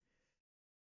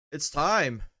It's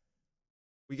time.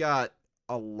 We got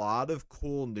a lot of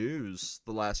cool news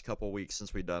the last couple weeks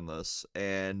since we've done this,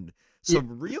 and Yeah.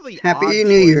 some really odd Happy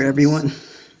New Year, choices. everyone.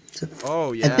 So,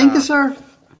 Oh I think yeah, this our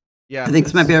yeah, I think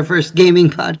this might be our first gaming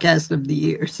podcast of the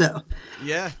year. So,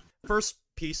 yeah. First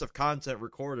piece of content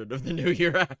recorded of the new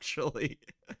year, actually.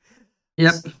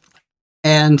 yep.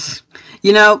 And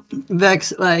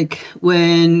Vex, like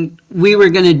when we were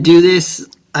gonna do this,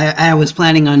 I was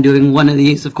planning on doing one of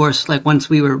these, of course, like once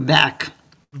we were back.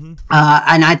 Mhm.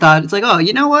 And I thought it's like, oh,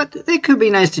 you know what? It could be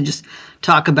nice to just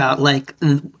talk about like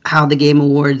how the Game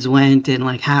Awards went and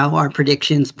like how our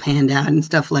predictions panned out and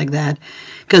stuff like that.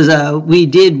 Because we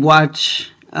did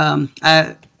watch.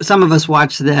 Some of us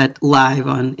watched that live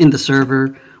on in the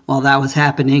server while that was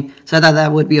happening. So I thought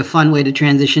that would be a fun way to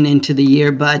transition into the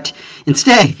year. But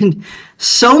instead,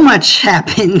 so much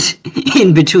happened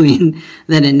in between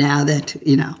then and now that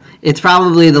it's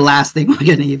probably the last thing we're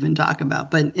going to even talk about.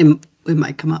 But it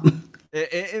might come up.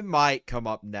 It might come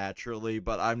up naturally,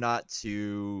 but I'm not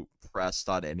too pressed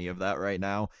on any of that right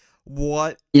now.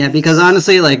 What Yeah, because is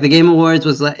honestly, like the Game Awards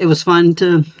was like it was fun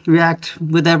to react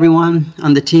with everyone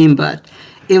on the team, but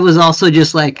it was also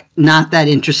just like not that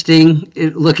interesting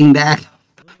looking back.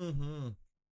 Mhm.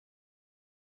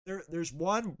 There's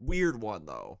one weird one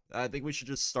though. I think we should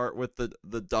just start with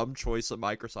the dumb choice that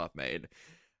Microsoft made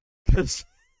because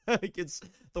like it's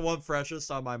the one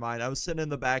freshest on my mind. I was sitting in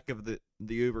the back of the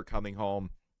Uber coming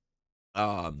home,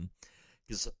 um,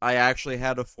 because I actually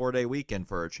had a 4 day weekend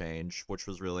for a change, which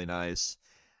was really nice.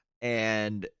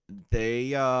 And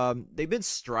they've been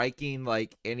striking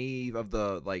like any of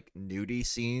the like nudie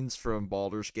scenes from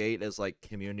Baldur's Gate as like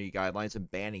community guidelines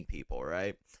and banning people,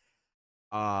 right?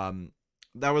 Um,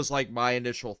 that was like my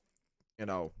initial,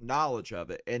 knowledge of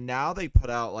it. And now they put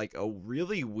out like a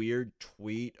really weird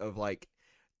tweet of like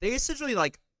they essentially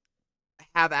like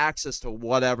have access to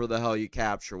whatever the hell you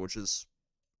capture, which is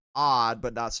odd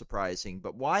but not surprising.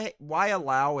 But why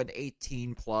allow an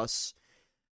 18 plus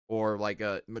or like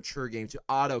a mature game to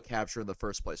auto capture in the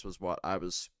first place was what I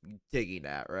was digging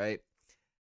at, right?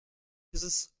 Because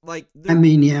it's like I they're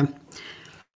mean, yeah,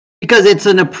 because it's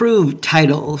an approved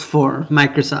title for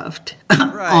Microsoft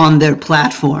right. on their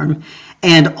platform,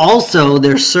 and also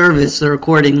their service, the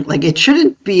recording. Like it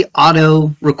shouldn't be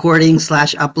auto recording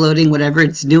slash uploading whatever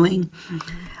it's doing. Mhm.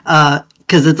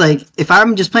 Because it's like if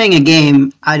I'm just playing a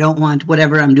game, I don't want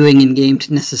whatever I'm doing in game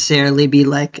to necessarily be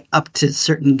like up to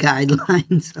certain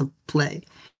guidelines of play.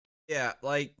 Yeah,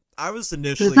 like I was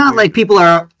 'Cause it's initially not like weird. people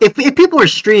are if people are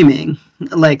streaming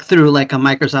like through like a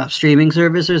Microsoft streaming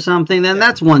service or something, then Yeah.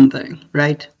 that's one thing,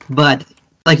 right? But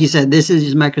like you said, this is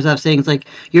just Microsoft saying it's like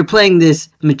you're playing this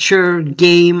mature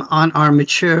game on our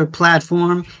mature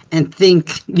platform and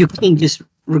think you can just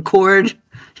record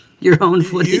your own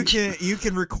You footage.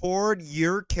 can record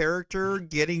your character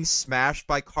getting smashed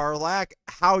by Karlak.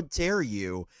 How dare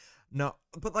you? No,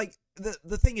 but like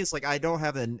the thing is like I don't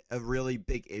have a really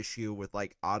big issue with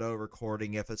like auto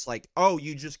recording if it's like, oh,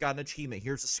 you just got an achievement,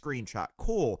 here's a screenshot.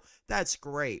 Cool. That's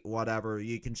great. Whatever.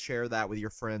 You can share that with your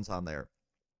friends on there.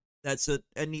 That's a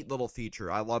neat little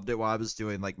feature. I loved it while I was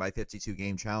doing like my 52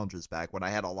 game challenges back when I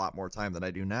had a lot more time than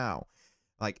I do now.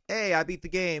 Like, hey, I beat the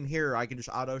game. Here, I can just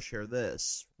auto share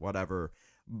this, whatever.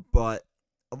 But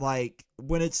like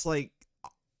when it's like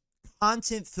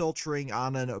content filtering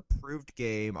on an approved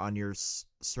game on your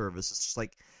service, it's just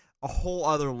like a whole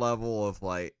other level of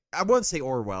like I wouldn't say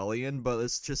Orwellian, but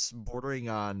it's just bordering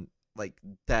on like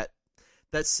that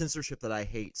censorship that I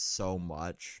hate so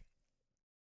much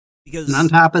And on because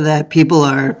top of that, people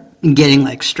are getting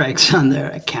like strikes on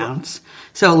their accounts.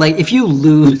 So like if you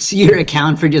lose your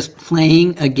account for just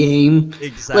playing a game,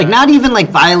 like not even exactly. like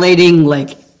violating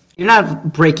like you're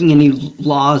not breaking any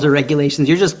laws or regulations.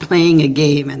 You're just playing a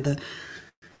game and the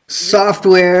Yeah,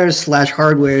 software slash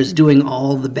hardware is doing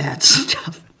all the bad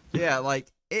stuff. yeah,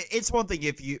 like it's one thing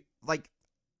if you like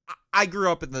I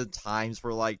grew up in the times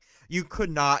where like you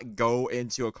could not go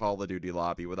into a Call of Duty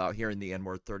lobby without hearing the N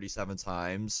word 37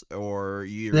 times, or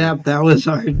you're Yeah, that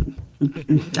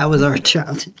was our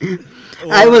child.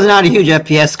 I or was not a huge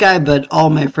FPS guy, but all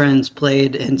my friends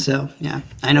played, and so yeah,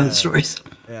 I know the yeah, stories.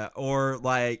 yeah, or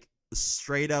like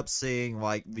straight up seeing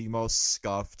like the most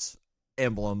scuffed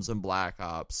emblems in Black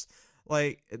Ops,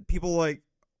 like people like.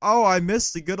 Oh, I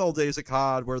miss the good old days of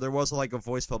COD where there wasn't like a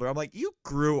voice filter. I'm like, you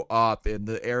grew up in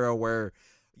the era where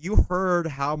you heard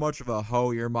how much of a hoe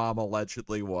your mom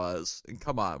allegedly was. And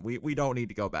come on, we don't need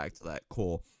to go back to that.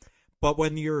 Cool. But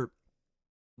when you're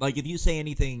like if you say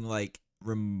anything like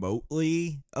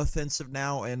remotely offensive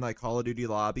now in like Call of Duty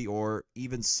lobby or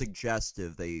even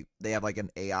suggestive, they have like an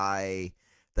AI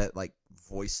that like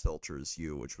voice filters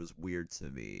you, which was weird to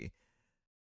me.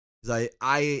 Because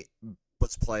I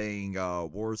was playing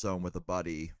Warzone with a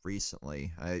buddy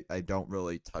recently. I don't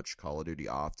really touch Call of Duty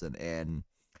often, and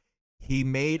he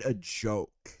made a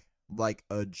joke,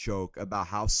 about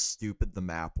how stupid the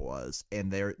map was,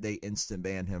 and they instant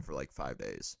banned him for like 5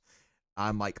 days.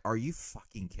 I'm like, are you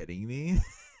fucking kidding me?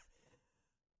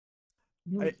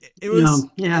 That's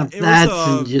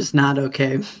just not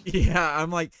okay. Yeah,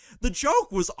 I'm like, the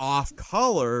joke was off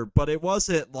color, but it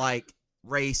wasn't like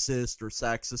racist or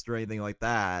sexist or anything like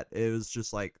that. It was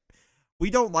just like, we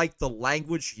don't like the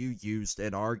language you used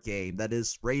in our game that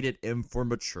is rated M for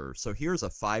mature, so here's a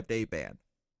 5-day ban.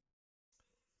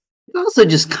 It's also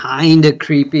just kind of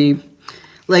creepy.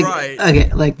 Like, right.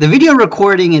 Okay, like the video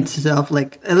recording itself,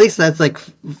 like at least that's like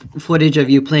footage of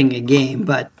you playing a game,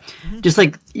 but just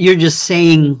like you're just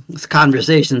saying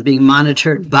conversations being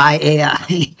monitored by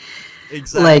AI.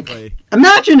 Exactly. Like,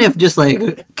 imagine if just like,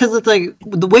 because it's like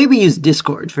the way we use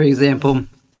Discord, for example,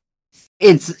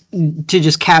 it's to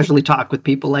just casually talk with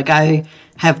people. Like I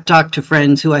have talked to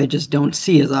friends who I just don't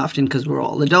see as often because we're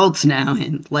all adults now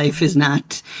and life is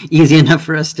not easy enough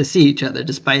for us to see each other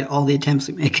despite all the attempts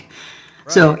we make.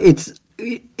 Right. So it's,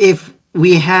 if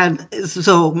we had,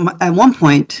 so at one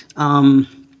point,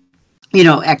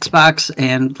 Xbox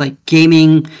and like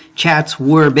gaming chats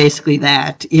were basically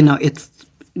that, it's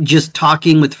just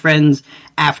talking with friends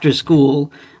after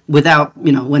school without,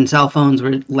 when cell phones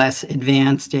were less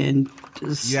advanced and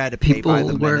you had to pay people by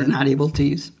the were minute. not able to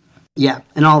use. Yeah.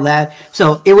 And all that.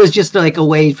 So it was just like a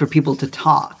way for people to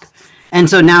talk. And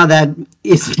so now that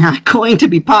it's not going to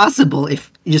be possible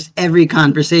if just every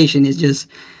conversation is just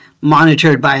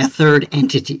monitored by a third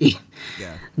entity.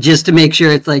 Yeah. Just to make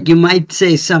sure it's like you might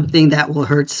say something that will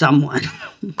hurt someone.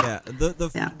 Yeah.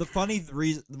 The funny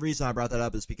reason I brought that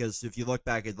up is because if you look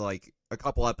back at like a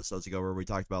couple episodes ago where we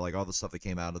talked about like all the stuff that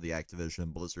came out of the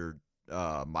Activision Blizzard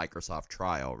Microsoft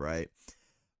trial, right?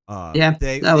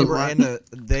 They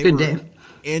were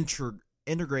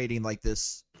integrating like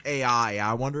this AI.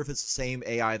 I wonder if it's the same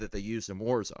AI that they use in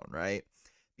Warzone, right?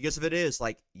 Because if it is,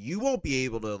 like, you won't be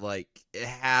able to like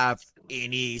have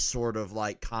any sort of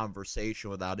like conversation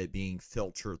without it being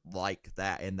filtered like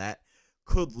that, and that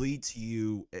could lead to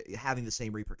you having the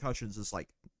same repercussions as like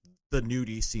the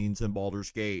nudie scenes in Baldur's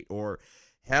Gate, or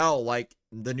hell, like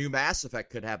the new Mass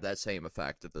Effect could have that same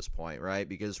effect at this point, right?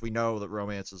 Because we know that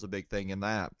romance is a big thing in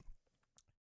that.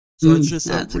 So it's just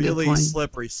a really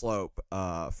slippery slope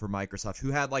for Microsoft, who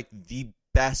had like the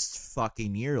best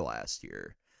fucking year last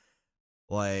year.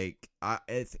 Like,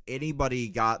 if anybody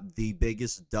got the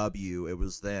biggest W, it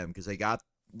was them, because they got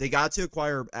to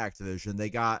acquire Activision. They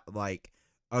got like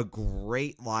a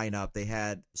great lineup. They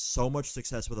had so much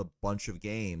success with a bunch of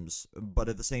games, but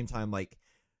at the same time, like,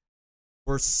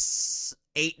 we're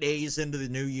 8 days into the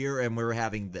new year and we're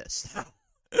having this now.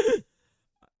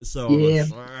 So yeah,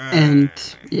 and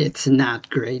it's not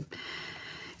great.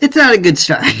 It's not a good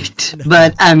start. No.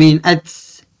 But I mean,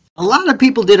 it's a lot of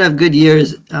people did have good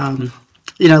years.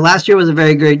 Last year was a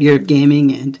very great year of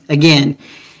gaming, and again,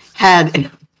 had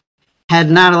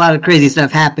not a lot of crazy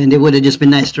stuff happened, it would have just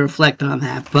been nice to reflect on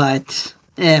that. But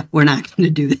we're not going to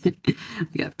do that.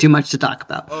 We have too much to talk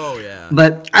about. Oh yeah.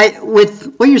 But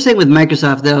with what you're saying with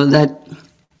Microsoft, though, that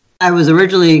I was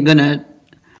originally going to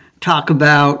talk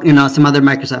about, some other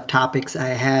Microsoft topics I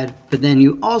had, but then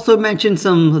you also mentioned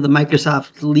some of the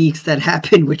Microsoft leaks that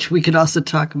happened, which we could also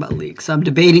talk about leaks. So I'm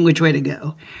debating which way to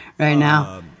go right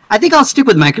now. I think I'll stick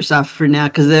with Microsoft for now,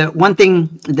 because the one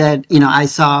thing that, I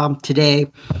saw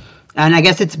today, and I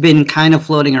guess it's been kind of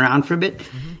floating around for a bit,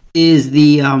 is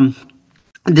the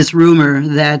this rumor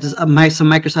that some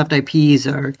Microsoft IPs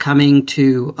are coming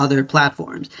to other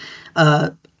platforms.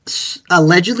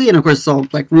 Allegedly, and of course it's all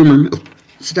like rumor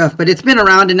stuff, but it's been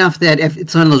around enough that if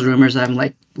it's one of those rumors I'm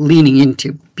like leaning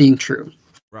into being true.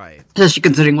 Right. Especially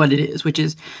considering what it is, which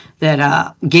is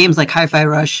that games like Hi-Fi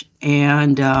Rush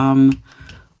and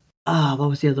what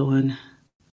was the other one?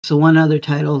 So one other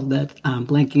title that I'm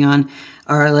blanking on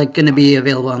are like going to be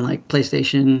available on like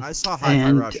PlayStation. I saw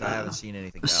Hi-Fi Rush. I haven't seen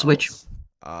anything else. Switch.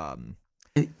 I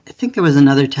think there was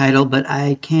another title, but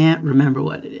I can't remember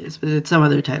what it is. But it's some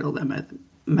other title that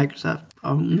Microsoft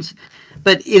owns.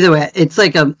 But either way, it's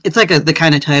like the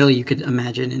kind of title you could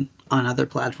imagine on other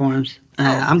platforms.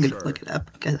 I'm going to look it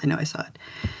up because I know I saw it.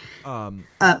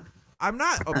 I'm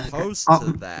not opposed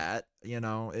to that.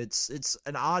 It's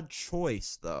an odd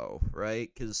choice though, right?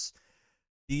 Because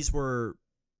these were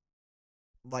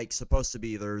like supposed to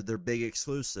be their big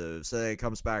exclusives. So it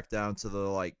comes back down to the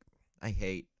like. I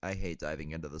hate diving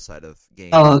into the side of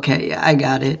games. Oh, okay. Yeah, I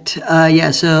got it.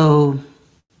 So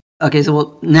Okay, so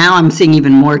well, now I'm seeing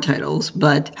even more titles,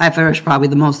 but Hi-Fi Rush probably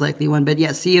the most likely one. But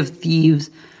yeah, Sea of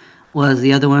Thieves was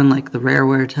the other one, like the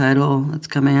Rareware title that's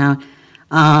coming out.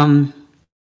 Um,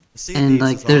 Sea of and Thieves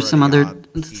like is there's some already other on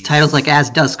titles like PC. As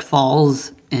Dusk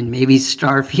Falls, and maybe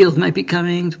Starfield might be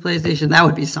coming to PlayStation. That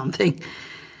would be something.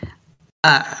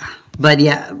 But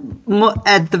yeah,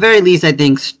 at the very least, I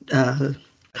think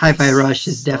I think Hi-Fi Rush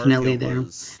is definitely Starfield there.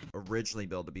 was originally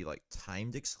built to be like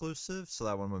timed exclusive, so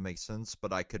that one would make sense.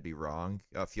 But I could be wrong.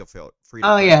 Feel free to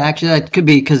Oh yeah, correct me if actually, I'm wrong. that could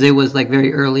be because it was like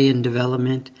very early in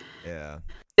development. Yeah.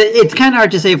 It's kind of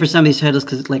hard to say for some of these titles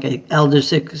because like Elder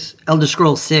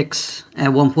Scroll 6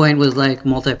 at one point was like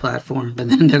multi-platform, but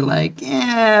then they're like,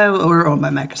 yeah, we're owned by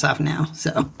Microsoft now.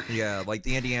 Yeah, like So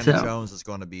The Indiana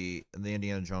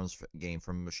Jones game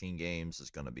from Machine Games is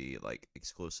gonna be like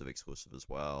exclusive as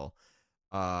well,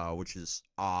 which is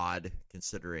odd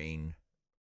considering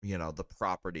the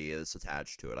property is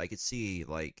attached to it. I could see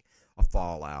like a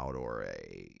Fallout or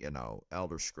a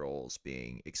Elder Scrolls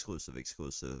being exclusive,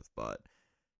 but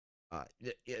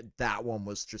that one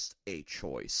was just a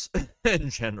choice in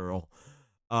general.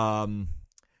 Um,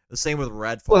 the same with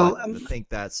Redfall. well, I think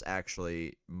that's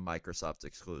actually Microsoft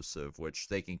exclusive, which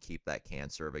they can keep that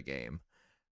cancer of a game.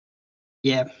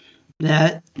 yeah,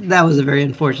 that was a very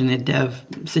unfortunate dev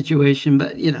situation,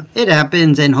 but it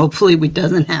happens, and hopefully it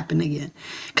doesn't happen again.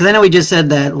 Because I know we just said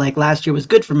that like last year was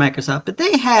good for Microsoft, but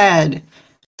they had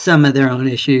some of their own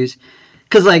issues.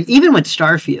 Because like even with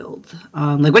Starfield,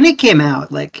 like when it came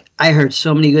out, like I heard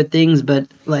so many good things, but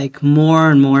like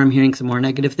more and more I'm hearing some more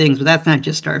negative things. But that's not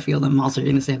just Starfield. I'm also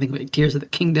hearing the same thing with Tears of the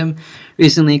Kingdom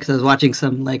recently because I was watching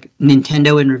some like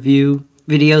Nintendo in review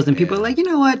videos, and people are Yeah. like, you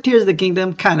know what, Tears of the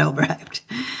Kingdom kind of overhyped.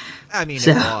 I mean, So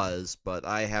it was, but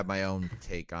I have my own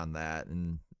take on that,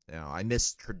 and I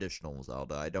miss traditional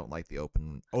Zelda. I don't like the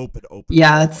open yeah,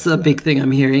 world that's like a that. big thing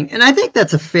I'm hearing, and I think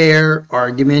that's a fair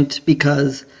argument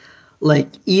because like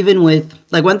even with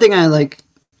like one thing I like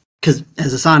because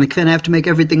as a Sonic fan, I have to make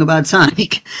everything about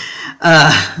Sonic.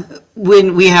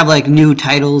 When we have like new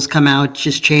titles come out,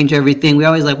 just change everything. We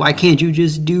always like, why can't you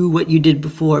just do what you did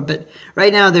before? But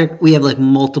right now, there we have like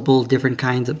multiple different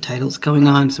kinds of titles going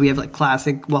on. So we have like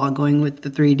classic while going with the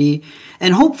 3D,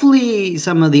 and hopefully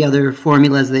some of the other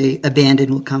formulas they abandoned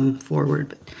will come forward.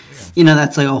 But Yeah,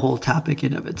 that's like a whole topic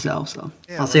in of itself. So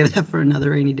yeah, I'll save that for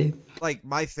another rainy day. like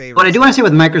my What I favorites. do want to say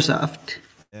with Microsoft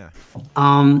Yeah,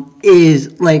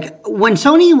 is like when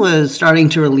Sony was starting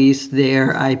to release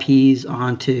their IPs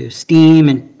onto Steam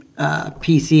and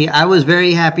PC, I was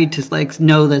very happy to like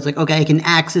know that it's like okay, I can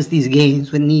access these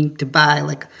games without need to buy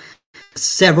like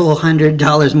several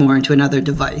 $100s more into another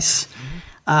device, hmm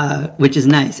which is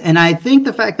nice. And I think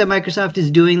the fact that Microsoft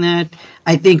is doing that,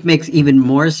 I think makes even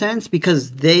more sense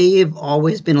because they've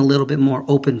always been a little bit more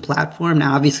open platform.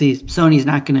 Now, obviously, Sony's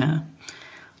not gonna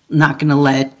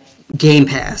let Game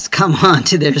Pass come on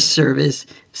to their service.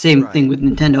 Same thing right. with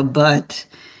Nintendo, but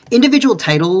individual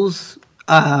titles,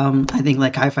 I think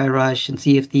like Hi-Fi Rush and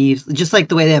Sea of Thieves, just like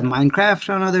the way they have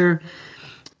Minecraft on other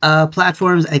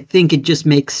platforms, I think it just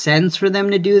makes sense for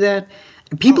them to do that.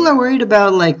 Oh People are yeah. worried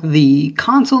about like the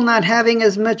console not having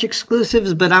as much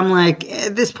exclusives, but I'm like,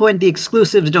 at this point, the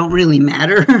exclusives don't really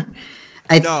matter.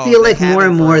 I No, feel they like more haven't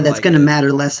and for more that's like going to a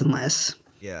matter less and less.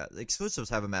 yeah. The exclusives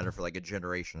haven't mattered for like a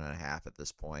generation and a half at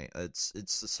this point. It's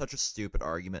such a stupid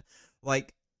argument.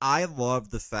 Like I love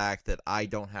the fact that I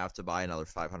don't have to buy another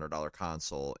 $500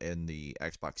 console in the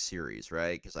Xbox Series,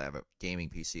 right? Because I have a gaming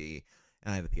PC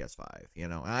and I have a PS5,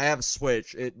 and I have a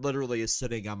Switch. It literally is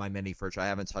sitting on my mini fridge. I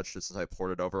haven't touched it since I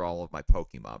ported over all of my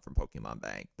Pokemon from Pokemon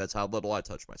Bank. That's how little I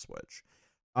touch my Switch.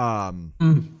 Um,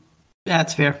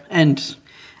 That's fair. And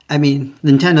I mean,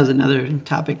 Nintendo's another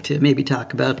topic to maybe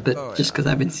talk about, but oh just yeah, because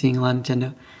I've been seeing a lot of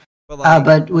Nintendo. but like,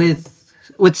 But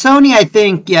with Sony, I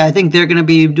think they're going to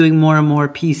be doing more and more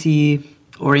PC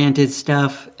oriented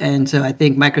stuff, and so I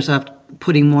think Microsoft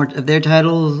putting more of their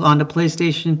titles onto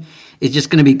PlayStation is just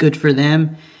going to be good for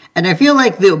them. And I feel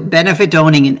like the benefit to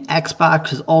owning an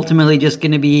Xbox is ultimately just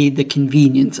going to be the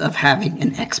convenience of having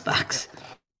an yeah, Xbox.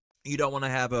 you don't want to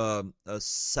have a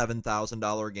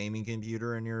 $7,000 gaming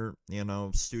computer in your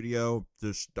studio.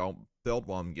 Just don't build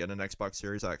one. Get an Xbox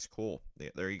Series X. Cool.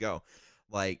 There you go.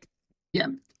 Like Yeah.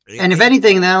 it, And if it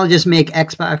anything, that'll just make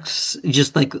Xbox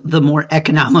just like the more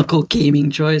economical gaming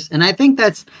choice. And I think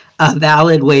that's a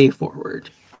valid way forward,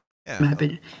 in yeah. my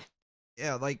opinion.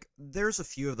 Yeah, like there's a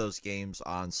few of those games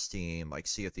on Steam. Like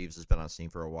Sea of Thieves has been on Steam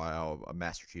for a while. A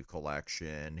Master Chief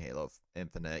Collection, Halo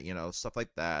Infinite, stuff like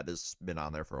that has been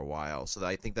on there for a while. So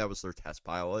I think that was their test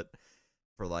pilot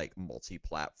for like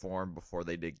multi-platform before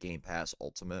they did Game Pass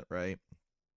Ultimate, right?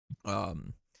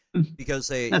 Um, because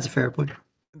they That's a fair point.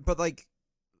 but like,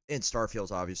 and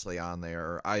Starfield's obviously on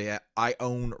there. I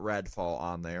own Redfall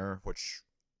on there, which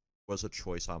was a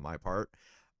choice on my part.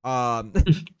 Um,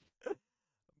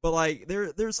 but like,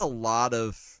 there's a lot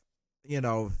of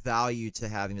value to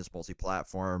having this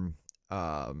multi-platform,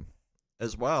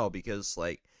 as well, because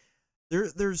like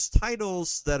there's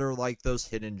titles that are like those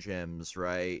hidden gems,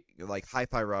 right? Like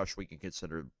Hi-Fi Rush, we can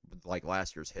consider like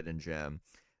last year's hidden gem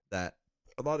that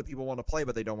a lot of people want to play,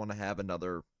 but they don't want to have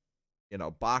another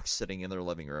box sitting in their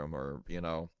living room or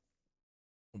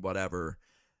whatever.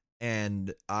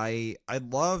 And I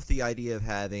love the idea of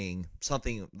having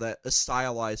something that is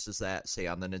stylized as that, say,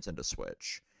 on the Nintendo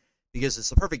Switch, because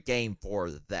it's the perfect game for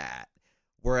that.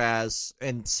 Whereas,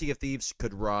 and Sea of Thieves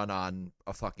could run on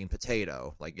a fucking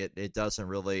potato. Like, it doesn't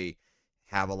really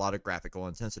have a lot of graphical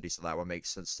intensity, so that would make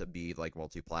sense to be, like,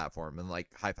 multi-platform. And, like,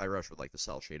 Hi-Fi Rush with, like, the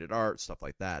cel-shaded art, stuff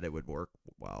like that, it would work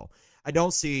well. I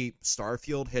don't see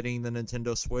Starfield hitting the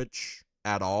Nintendo Switch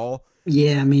at all.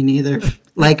 Yeah, me neither.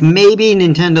 Like, maybe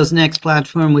Nintendo's next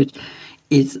platform, which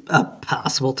is a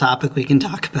possible topic we can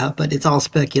talk about, but it's all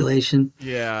speculation.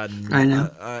 Yeah, I know.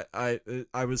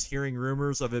 I was hearing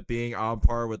rumors of it being on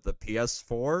par with the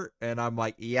PS4, and I'm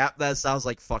like, yep, that sounds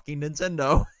like fucking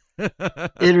Nintendo.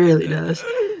 It really does.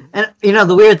 And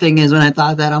the weird thing is, when I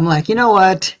thought that, I'm like, you know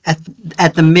what?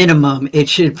 At the minimum, it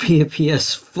should be a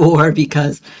PS4,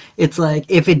 because it's like,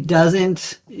 if it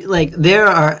doesn't, like, there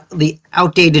are the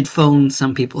outdated phones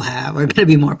some people have are going to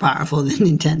be more powerful than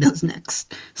Nintendo's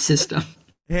next system.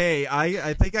 Hey,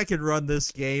 I think I can run this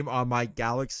game on my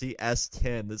Galaxy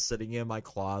S10 that's sitting in my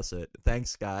closet.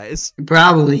 Thanks, guys. You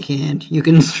probably can. You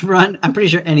can run. I'm pretty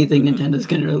sure anything Nintendo's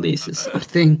going to release is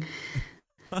something.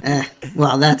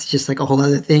 Well, that's just like a whole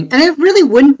other thing. And it really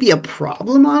wouldn't be a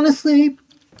problem, honestly,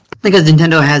 because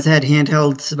Nintendo has had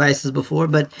handheld devices before,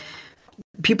 but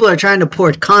people are trying to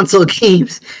port console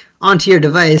games onto your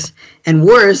device. And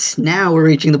worse, now we're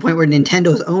reaching the point where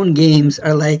Nintendo's own games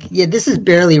are like, yeah, this is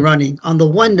barely running on the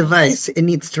one device it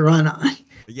needs to run on.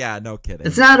 Yeah, no kidding.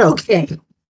 It's not okay.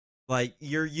 Like,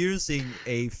 you're using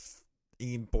a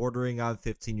bordering on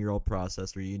 15-year-old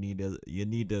processor. You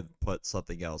need to put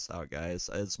something else out, guys.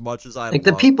 As much as I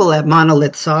the people at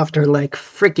Monolith Soft are like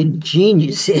freaking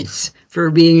geniuses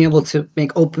for being able to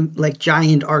make open, like,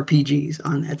 giant RPGs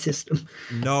on that system.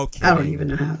 No kidding. I don't even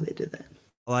know how they did that.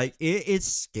 Like, it's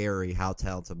scary how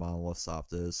talented Monolith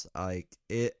Soft is. Like,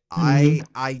 I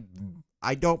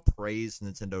don't praise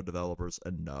Nintendo developers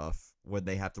enough when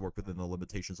they have to work within the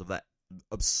limitations of that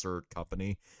absurd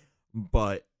company,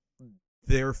 but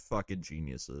they're fucking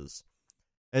geniuses.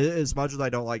 As much as I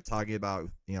don't like talking about,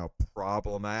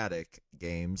 problematic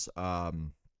games,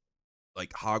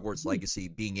 like Hogwarts Legacy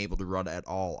being able to run at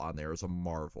all on there is a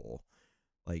marvel.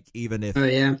 Like, even if... Oh,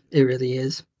 yeah, it really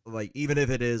is. Like, even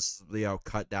if it is,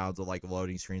 cut down to, like,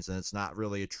 loading screens, and it's not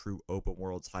really a true open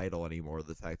world title anymore,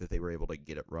 the fact that they were able to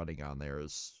get it running on there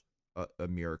is a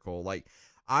miracle. Like,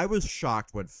 I was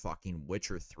shocked when fucking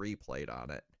Witcher 3 played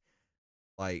on it.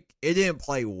 Like, it didn't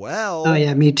play well. Oh,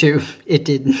 yeah, me too. It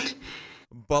didn't.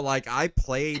 But, like, I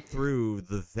played through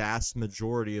the vast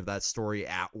majority of that story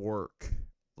at work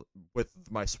with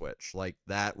my Switch. Like,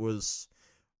 that was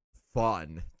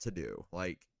fun to do.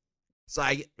 Like, so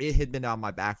it had been on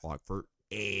my backlog for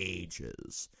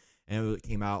ages. And it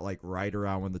came out, like, right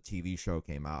around when the TV show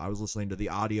came out. I was listening to the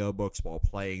audiobooks while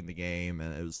playing the game,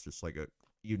 and it was just, like, a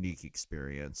unique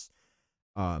experience.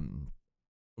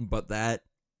 But that...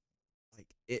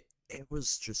 like, it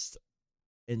was just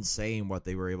insane what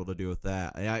they were able to do with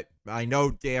that. And I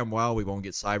know damn well we won't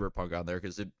get Cyberpunk on there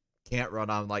because it can't run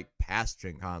on, like,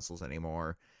 past-gen consoles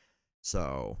anymore.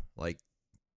 So, like,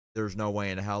 there's no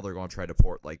way in hell they're going to try to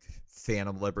port, like,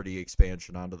 Phantom Liberty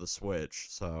expansion onto the Switch.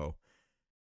 So,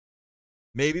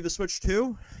 maybe the Switch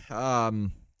 2?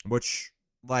 Which,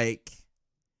 like,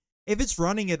 if it's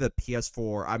running at the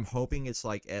PS4, I'm hoping it's,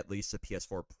 like, at least a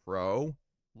PS4 Pro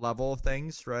level of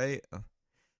things, right?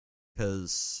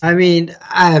 Because I mean,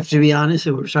 I have to be honest,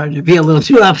 we're starting to be a little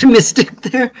too optimistic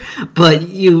there. But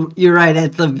you're right.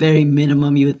 At the very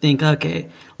minimum, you would think, okay,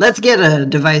 let's get a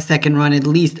device that can run at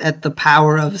least at the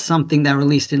power of something that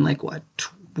released in, like, what,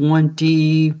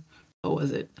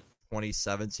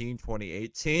 2017,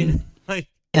 2018? Like,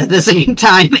 at the same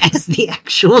time as the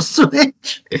actual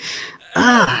Switch.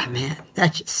 Man,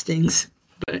 that just stings.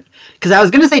 But because I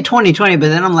was gonna say 2020, but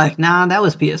then I'm like, nah, that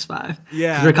was PS5.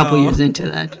 Yeah, we're a couple years into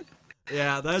that.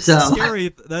 Yeah, that's scary.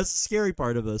 That's the scary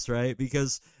part of this, right?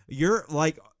 Because you're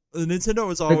like,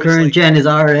 Nintendo is always the current gen is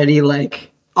already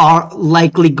like are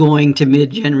likely going to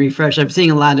mid-gen refresh. I'm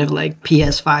seeing a lot of, like,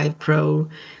 PS5 Pro,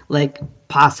 like,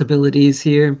 possibilities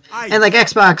here. I And like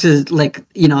Xbox is like,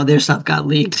 their stuff got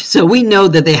leaked. So we know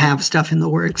that they have stuff in the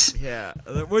works. Yeah,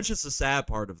 which is the sad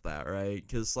part of that, right?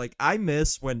 Because like I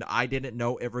miss when I didn't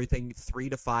know everything 3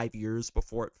 to 5 years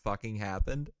before it fucking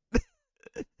happened.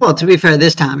 Well, to be fair,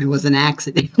 this time it was an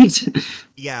accident.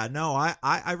 Yeah, no,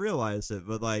 I realize it,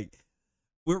 but like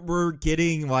we're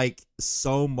getting like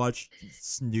so much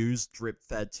news drip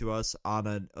fed to us on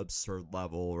an absurd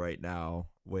level right now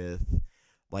with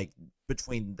like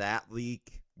between that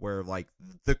leak where like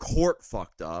the court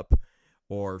fucked up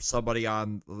or somebody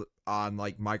on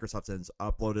like Microsoft's ends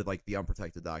uploaded like the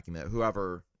unprotected document,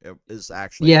 whoever is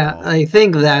actually Yeah, involved. I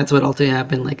think that's what ultimately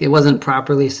happened. Like, it wasn't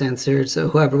properly censored, so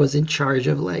whoever was in charge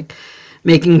of like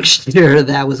making sure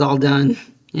that was all done.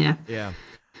 Yeah, Yeah.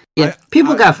 yeah,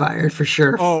 people got fired for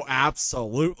sure. Oh,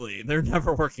 absolutely. They're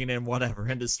never working in whatever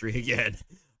industry again.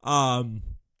 Um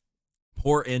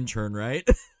Poor intern, right?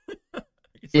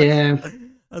 It's like, Yeah,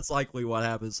 that's likely what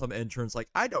happens. Some intern's like,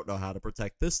 I don't know how to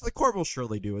protect this. The court will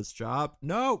surely do its job.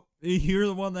 No, you're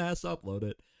the one that has to upload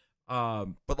it.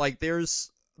 But like,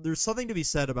 there's something to be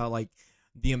said about like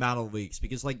the amount of leaks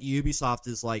because like Ubisoft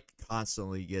is like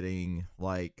constantly getting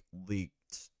like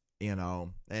leaked,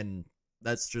 and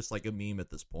that's just like a meme at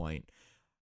this point.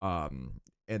 Um,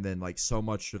 and then like so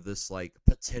much of this like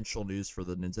potential news for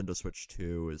the Nintendo Switch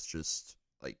 2 is just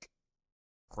like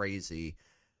crazy.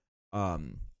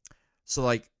 Um, so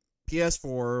like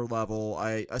PS4 level,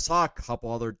 I saw a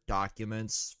couple other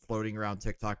documents floating around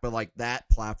TikTok, but like that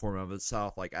platform of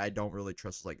itself, like I don't really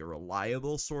trust like a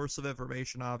reliable source of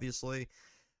information, obviously.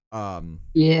 Um,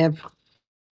 yeah.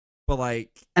 but like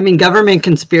I mean, government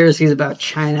conspiracies about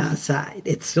China aside,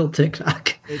 it's still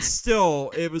TikTok.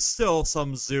 it was still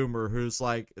some Zoomer who's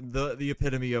like the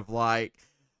epitome of like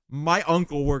my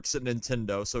uncle works at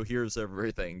Nintendo, so here's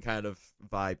everything kind of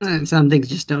vibe to me. Some things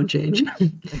just don't change.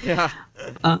 Yeah.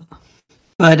 uh,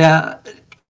 but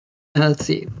let's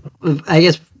see. I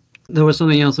guess there was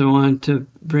something else I wanted to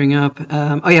bring up.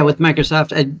 Oh yeah, with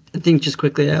Microsoft, I think just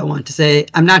quickly I want to say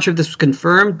I'm not sure if this was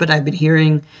confirmed, but I've been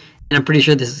hearing, and I'm pretty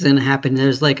sure this is going to happen.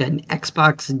 There's like an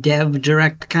Xbox Dev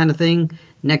Direct kind of thing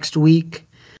next week,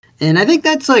 and I think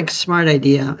that's like a smart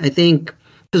idea. I think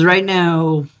because right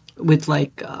now with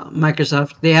like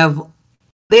Microsoft,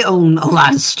 they own a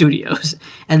lot of studios.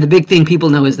 And the big thing people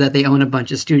know is that they own a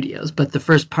bunch of studios, but the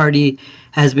first party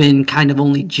has been kind of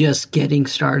only just getting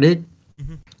started.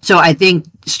 Mm-hmm. So I think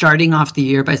starting off the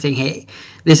year by saying, hey,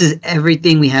 this is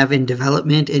everything we have in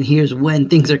development, and here's when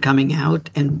things are coming out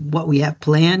and what we have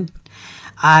planned.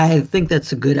 I think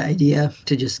that's a good idea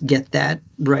to just get that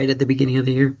right at the beginning of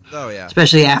the year, Oh yeah.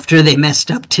 especially after they messed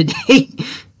up today.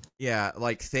 Yeah,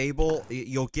 like Fable,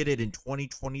 you'll get it in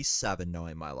 2027,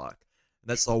 knowing my luck.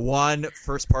 That's the one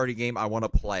first-party game I want to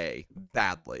play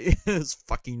badly. Is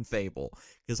fucking Fable,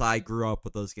 because I grew up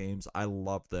with those games. I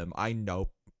love them. I know.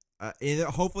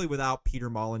 Hopefully, without Peter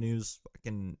Molyneux's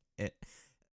fucking,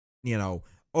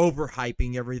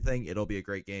 overhyping everything, it'll be a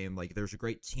great game. Like, there's a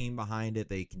great team behind it.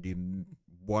 They can do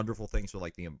wonderful things with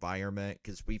like the environment.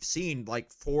 Because we've seen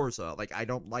like Forza. Like, I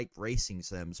don't like racing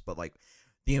sims, but like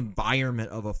the environment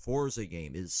of a Forza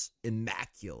game is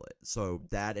immaculate. So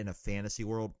that in a fantasy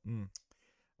world,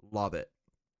 love it.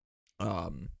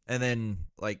 And then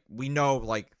like we know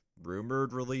like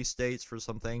rumored release dates for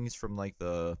some things from like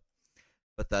the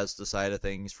Bethesda side of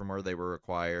things from where they were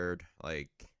acquired. Like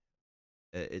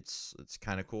it's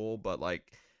kind of cool, but like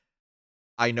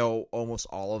I know almost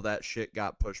all of that shit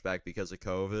got pushed back because of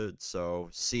COVID. So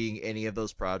seeing any of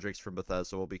those projects from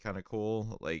Bethesda will be kind of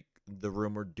cool. Like the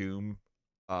rumored Doom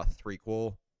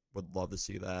threequel, would love to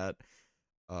see that.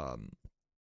 Um,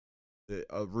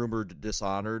 a rumored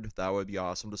Dishonored, that would be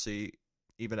awesome to see.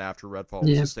 Even after Redfall was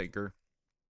Yeah. a stinker.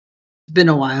 It's been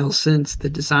a while since the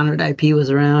Dishonored IP was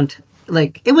around.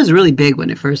 Like, it was really big when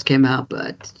it first came out,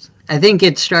 but I think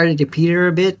it started to peter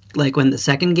a bit, like when the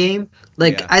second game.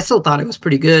 Like, Yeah. I still thought it was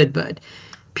pretty good, but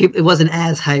it wasn't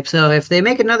as hype. So if they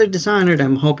make another Dishonored,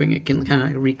 I'm hoping it can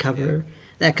kind of recover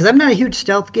that. Because I'm not a huge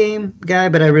stealth game guy,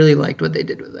 but I really liked what they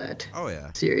did with that Oh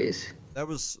yeah. series. That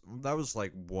was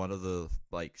like one of the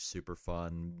like super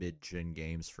fun mid-gen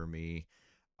games for me.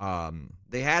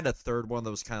 They had a third one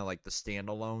that was kind of like the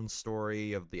standalone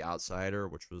story of the Outsider,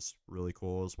 which was really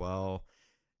cool as well.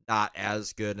 Not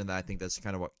as good, and I think that's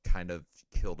kind of what kind of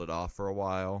killed it off for a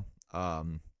while.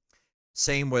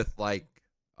 Same with like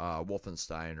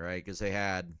Wolfenstein, right? Because they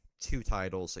had two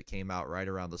titles that came out right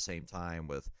around the same time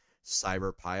with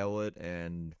Cyber Pilot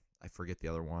and I forget the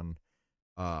other one.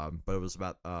 But it was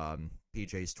about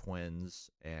PJ's twins,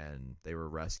 and they were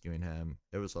rescuing him.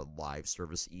 It was a live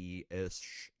service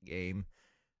ish game.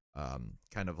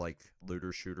 kind of like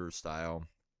looter shooter style,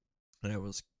 and it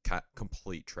was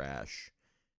complete trash.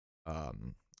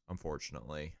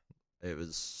 Unfortunately, it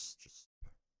was just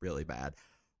really bad.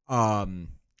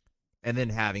 And then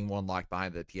having one locked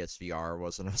behind the PSVR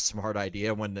wasn't a smart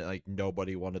idea when like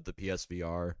nobody wanted the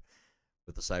PSVR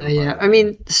with the Yeah, Cyberpunk I game.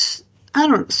 mean, I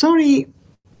don't. Sony,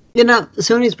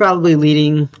 Sony's probably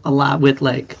leading a lot with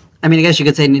like. I mean, I guess you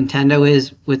could say Nintendo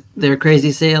is with their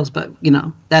crazy sales, but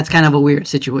that's kind of a weird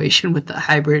situation with the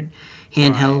hybrid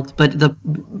Right. handheld. But the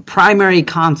primary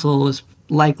console is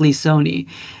likely Sony,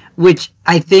 which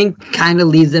I think kind of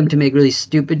leads them to make really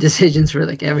stupid decisions for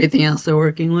like everything else they're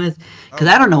working with. Because Oh,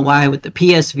 I don't know totally. why with the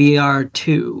PSVR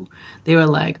 2, they were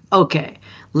like, okay,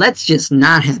 let's just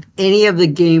not have any of the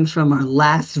games from our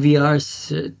last VR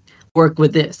work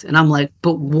with this. And I'm like,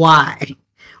 but why?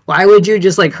 Why would you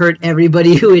just like hurt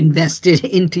everybody who invested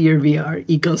into your VR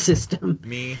ecosystem?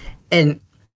 Me. And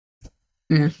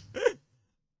yeah,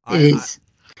 it I I is.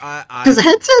 Because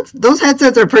I those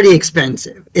headsets are pretty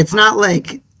expensive. It's I not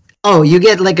like, oh, you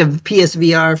get like a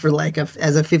PSVR for like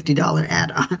as a $50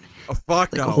 add-on, oh,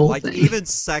 fuck like a no. whole Like thing. even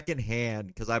secondhand,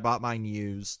 because I bought mine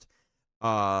used.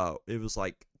 It was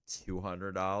like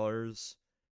 $200,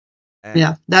 and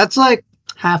Yeah, that's like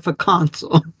half a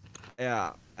console.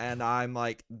 yeah, and I'm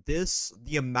like,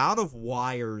 the amount of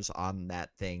wires on that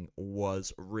thing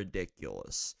was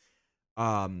ridiculous.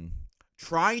 Um,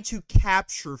 Trying to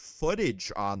capture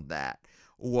footage on that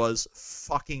was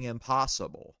fucking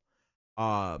impossible.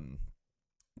 Um,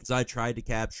 because I tried to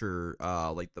capture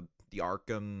like the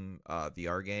Arkham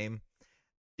VR game,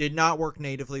 did not work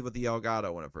natively with the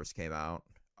Elgato when it first came out.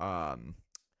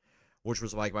 Which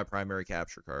was like my primary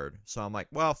capture card. So I'm like,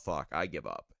 well, fuck, I give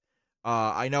up.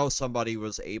 I know somebody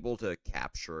was able to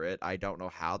capture it. I don't know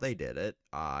how they did it.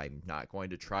 I'm not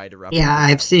going to try to Yeah, replicate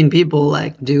I've that. seen people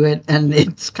like do it, and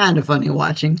it's kind of funny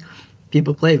watching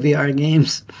people play VR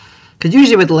games. Because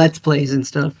usually with Let's Plays and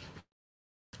stuff,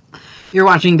 you're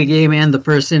watching the game and the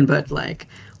person, but like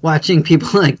watching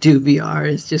people like do VR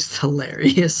is just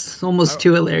hilarious. Almost I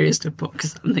too hilarious to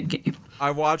focus on the game.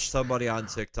 I watched somebody on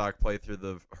TikTok play through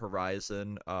the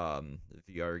Horizon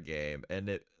VR game,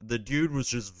 and the dude was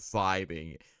just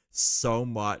vibing so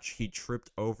much he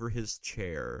tripped over his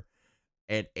chair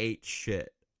and ate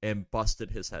shit and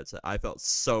busted his headset. I felt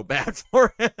so bad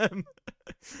for him.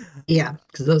 Yeah,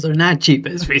 because those are not cheap,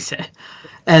 as we said,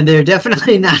 and they're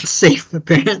definitely not safe.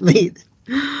 Apparently,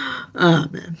 oh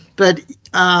man. But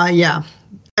yeah,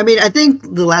 I mean, I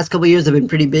think the last couple of years have been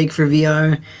pretty big for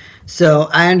VR. So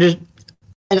and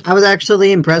I was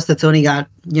actually impressed that Sony got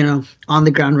on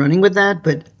the ground running with that.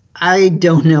 But I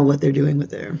don't know what they're doing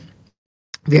with their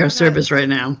VR I mean, service right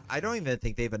now. I don't even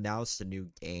think they've announced a new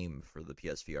game for the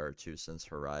PSVR 2 since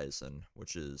Horizon,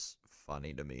 which is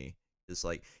funny to me. It's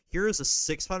like, here is a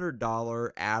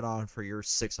 $600 add-on for your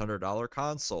 $600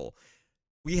 console.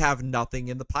 We have nothing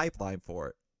in the pipeline for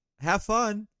it. Have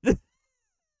fun.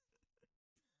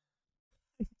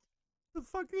 The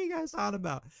fuck are you guys on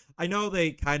about? I know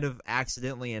they kind of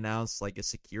accidentally announced like a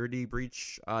security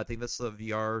breach. I think that's the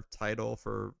VR title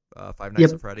for Five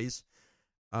Nights at Yep. Freddy's.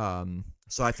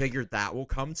 So I figured that will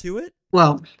come to it.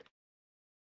 Well,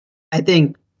 I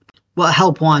think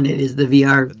Help Wanted is the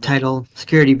VR The title.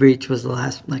 Security Breach was the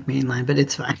last like main line, but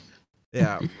it's fine.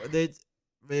 Yeah,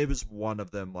 it was one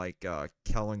of them. Like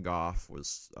Kellen Goff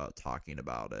was talking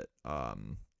about it.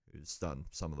 Who's done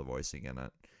some of the voicing in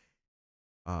it.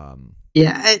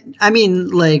 Yeah, I mean,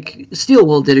 like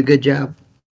Steelwool did a good job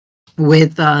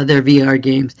with their VR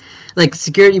games. Like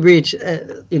Security Breach,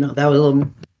 that was a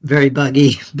little very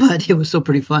buggy, but it was still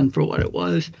pretty fun for what it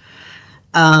was.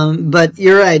 But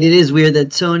you're right; it is weird that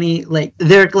Sony like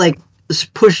they're like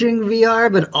pushing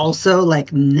VR, but also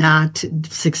like not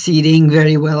succeeding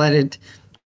very well at it.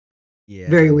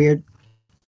 Very Yeah, weird.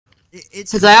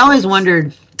 it's Because hit I or always miss.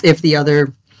 wondered if the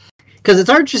other, because it's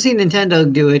hard to see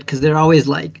Nintendo do it because they're always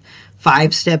like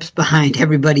 5 steps behind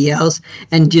everybody else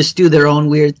and just do their own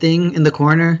weird thing in the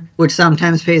corner, which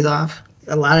sometimes pays off.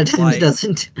 A lot of times Like,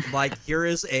 doesn't. here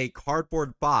is a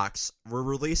cardboard box. We're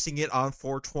releasing it on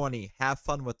 420. Have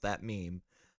fun with that meme.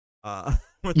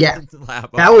 With Yeah, the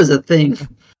lab that on was it. a thing.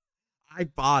 I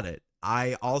bought it.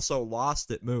 I also lost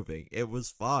it moving. It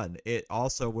was fun. It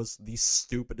also was the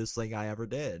stupidest thing I ever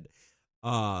did.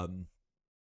 Um,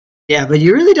 Yeah, but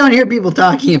you really don't hear people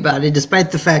talking about it,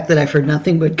 despite the fact that I've heard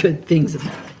nothing but good things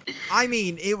about it. I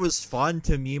mean, it was fun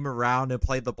to meme around and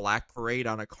play the Black Parade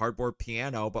on a cardboard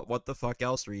piano, but what the fuck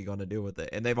else are you going to do with it?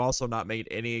 And they've also not made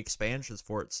any expansions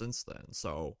for it since then,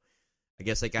 so I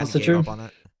guess they kind of Also gave true. up on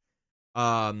it.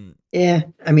 Um, Yeah,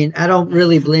 I mean, I don't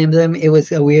really blame them. It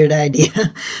was a weird idea.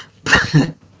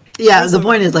 yeah, the Also,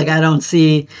 point is like I don't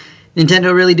see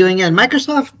Nintendo really doing it. And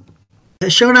Microsoft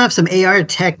has shown off some AR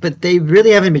tech, but they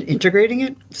really haven't been integrating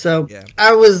it. So yeah.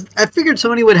 I figured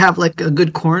Sony would have like a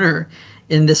good corner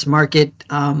in this market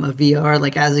of VR,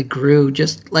 like as it grew,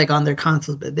 just like on their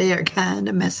consoles, but they are kind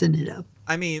of messing it up.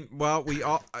 I mean, well, we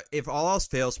all if all else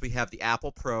fails, we have the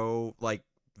Apple Pro like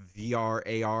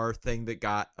VR AR thing that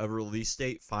got a release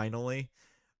date finally,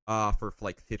 for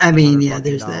like I $1,500 mean, yeah, fucking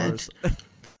there's that. dollars.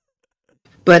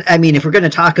 But I mean, if we're going to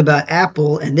talk about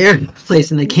Apple and their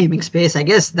place in the gaming space, I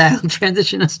guess that'll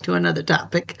transition us to another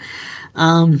topic.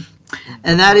 Um,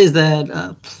 and that is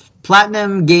that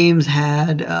Platinum Games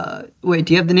had. Wait,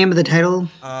 do you have the name of the title?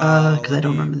 Because I Let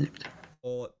don't me remember the name.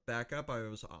 pull it back up. I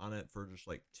was on it for just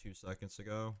like 2 seconds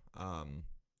ago.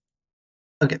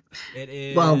 Okay.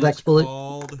 It Well, is Lex Bullet.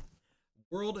 called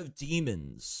World of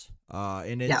Demons.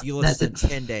 And it Yeah, that's delisted it.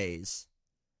 10 days.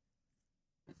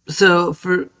 So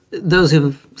for those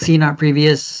who've seen our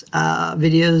previous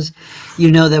videos,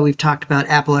 you know that we've talked about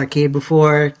Apple Arcade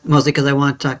before, mostly because I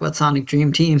want to talk about Sonic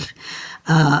Dream Team.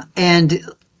 And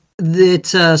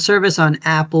it's a service on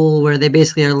Apple where they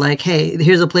basically are like, hey,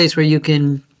 here's a place where you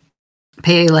can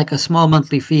pay like a small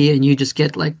monthly fee and you just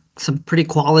get like some pretty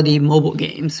quality mobile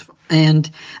games. And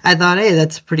I thought, hey,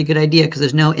 that's a pretty good idea because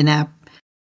there's no in-app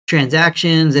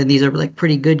transactions and these are like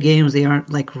pretty good games. They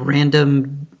aren't like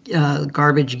random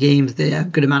garbage games. They have a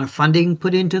good amount of funding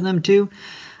put into them too.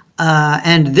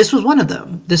 And this was one of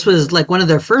them. This was like one of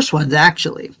their first ones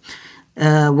actually.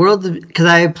 Because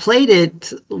I played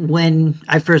it when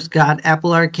I first got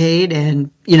Apple Arcade,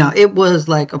 and you know it was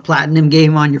like a platinum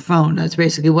game on your phone. That's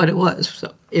basically what it was.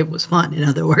 So it was fun, in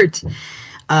other words.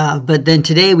 But then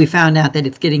today we found out that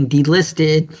it's getting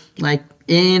delisted, like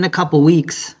in a couple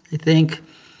weeks, I think.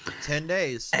 10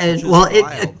 days, which And is well,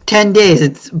 wild. 10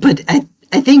 days. But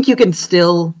I think you can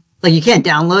still like you can't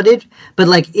download it, but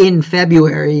like in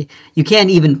February you can't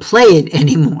even play it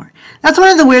anymore. That's one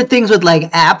of the weird things with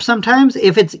like apps sometimes.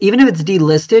 If it's even if it's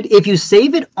delisted, if you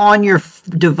save it on your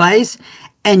device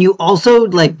and you also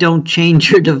like don't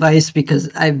change your device because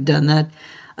I've done that.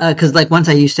 Because like once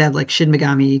I used to have like Shin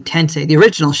Megami Tensei, the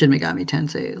original Shin Megami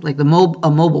Tensei, like a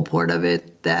mobile port of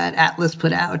it that Atlas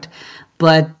put out,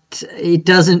 but it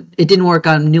didn't work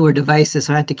on newer devices,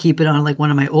 so I had to keep it on like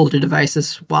one of my older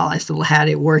devices while I still had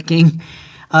it working,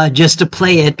 just to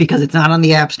play it because it's not on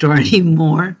the App Store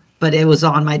anymore, but it was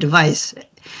on my device.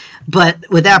 But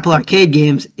with Apple Arcade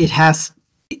games,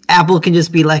 Apple can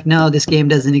just be like, no, this game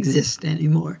doesn't exist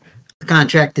anymore. The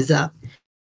contract is up.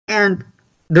 And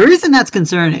the reason that's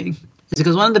concerning is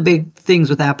because one of the big things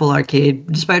with Apple Arcade,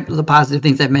 despite the positive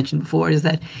things I've mentioned before, is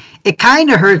that it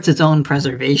kind of hurts its own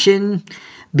preservation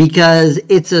because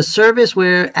it's a service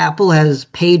where Apple has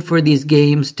paid for these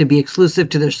games to be exclusive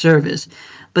to their service.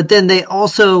 But then they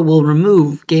also will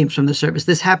remove games from the service.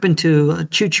 This happened to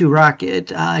Choo Choo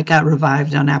Rocket. It got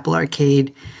revived on Apple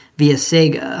Arcade via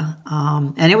Sega,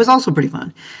 and it was also pretty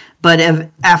fun. But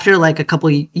after like a couple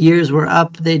years were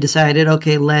up, they decided,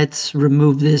 okay, let's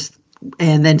remove this.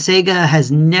 And then Sega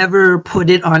has never put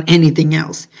it on anything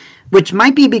else, which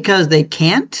might be because they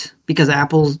can't, because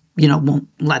Apple's, won't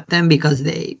let them because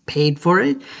they paid for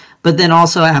it. But then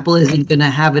also Apple isn't going to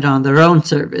have it on their own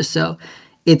service. So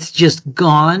it's just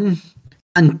gone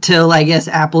until I guess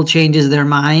Apple changes their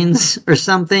minds or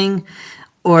something,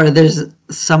 or there's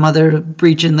some other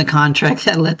breach in the contract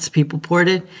that lets people port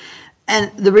it.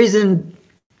 And the reason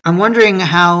I'm wondering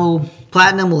how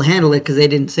Platinum will handle it, because they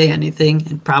didn't say anything,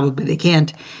 and probably they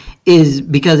can't, is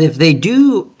because if they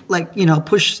do,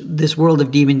 push this World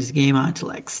of Demons game onto,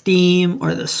 like, Steam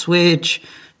or the Switch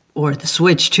or the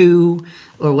Switch 2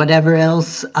 or whatever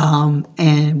else,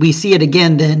 and we see it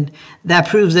again, then that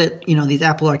proves that, these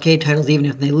Apple Arcade titles, even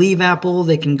if they leave Apple,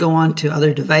 they can go on to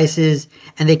other devices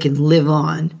and they can live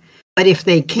on. But if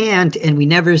they can't, and we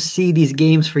never see these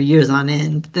games for years on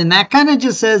end, then that kind of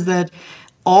just says that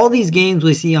all these games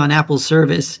we see on Apple's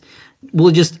service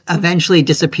will just eventually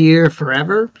disappear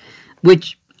forever,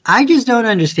 which I just don't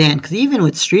understand. Because even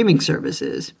with streaming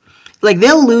services, like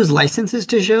they'll lose licenses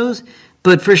to shows,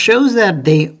 but for shows that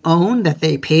they own, that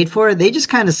they paid for, they just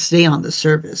kind of stay on the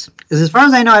service. Because as far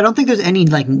as I know, I don't think there's any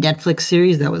like Netflix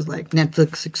series that was like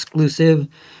Netflix exclusive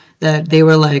that they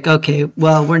were like, okay,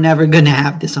 well, we're never going to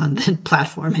have this on the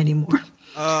platform anymore.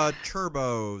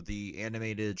 Turbo, the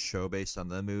animated show based on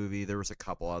the movie, there was a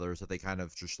couple others that they kind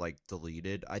of just like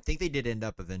deleted. I think they did end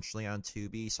up eventually on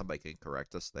Tubi. Somebody can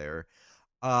correct us there.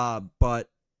 But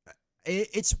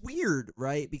it's weird,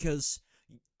 right? Because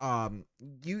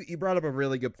you brought up a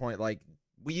really good point. Like,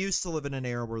 we used to live in an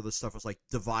era where this stuff was like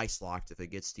device locked if it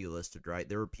gets delisted, right?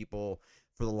 There were people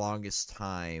for the longest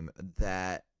time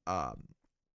that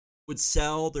would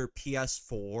sell their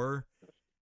PS4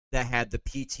 that had the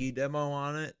PT demo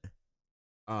on it.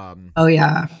 Oh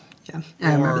yeah, yeah,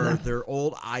 I remember Or that. their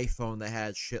old iPhone that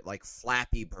had shit like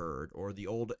Flappy Bird or the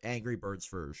old Angry Birds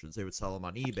versions. They would sell them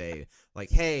on eBay. Like,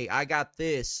 hey, I got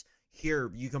this.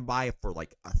 Here, you can buy it for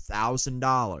like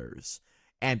 $1,000.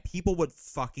 And people would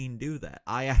fucking do that.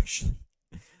 I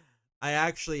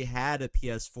actually had a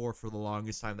PS4 for the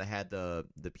longest time that had the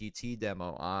PT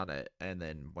demo on it, and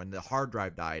then when the hard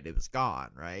drive died, it was gone,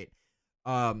 right?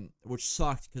 Which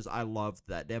sucked because I loved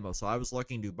that demo. So I was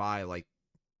looking to buy like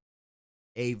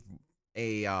a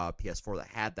PS4 that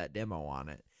had that demo on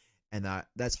it, and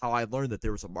that's how I learned that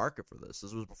there was a market for this.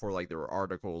 This was before like there were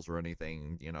articles or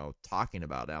anything, talking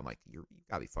about it. I'm like, you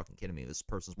gotta be fucking kidding me! This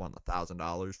person's wanting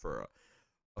 $1,000 for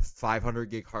a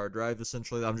 500 gig hard drive,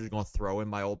 essentially. I'm just gonna throw in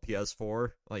my old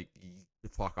PS4. Like,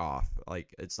 fuck off!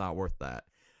 Like, it's not worth that.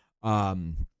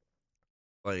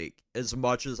 Like, as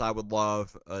much as I would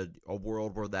love a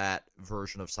world where that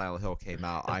version of Silent Hill came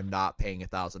out, I'm not paying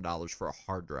 $1,000 for a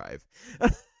hard drive.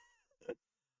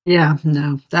 Yeah,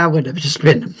 no, that would have just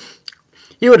been.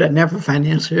 You would have never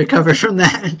financially recovered from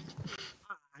that.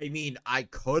 I mean, I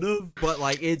could have, but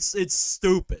like, it's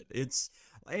stupid.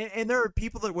 And there are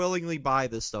people that willingly buy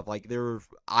this stuff. Like, there are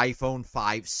iPhone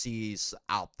 5Cs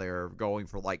out there going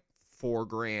for like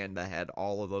 $4,000 that had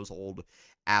all of those old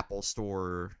Apple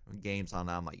Store games on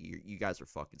them. I'm like, you guys are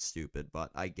fucking stupid,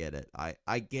 but I get it.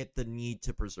 I get the need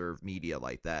to preserve media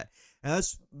like that. And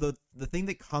that's the thing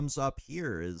that comes up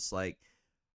here is like,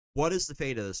 what is the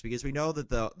fate of this? Because we know that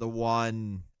the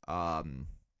one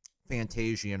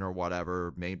Fantasian or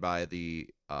whatever made by the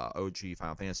OG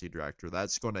Final Fantasy director,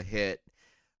 that's going to hit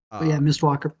Yeah,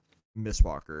 Mistwalker.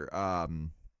 Mistwalker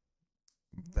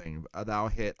thing. That'll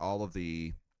hit all of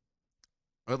the,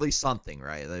 or at least something,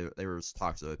 right? There was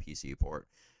talks of a PC port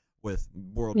with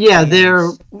World Yeah,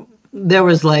 Games. there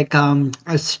was like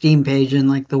a Steam page in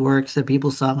like the works that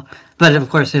people saw, but of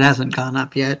course it hasn't gone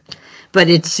up yet. But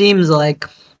it seems like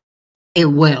it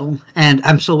will, and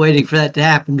I'm still waiting for that to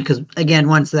happen because again,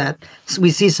 once that we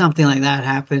see something like that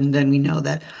happen, then we know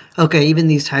that okay, even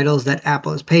these titles that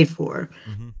Apple has paid for,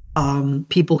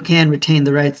 people can retain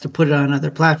the rights to put it on other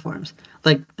platforms.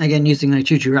 Like again, using like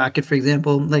Choo Choo Rocket for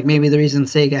example, like maybe the reason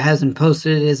Sega hasn't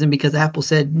posted it isn't because Apple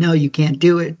said no, you can't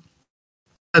do it,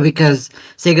 but because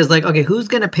Sega's like, okay, who's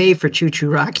gonna pay for Choo Choo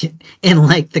Rocket in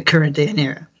like the current day and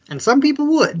era? And some people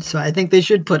would, so I think they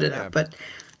should put it Yeah. up, but.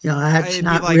 That's It'd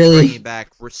not be like really bringing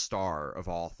back Ristar of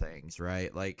all things,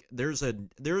 right? Like, there's a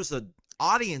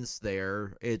audience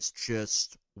there. It's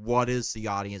just, what is the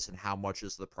audience and how much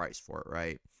is the price for it,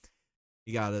 right?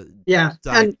 You gotta Yeah,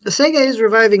 dive. and Sega is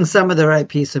reviving some of their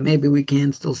IP, so maybe we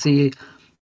can still see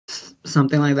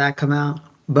something like that come out.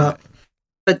 Yeah.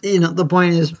 But the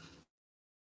point is,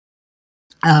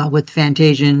 with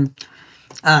Fantasian,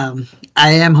 I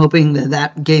am hoping that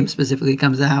that game specifically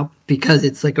comes out because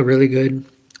it's like a really good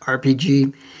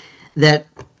RPG that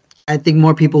I think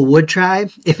more people would try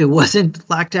if it wasn't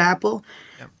locked to Apple.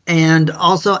 Yep. And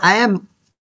also, I am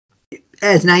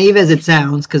as naive as it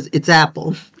sounds because it's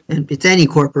Apple and it's any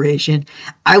corporation.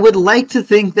 I would like to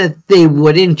think that they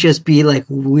wouldn't just be like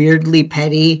weirdly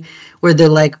petty, where they're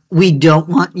like, we don't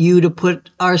want you to put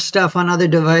our stuff on other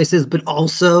devices, but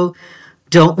also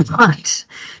don't want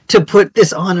to put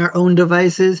this on our own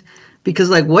devices,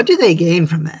 because like what do they gain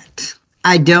from that?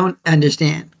 I don't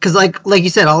understand, because like you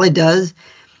said, all it does,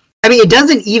 I mean, it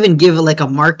doesn't even give it like a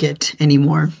market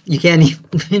anymore. You can't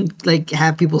even like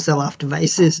have people sell off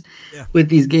devices with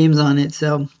these games on it,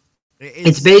 so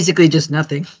it's basically just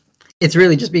nothing. It's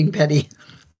really just being petty.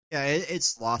 Yeah,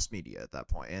 it's lost media at that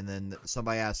point, and then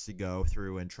somebody has to go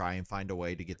through and try and find a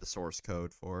way to get the source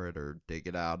code for it, or dig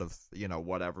it out of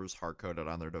whatever's hard coded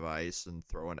on their device and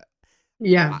throw it.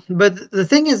 Yeah, but the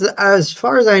thing is, as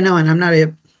far as I know, and I'm not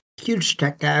a huge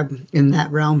tech guy in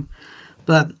that realm,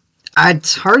 but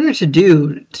it's harder to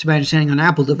do, to my understanding, on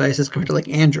Apple devices compared to like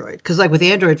Android. Because like with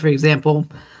Android, for example,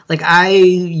 like I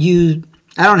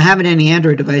don't have any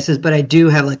Android devices, but I do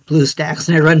have like BlueStacks,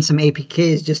 and I run some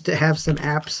APKs just to have some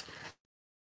apps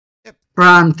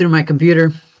run through my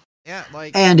computer. Yeah,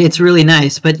 and it's really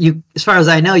nice. But as far as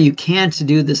I know, you can't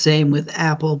do the same with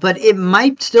Apple. But it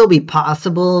might still be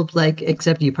possible, like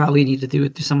except you probably need to do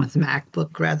it through someone's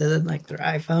MacBook rather than like their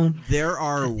iPhone. There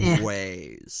are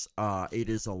ways. It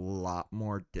is a lot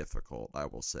more difficult, I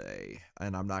will say,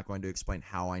 and I'm not going to explain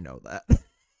how I know that.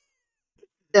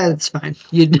 Yeah, that's fine.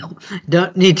 You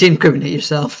don't need to incriminate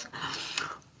yourself.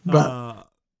 But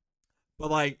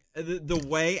like the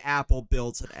way Apple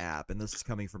builds an app, and this is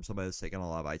coming from somebody that's taken a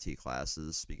lot of IT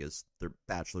classes because their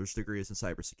bachelor's degree is in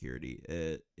cybersecurity,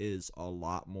 it is a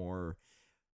lot more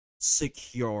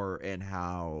secure in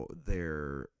how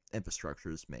their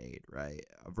infrastructure is made, right?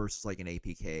 Versus like an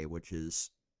APK, which is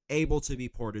able to be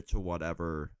ported to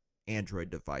whatever Android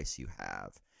device you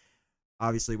have.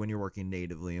 Obviously, when you're working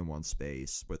natively in one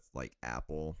space with like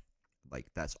Apple, like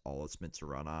that's all it's meant to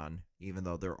run on. Even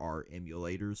though there are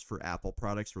emulators for Apple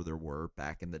products, or there were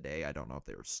back in the day, I don't know if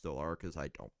they still are because I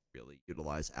don't really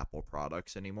utilize Apple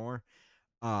products anymore.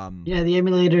 Yeah, the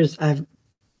emulators, I've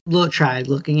tried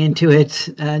looking into it.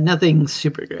 Nothing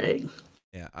super great.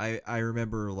 Yeah, I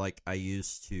remember like I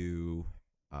used to,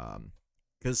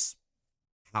 because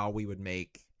how we would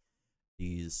make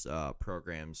these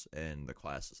programs in the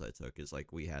classes I took is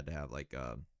like we had to have like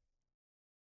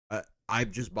I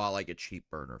just bought like a cheap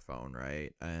burner phone,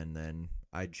 right? And then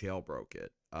I jailbroke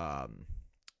it,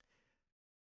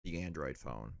 the Android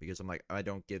phone, because I'm like, I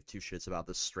don't give two shits about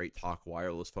this straight talk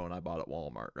wireless phone I bought at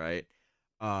Walmart, right?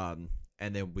 And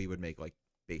then we would make like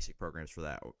basic programs for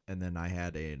that. And then I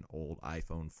had an old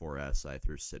iPhone 4S I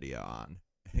threw Cydia on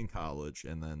in college,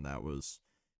 and then that was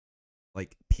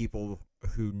like people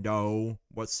who know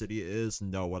what Cydia is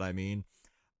know what I mean.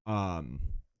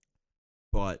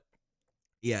 But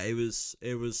yeah, it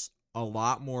was a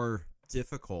lot more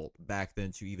difficult back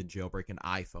then to even jailbreak an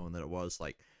iPhone than it was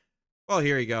like, well,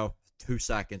 here you go, 2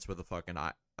 seconds with a fucking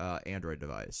Android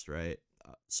device, right?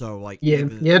 So like, yeah,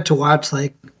 you had to watch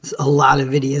like a lot of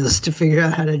videos to figure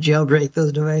out how to jailbreak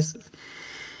those devices.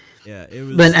 Yeah, it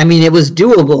was. But I mean, it was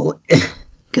doable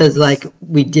because like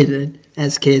we did it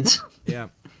as kids. Yeah,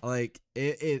 like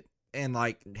it and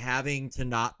like having to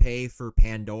not pay for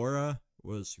Pandora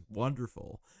was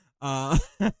wonderful. That's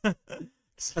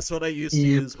what I used to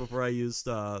use before I used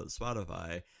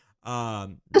Spotify. I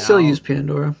still use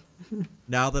Pandora.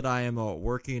 Now that I am a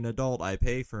working adult, I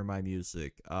pay for my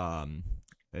music.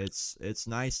 It's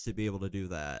nice to be able to do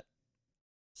that.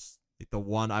 Like the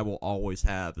one I will always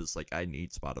have is like I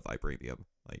need Spotify Premium.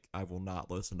 Like I will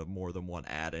not listen to more than one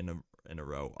ad in a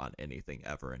row on anything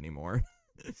ever anymore.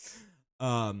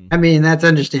 I mean, that's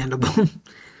understandable.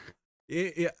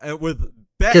 Yeah, with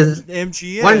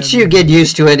MGM. Once you get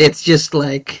used to it, it's just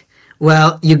like,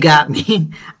 well, you got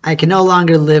me. I can no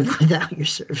longer live without your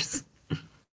service.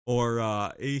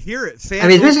 Or hear it. I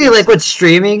mean, it's basically like with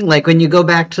streaming. Like when you go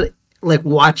back to like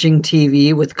watching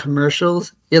TV with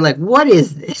commercials, you're like, what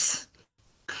is this?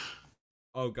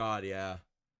 Oh God, yeah,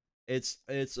 it's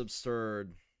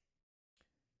absurd.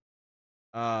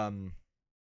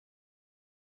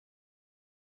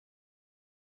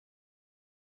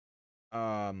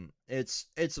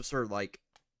 It's absurd. Like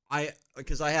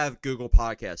because I have Google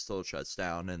Podcasts till it shuts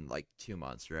down in like 2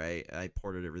 months, right? I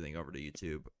ported everything over to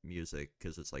YouTube Music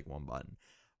because it's like one button.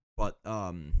 But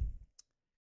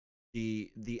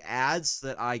the ads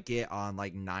that I get on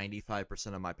like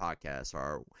 95% of my podcasts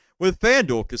are with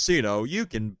FanDuel Casino. You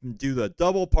can do the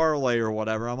double parlay or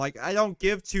whatever. I'm like, I don't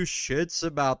give two shits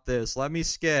about this. Let me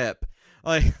skip.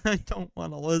 Like, I don't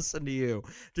want to listen to you.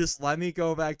 Just let me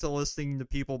go back to listening to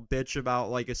people bitch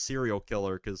about, like, a serial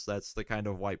killer, because that's the kind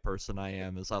of white person I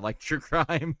am, is I like true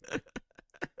crime.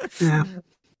 Yeah.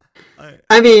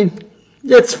 I mean,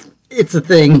 it's a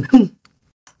thing.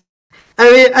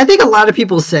 I mean, I think a lot of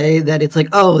people say that it's like,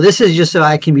 oh, this is just so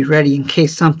I can be ready in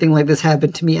case something like this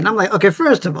happened to me. And I'm like, okay,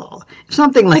 first of all, if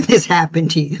something like this happened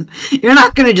to you, you're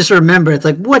not going to just remember. It's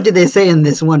like, what did they say in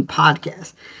this one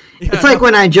podcast? Yeah, it's like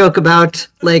when I joke about,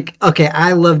 like, okay,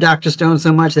 I love Dr. Stone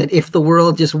so much that if the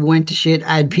world just went to shit,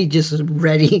 I'd be just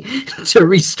ready to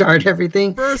restart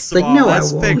everything. First of all, no,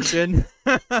 that's fiction.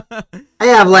 I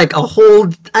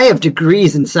have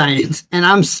degrees in science, and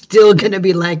I'm still going to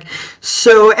be like,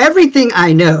 so everything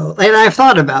I know, and I've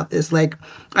thought about this, like,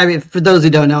 I mean, for those who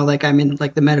don't know, like, I'm in,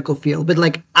 like, the medical field, but,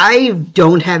 like, I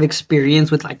don't have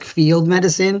experience with, like, field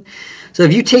medicine. So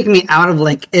if you take me out of,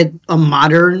 like, a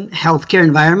modern healthcare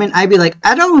environment, I'd be like,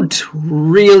 I don't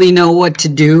really know what to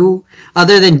do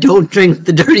other than don't drink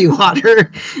the dirty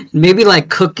water. Maybe, like,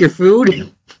 cook your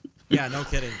food. Yeah, no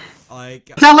kidding. Like,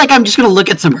 it's not like I'm just going to look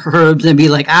at some herbs and be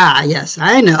like, yes,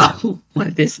 I know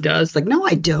what this does. Like, no,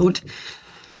 I don't.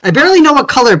 I barely know what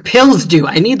color pills do.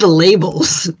 I need the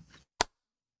labels.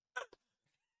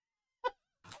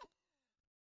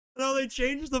 No, they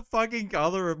changed the fucking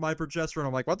color of my progesterone.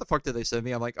 I'm like, what the fuck did they send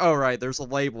me? I'm like, oh, right, there's a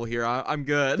label here. I'm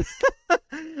good.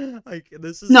 Like,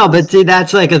 this is... No, but see,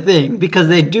 that's like a thing, because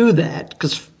they do that,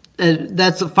 because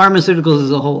that's pharmaceuticals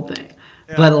is a whole thing.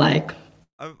 Yeah. But, like,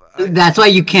 that's why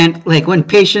you can't, like, when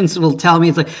patients will tell me,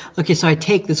 it's like, okay, so I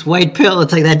take this white pill,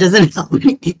 it's like, that doesn't help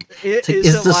me. It's like,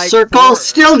 is the circle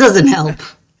still doesn't help.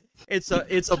 It's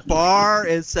a bar,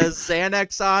 it says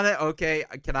Xanax on it. Okay,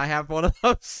 can I have one of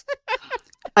those?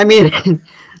 I mean,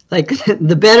 Like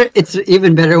the better, it's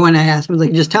even better when I ask them,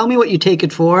 like, just tell me what you take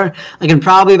it for. I can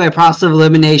probably by process of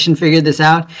elimination figure this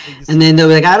out. And then they'll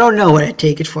be like, I don't know what I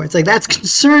take it for. It's like, that's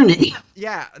concerning.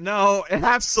 Yeah, no,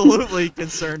 absolutely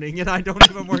concerning, and I don't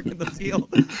even work in the field.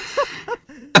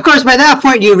 Of course, by that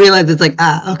point, you realize it's like,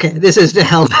 okay, this is to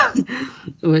help.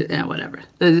 Yeah, whatever.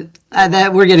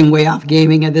 That we're getting way off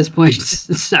gaming at this point.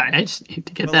 Sorry, I just need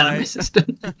to get that out of my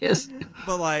system. Yes.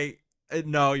 But like,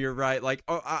 no, you're right. Like,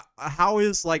 how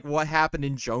is like what happened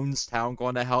in Jonestown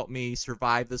going to help me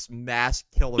survive this mass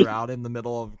killer out in the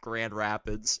middle of Grand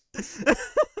Rapids?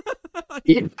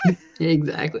 Yeah,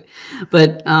 exactly.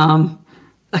 But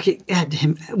okay,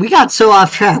 goddamn, we got so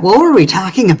off track. What were we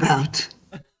talking about?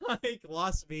 Like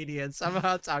lost media and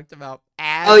somehow talked about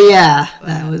ads. Oh yeah,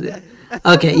 that was it.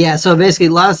 Okay, yeah. So basically,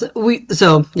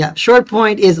 short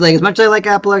point is like as much as I like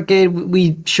Apple Arcade,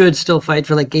 we should still fight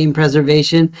for like game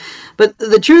preservation. But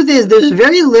the truth is, there's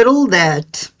very little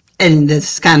that, and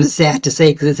this is kind of sad to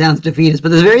say because it sounds defeatist, but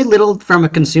there's very little from a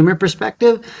consumer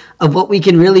perspective of what we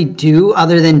can really do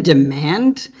other than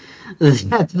demand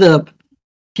that the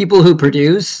people who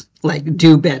produce like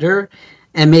do better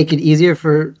and make it easier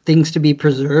for things to be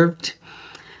preserved.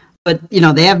 But,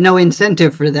 they have no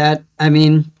incentive for that. I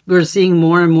mean, we're seeing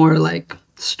more and more, like,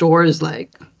 stores,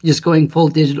 like, just going full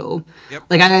digital. Yep.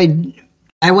 Like,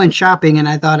 I went shopping, and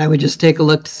I thought I would just take a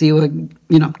look to see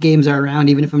what, games are around,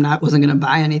 even if wasn't going to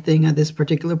buy anything at this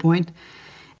particular point.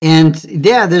 And,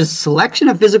 yeah, there's a selection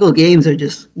of physical games that are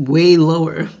just way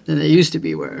lower than they used to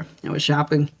be where I was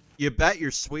shopping. You bet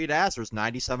your sweet ass there's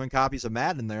 97 copies of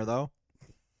Madden there, though.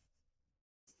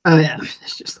 Oh yeah,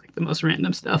 it's just like the most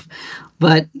random stuff.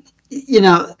 But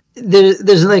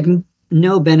there's like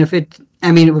no benefit.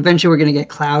 I mean, eventually we're gonna get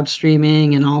cloud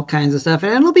streaming and all kinds of stuff,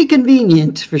 and it'll be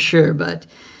convenient for sure. But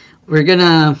we're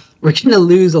gonna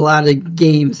lose a lot of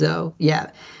games, though. Yeah,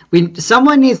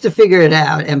 someone needs to figure it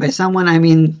out, and by someone I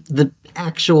mean the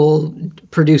actual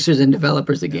producers and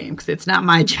developers of the game, because it's not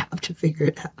my job to figure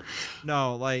it out.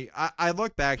 No, like I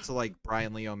look back to like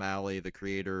Brian Lee O'Malley, the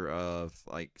creator of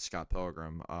like Scott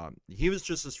Pilgrim. He was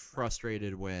just as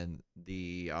frustrated when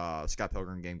the Scott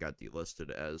Pilgrim game got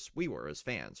delisted as we were as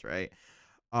fans, right?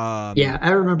 Yeah,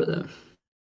 I remember that.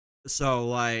 So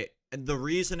like the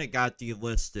reason it got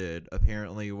delisted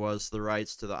apparently was the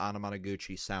rights to the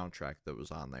Anamanaguchi soundtrack that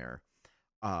was on there.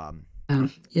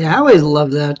 Yeah, I always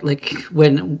love that, like,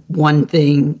 when one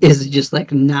thing is just,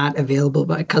 like, not available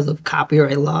because of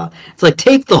copyright law. It's like,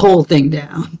 take the whole thing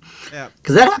down. Yeah.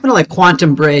 Because that happened to, like,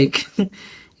 Quantum Break.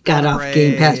 Got off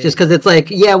Game Pass just because it's like,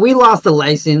 yeah, we lost the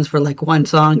license for, like, one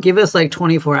song. Give us, like,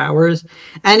 24 hours.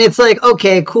 And it's like,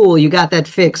 okay, cool, you got that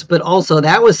fixed. But also,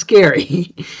 that was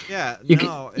scary. Yeah, you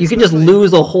can just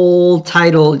lose a whole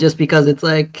title just because it's,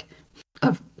 like,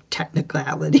 of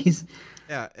technicalities.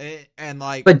 Yeah, and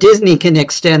like, but Disney can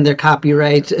extend their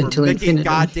copyright until infinity.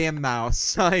 Goddamn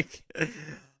Mouse, like,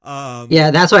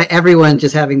 yeah, that's why everyone's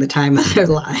just having the time of their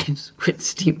lives with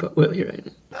Steamboat Willie right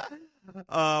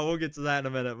now. We'll get to that in a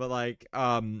minute, but like,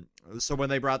 so when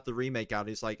they brought the remake out,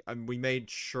 he's like, we made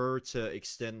sure to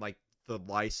extend like the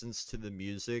license to the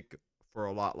music for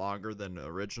a lot longer than the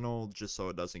original, just so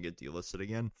it doesn't get delisted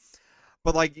again.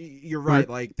 But, like, you're right,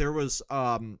 like, there was,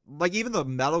 like, even the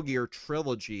Metal Gear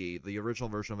trilogy, the original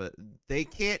version of it, they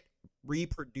can't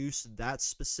reproduce that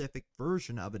specific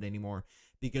version of it anymore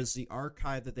because the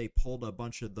archive that they pulled a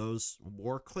bunch of those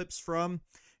war clips from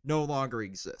no longer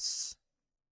exists.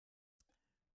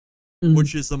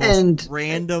 Which is the most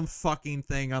random fucking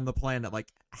thing on the planet. Like,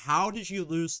 how did you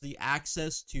lose the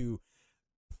access to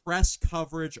press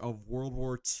coverage of World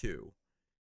War II?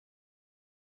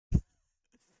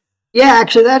 Yeah,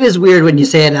 actually, that is weird when you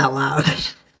say it out loud.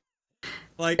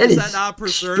 Like, is that not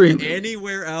preserved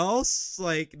anywhere else?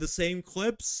 Like, the same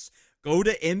clips? Go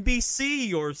to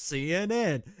NBC or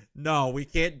CNN. No, we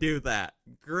can't do that.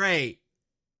 Great.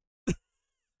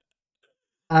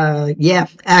 Yeah,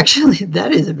 actually,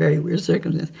 that is a very weird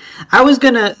circumstance.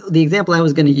 The example I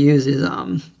was gonna use is,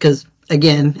 because,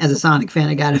 again, as a Sonic fan,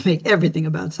 I gotta make everything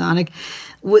about Sonic.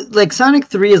 Like, Sonic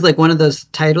 3 is, like, one of those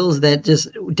titles that just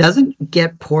doesn't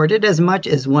get ported as much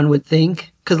as one would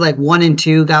think. Because, like, 1 and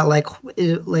 2 got, like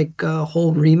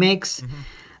whole remakes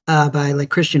by, like,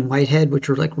 Christian Whitehead, which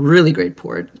were, like, really great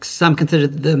port. Some consider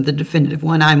them the definitive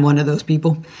one. I'm one of those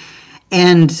people.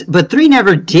 But 3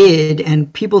 never did,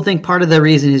 and people think part of the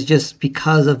reason is just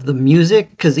because of the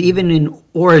music. Because even in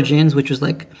Origins, which was,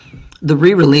 like, the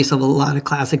re-release of a lot of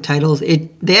classic titles,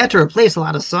 they had to replace a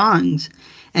lot of songs.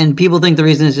 And people think the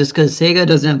reason is just because Sega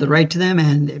doesn't have the right to them,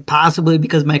 and possibly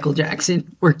because Michael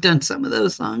Jackson worked on some of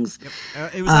those songs.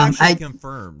 Yep. It was actually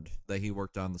confirmed that he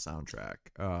worked on the soundtrack.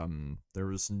 There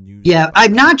was news. Yeah,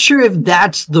 I'm not sure if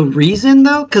that's the reason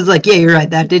though, because yeah, you're right.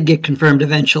 That did get confirmed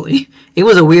eventually. It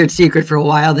was a weird secret for a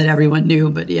while that everyone knew,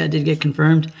 but yeah, it did get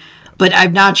confirmed. But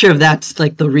I'm not sure if that's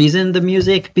the reason, the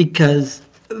music, because.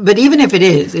 But even if it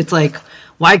is, it's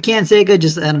why can't Sega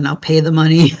just, I don't know, pay the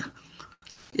money?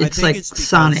 It's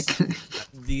Sonic.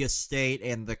 The estate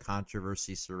and the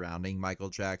controversy surrounding Michael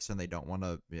Jackson, they don't want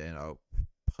to,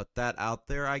 put that out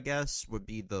there, I guess, would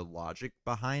be the logic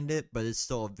behind it. But it's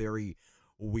still a very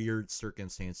weird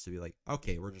circumstance to be like,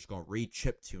 okay, we're just going to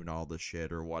re-chiptune all the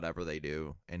shit or whatever they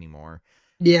do anymore.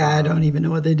 Yeah, I don't even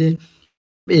know what they did.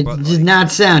 It did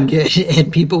not sound good,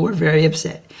 and people were very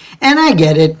upset. And I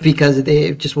get it, because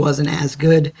it just wasn't as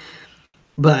good.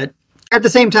 But at the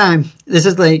same time, this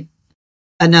is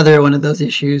another one of those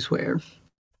issues where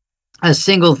a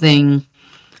single thing,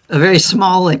 a very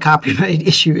small copyright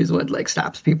issue, is what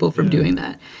stops people from doing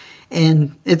that.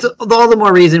 And it's all the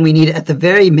more reason we need, at the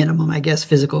very minimum, I guess,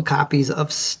 physical copies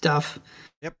of stuff.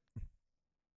 Yep.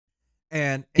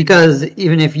 And because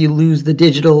even if you lose the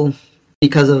digital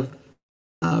because of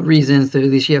reasons, that at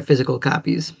least you have physical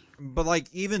copies. But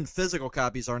even physical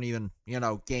copies aren't even,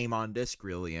 game on disc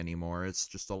really anymore. It's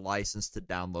just a license to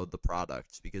download the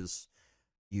product, because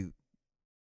you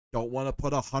don't want to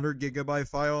put 100 gigabyte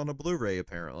file on a Blu-ray,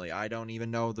 apparently. I don't even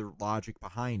know the logic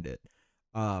behind it.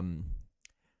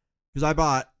 Because I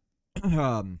bought,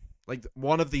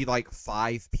 one of the 5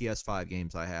 PS5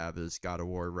 games I have is God of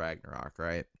War Ragnarok,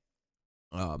 right?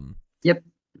 Yep.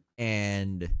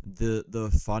 And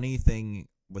the funny thing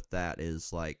with that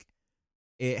is,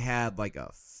 it had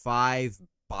a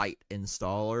 5-byte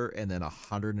installer and then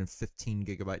 115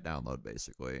 gigabyte download,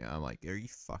 basically. I'm like, are you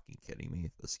fucking kidding me?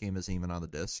 This game isn't even on the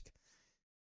disc.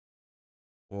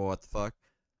 What the fuck?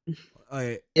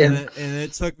 Yeah. And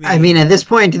it took me. I mean, at this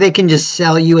point, they can just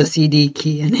sell you a CD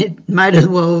key, and it might as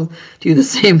well do the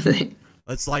same thing.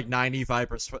 It's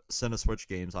 95% of Switch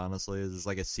games, honestly. It's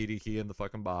a CD key in the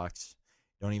fucking box.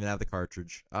 You don't even have the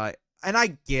cartridge. And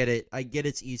I get it. I get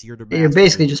it's easier to. You're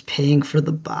basically just paying for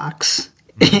the box.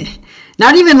 Mm-hmm.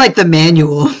 Not even the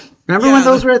manual. Remember when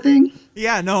those were a thing?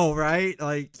 Yeah, no, right?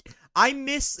 I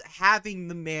miss having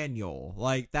the manual.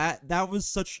 That was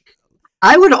such.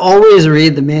 I would always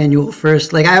read the manual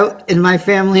first. In my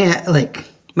family,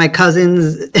 my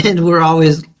cousins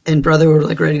and brother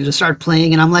were ready to start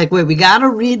playing, and I'm like, wait, we gotta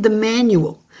read the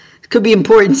manual. Could be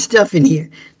important stuff in here.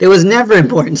 There was never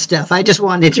important stuff. I just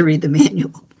wanted to read the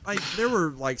manual. There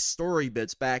were story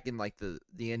bits back in the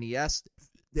NES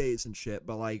days and shit,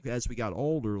 but as we got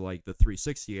older, the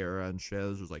 360 era and shit,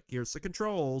 it was here's the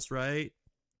controls, right?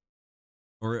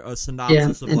 Or a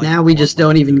synopsis of and now we just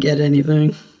don't even get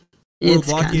anything. We're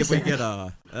lucky if we get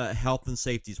a health and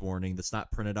safety warning that's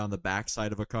not printed on the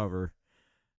backside of a cover.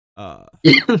 Yeah,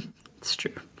 it's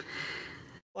true.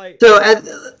 So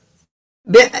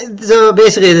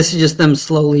basically, this is just them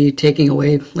slowly taking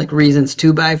away reasons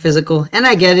to buy physical. And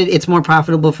I get it; it's more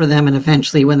profitable for them. And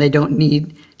eventually, when they don't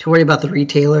need to worry about the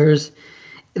retailers,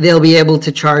 they'll be able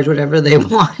to charge whatever they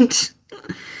want.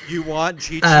 You want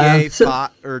GTA 5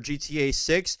 or GTA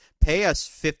 6? Pay us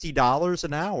 $50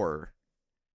 an hour.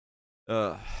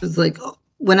 It's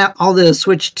when all the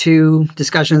Switch 2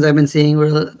 discussions I've been seeing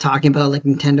were talking about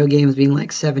Nintendo games being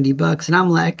 $70, and I'm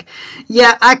like,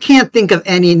 yeah, I can't think of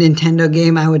any Nintendo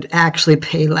game I would actually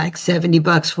pay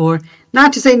 $70 for.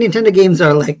 Not to say Nintendo games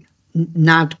are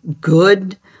not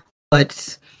good,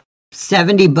 but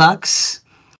 $70.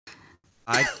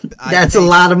 That's a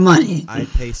lot of money.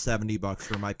 I'd pay $70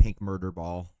 for my pink murder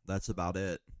ball. That's about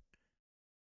it.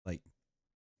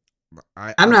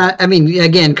 I mean,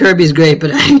 again, Kirby's great,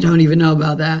 but I don't even know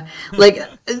about that.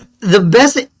 The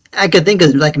best I could think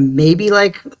is maybe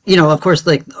of course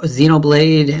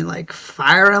Xenoblade and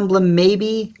Fire Emblem,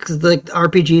 maybe, because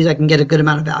RPGs I can get a good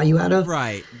amount of value out of.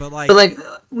 Right, but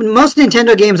most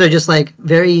Nintendo games are just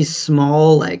very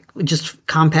small, just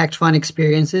compact fun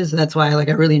experiences. That's why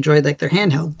I really enjoyed their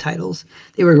handheld titles.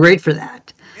 They were great for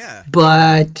that. Yeah.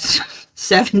 But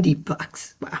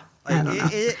 $70, wow.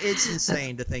 It's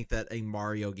insane to think that a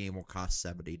Mario game will cost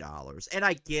 $70. And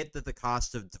I get that the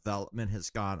cost of development has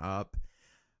gone up,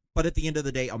 but at the end of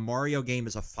the day, a Mario game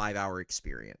is a 5-hour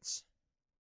experience.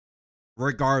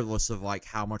 Regardless of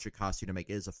how much it costs you to make,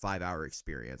 it is a 5-hour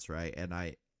experience, right? And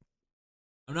I'm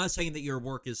not saying that your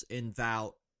work is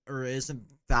isn't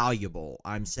valuable.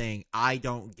 I'm saying I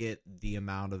don't get the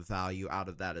amount of value out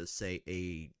of that as, say,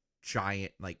 a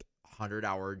giant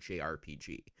 100-hour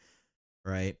JRPG,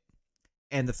 right?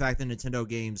 And the fact that Nintendo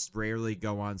games rarely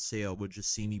go on sale would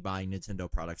just see me buying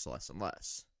Nintendo products less and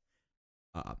less.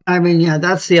 I mean, yeah,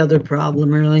 that's the other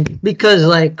problem, really, because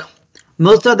like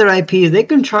most other IPs, they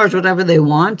can charge whatever they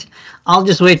want. I'll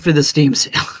just wait for the Steam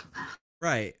sale.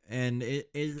 Right, and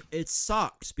it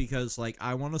sucks because like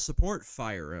I want to support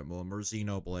Fire Emblem or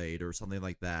Xenoblade or something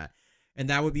like that, and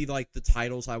that would be like the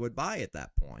titles I would buy at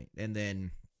that point. And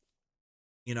then,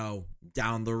 you know,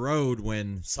 down the road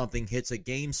when something hits a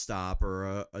GameStop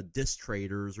or a Disc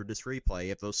Traders or Disc Replay,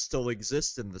 if those still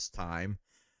exist in this time,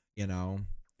 you know,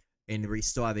 and we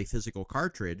still have a physical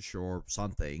cartridge or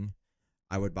something,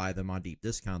 I would buy them on deep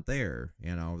discount there.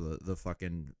 You know, the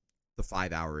fucking the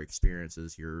 5-hour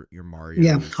experiences, your Mario.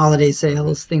 Yeah, holiday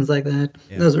sales, things like that.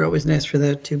 Yeah. Those are always nice for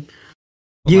that too.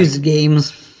 Used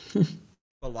games.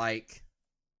 But like,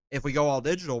 if we go all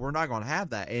digital, we're not going to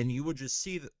have that, and you would just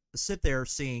sit there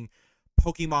seeing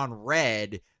Pokemon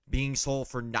Red being sold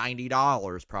for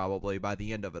 $90 probably by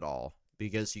the end of it all,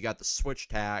 because you got the Switch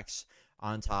tax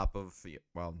on top of,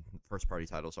 well, first party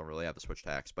titles don't really have the Switch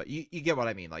tax, but you get what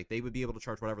I mean. Like, they would be able to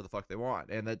charge whatever the fuck they want,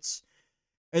 and that's,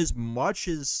 as much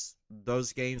as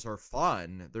those games are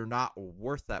fun, they're not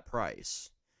worth that price.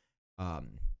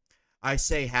 I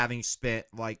say, having spent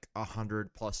like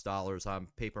 $100+ on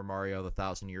Paper Mario: The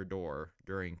Thousand Year Door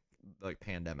during like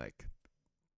pandemic.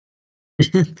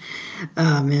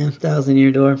 Oh man, Thousand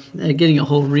Year Door, getting a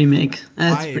whole remake.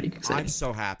 That's pretty exciting. I'm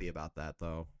so happy about that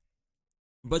though.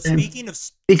 But speaking of,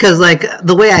 because like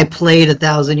the way I played A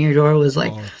Thousand Year Door was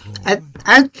like,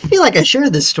 I feel like I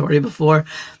shared this story before.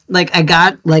 Like I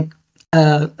got like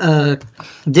a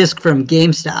disc from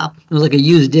GameStop. It was like a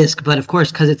used disc, but of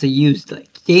course, because it's a used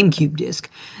like GameCube disc,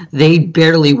 they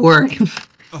barely work.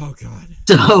 Oh god.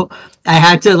 So I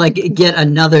had to like get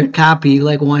another copy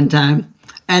like one time,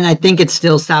 and I think it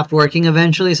still stopped working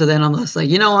eventually. So then I'm just like,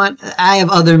 you know what? I have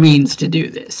other means to do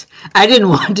this. I didn't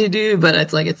want to do, but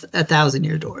it's like it's A Thousand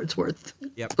Year Door. It's worth.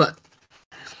 Yep. But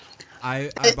I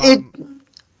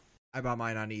bought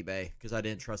mine on eBay because I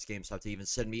didn't trust GameStop to even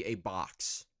send me a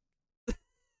box.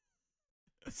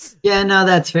 Yeah, no,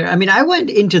 that's fair. I mean, I went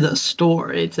into the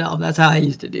store itself. That's how I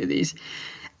used to do these.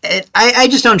 I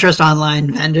just don't trust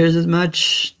online vendors as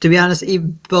much, to be honest,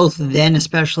 both then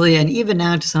especially, and even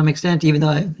now to some extent, even though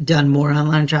I've done more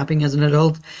online shopping as an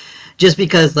adult, just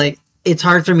because, like, it's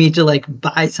hard for me to, like,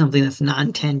 buy something that's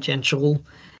non-tangential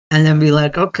and then be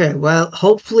like, okay, well,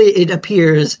 hopefully it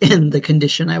appears in the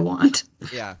condition I want.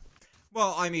 Yeah.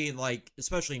 Well, I mean, like,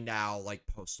 especially now, like,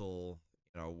 postal,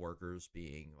 workers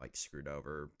being like screwed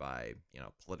over by,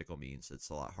 political means, it's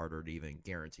a lot harder to even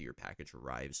guarantee your package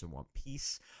arrives in one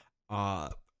piece.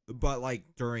 But like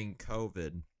during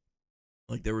COVID,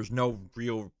 like there was no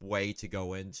real way to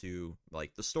go into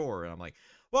like the store, and I'm like,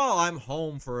 well, I'm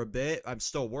home for a bit. I'm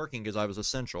still working because I was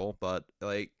essential, but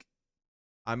like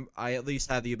I at least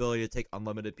have the ability to take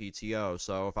unlimited PTO.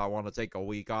 So if I want to take a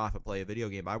week off and play a video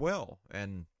game, I will.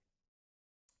 And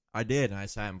I did, and I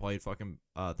sat and played fucking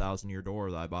Thousand Year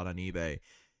Door that I bought on eBay.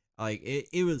 Like,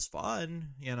 it was fun,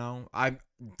 I'm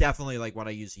definitely, like, when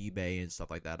I use eBay and stuff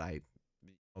like that, I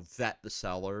vet the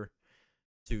seller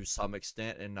to some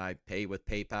extent, and I pay with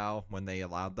PayPal when they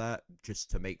allowed that,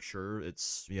 just to make sure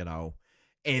it's,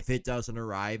 if it doesn't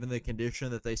arrive in the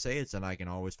condition that they say it's in, I can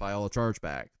always file a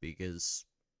chargeback, because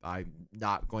I'm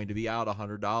not going to be out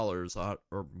 $100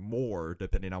 or more,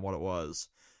 depending on what it was,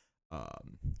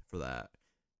 for that.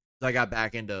 I got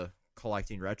back into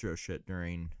collecting retro shit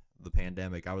during the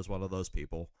pandemic. I was one of those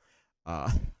people.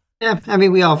 Yeah, I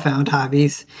mean, we all found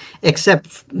hobbies, except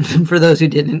for those who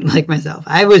didn't, like myself.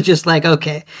 I was just like,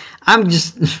 okay,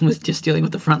 was just dealing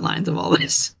with the front lines of all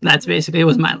this. That's basically, it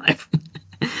was my life.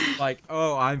 Like,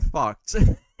 oh, I'm fucked.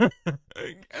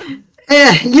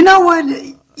 Yeah, you know what?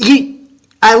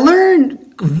 I learned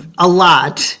a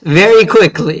lot very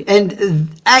quickly, and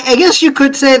I guess you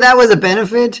could say that was a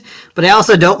benefit, but I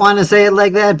also don't want to say it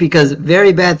like that because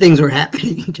very bad things were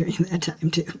happening during that time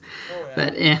too. Oh, yeah.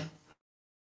 But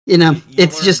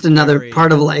it's just another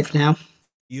part of life now.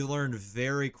 You learned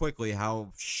very quickly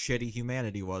how shitty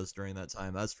humanity was during that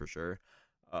time, that's for sure.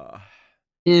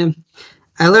 Yeah.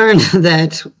 I learned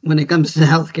that when it comes to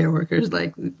healthcare workers,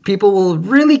 like, people will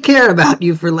really care about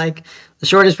you for, like, the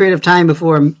shortest period of time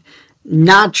before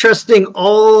not trusting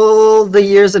all the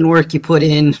years and work you put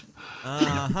in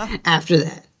after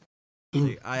that.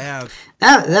 See, I have...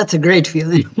 That's a great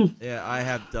feeling. Yeah, I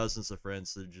have dozens of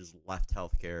friends that just left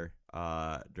healthcare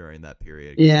during that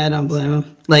period. Yeah, I don't blame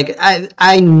them. Like,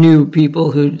 I knew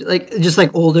people who, like, just,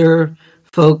 like, older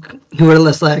folk who were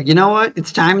less like, you know what,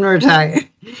 it's time to retire.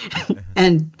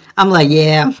 And I'm like,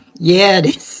 yeah, it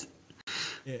is.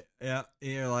 Yeah, Yeah,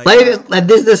 you're like, Life is, like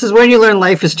this is when you learn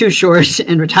life is too short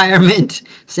and retirement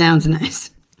sounds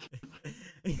nice.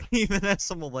 even as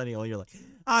a millennial, you're like,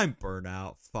 I'm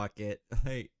burnout. Fuck it.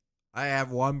 Hey, I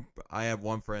have one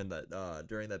friend that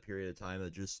during that period of time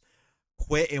that just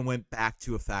quit and went back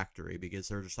to a factory because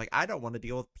they're just like, I don't want to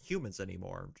deal with humans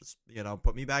anymore. Just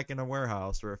put me back in a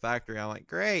warehouse or a factory. I'm like,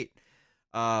 great.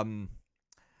 Um,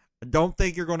 I don't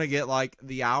think you're going to get like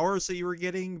the hours that you were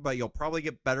getting, but you'll probably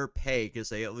get better pay because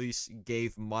they at least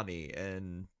gave money.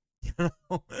 And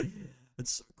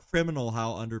it's criminal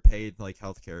how underpaid like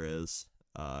healthcare is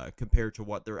compared to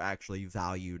what they're actually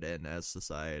valued in as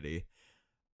society.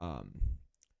 Um,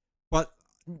 but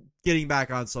getting back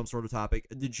on some sort of topic,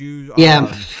 did you?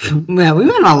 Yeah, yeah, we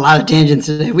went on a lot of tangents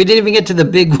today. We didn't even get to the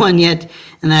big one yet,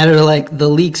 and that are like the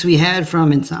leaks we had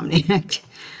from Insomniac.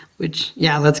 Which,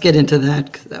 yeah, let's get into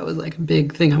that because that was like a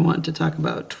big thing I wanted to talk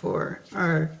about for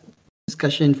our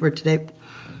discussion for today.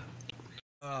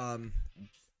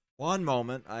 One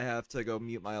moment, I have to go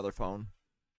mute my other phone.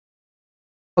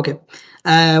 Okay,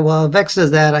 well, Vex does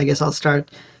that. I guess I'll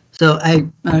start. So I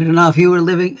don't know if you were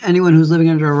anyone who's living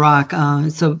under a rock.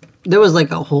 So there was like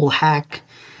a whole hack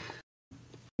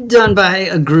done by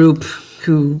a group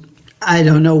who I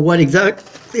don't know what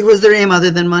exactly was their aim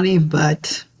other than money,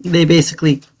 but they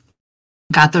basically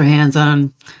got their hands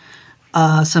on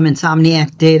some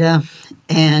Insomniac data.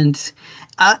 And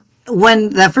when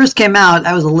that first came out,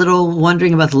 I was a little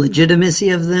wondering about the legitimacy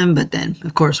of them. But then,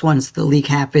 of course, once the leak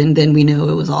happened, then we knew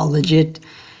it was all legit.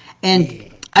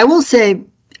 And I will say,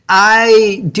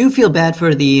 I do feel bad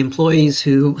for the employees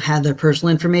who had their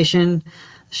personal information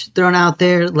thrown out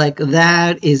there. Like,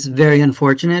 that is very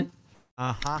unfortunate.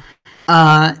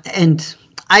 And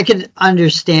I could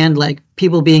understand like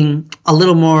people being a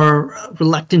little more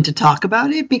reluctant to talk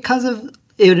about it because of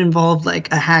it would involve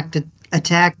like a hacked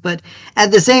attack. But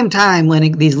at the same time, when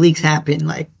these leaks happen,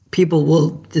 like people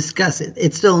will discuss it.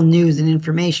 It's still news and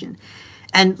information.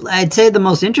 And I'd say the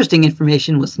most interesting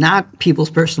information was not people's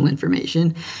personal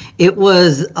information. It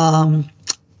was a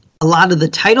lot of the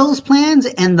titles plans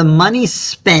and the money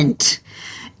spent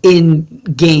in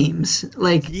games.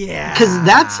 Like, yeah, because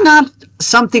that's not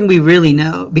something we really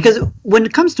know. Because when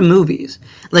it comes to movies,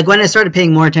 like when I started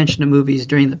paying more attention to movies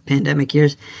during the pandemic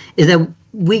years, is that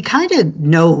we kind of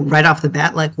know right off the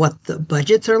bat like what the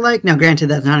budgets are like. Now, granted,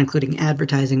 that's not including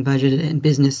advertising budget and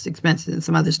business expenses and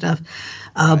some other stuff.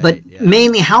 But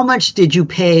mainly, how much did you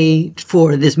pay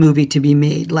for this movie to be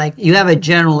made? Like, you have a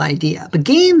general idea. But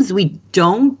games, we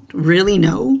don't really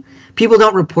know. People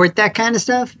don't report that kind of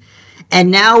stuff. And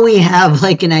now we have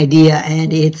like an idea,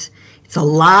 and it's a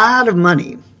lot of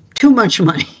money, too much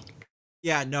money.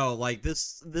 Yeah, no, like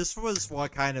this was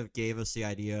what kind of gave us the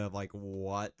idea of like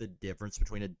what the difference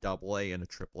between a AA and a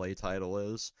AAA title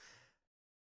is.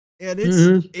 And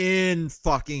it's in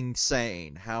fucking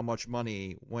insane how much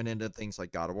money went into things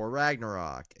like God of War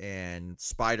Ragnarok and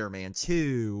Spider-Man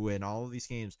 2 and all of these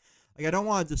games. Like, I don't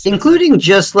want to discuss, including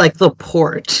just like the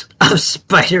port of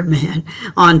Spider-Man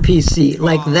on PC.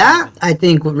 Like that, I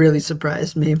think would really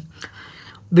surprise me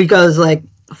because I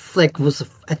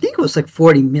think it was like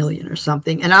 40 million or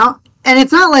something, and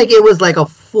it's not like it was like a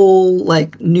full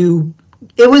like new.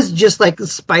 It was just like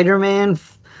Spider-Man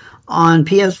on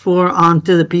PS4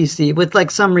 onto the PC with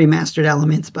like some remastered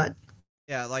elements, but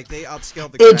yeah, like they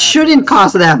upscaled the. It shouldn't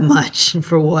cost that much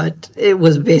for what it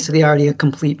was basically already a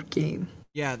complete game.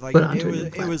 Yeah, like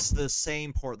it was the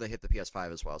same port that hit the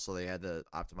PS5 as well, so they had to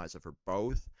optimize it for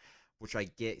both, which I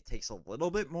get takes a little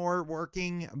bit more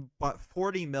working, but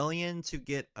 40 million to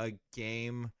get a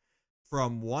game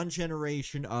from one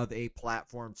generation of a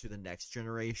platform to the next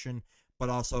generation, but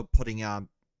also putting it on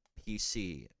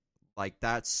PC, like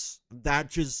that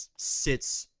just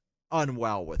sits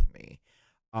unwell with me.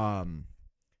 And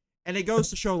it goes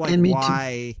to show like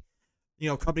why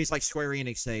companies like Square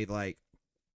Enix say like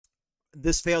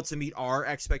this failed to meet our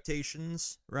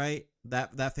expectations, right?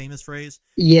 That famous phrase.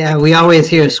 Yeah, we always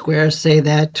hear Square say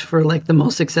that for like the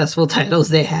most successful titles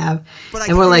they have.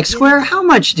 And we're like, Square, how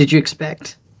much did you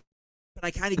expect? But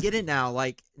I kind of get it now.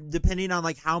 Like, depending on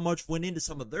like how much went into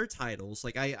some of their titles,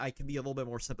 like I can be a little bit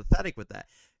more sympathetic with that.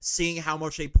 Seeing how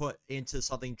much they put into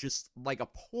something just like a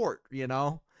port,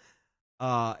 Yeah,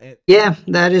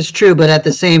 that is true. But at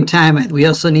the same time, we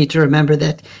also need to remember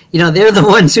that, they're the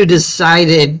ones who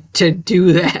decided to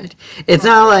do that. It's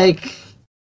not like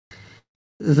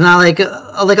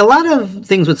a lot of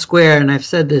things with Square, and I've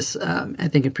said this, I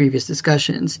think in previous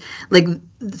discussions, like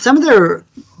some of their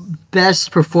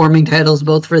best performing titles,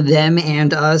 both for them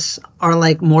and us, are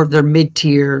like more of their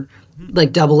mid-tier,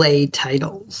 like AA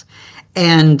titles.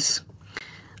 And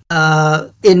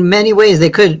in many ways, they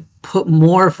could put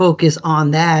more focus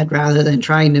on that rather than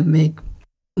trying to make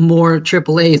more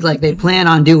AAAs like they plan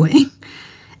on doing.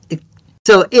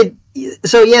 So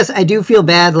yes, I do feel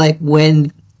bad like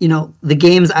when, the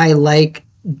games I like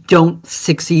don't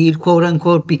succeed, quote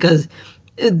unquote, because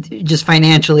just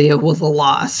financially it was a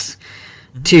loss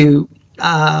to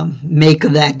make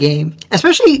that game.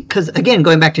 Especially because, again,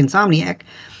 going back to Insomniac,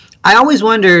 I always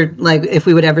wondered like if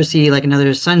we would ever see like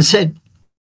another Sunset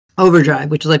Overdrive,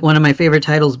 which is like one of my favorite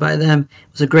titles by them.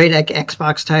 It was a great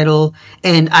Xbox title,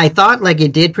 and I thought like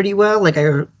it did pretty well. Like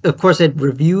of course, it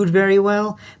reviewed very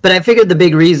well, but I figured the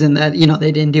big reason that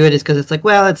they didn't do it is because it's like,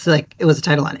 well, it's like it was a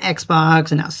title on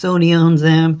Xbox, and now Sony owns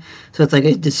them, so it's like,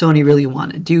 does Sony really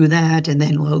want to do that? And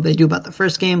then what they do about the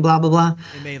first game, blah blah blah.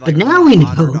 But now we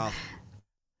know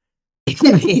it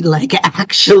made like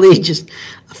actually just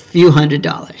a few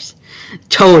 $100s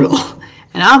total,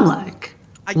 and I'm like,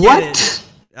 what?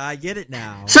 I get it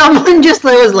now. Someone just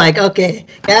was like, okay,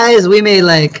 guys, we made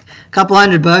like a couple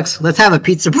 $100. Let's have a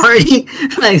pizza party.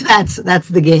 Like that's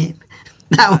the game.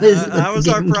 That was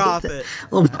our profit.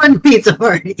 Well, one pizza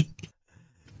party.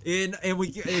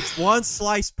 It's one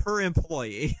slice per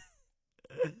employee.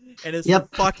 And it's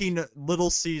fucking Little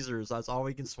Caesars. That's all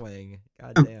we can swing.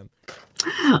 God damn.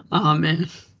 Oh man.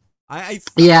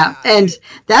 And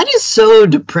that is so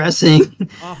depressing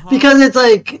because it's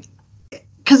like.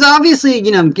 Because obviously,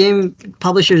 game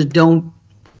publishers don't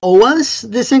owe us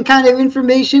this kind of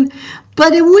information,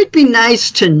 but it would be nice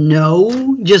to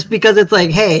know just because it's like,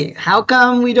 hey, how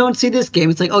come we don't see this game?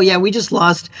 It's like, oh yeah, we just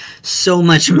lost so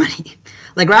much money.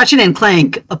 Like Ratchet and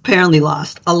Clank apparently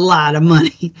lost a lot of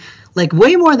money. Like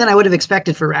way more than I would have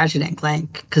expected for Ratchet and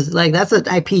Clank. Because like that's an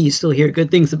IP you still hear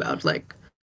good things about. Like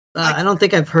I don't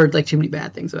think I've heard like too many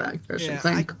bad things about Ratchet and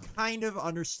Clank. I kind of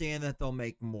understand that they'll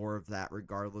make more of that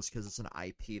regardless because it's an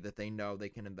IP that they know they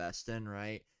can invest in,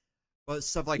 right? But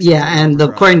stuff like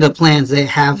according to the plans, they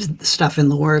have stuff in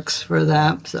the works for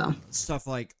that. So stuff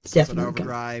like Sunset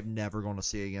Overdrive, never going to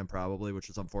see again probably, which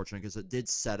is unfortunate because it did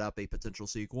set up a potential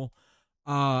sequel.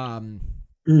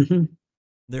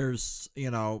 There's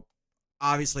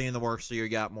obviously in the works, so you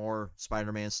got more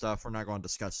Spider-Man stuff. We're not going to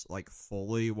discuss like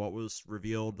fully what was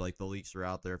revealed. Like the leaks are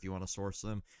out there if you want to source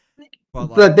them.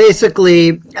 But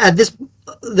basically,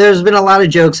 there's been a lot of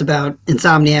jokes about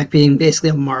Insomniac being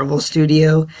basically a Marvel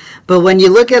studio. But when you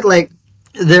look at like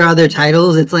their other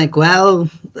titles, it's like, well,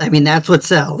 I mean, that's what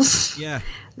sells. Yeah.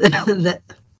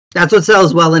 That's what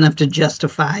sells well enough to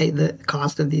justify the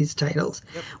cost of these titles,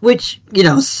 which,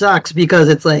 sucks because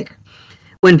it's like,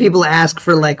 when people ask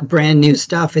for like brand new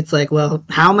stuff, it's like, well,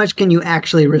 how much can you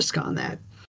actually risk on that?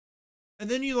 And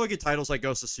then you look at titles like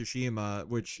Ghost of Tsushima,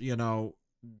 which,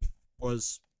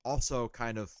 was also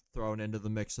kind of thrown into the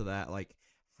mix of that, like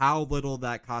how little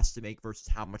that cost to make versus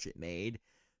how much it made.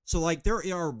 So like there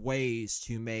are ways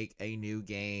to make a new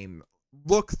game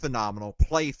look phenomenal,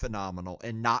 play phenomenal,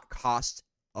 and not cost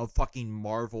a fucking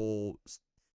Marvel,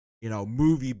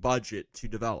 movie budget to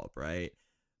develop, right?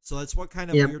 So that's what kind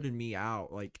of weirded me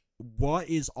out. Like, what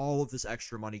is all of this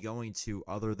extra money going to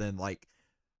other than, like,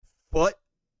 foot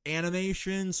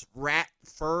animations, rat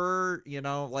fur,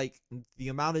 like, the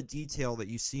amount of detail that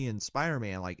you see in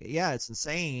Spider-Man. Like, yeah, it's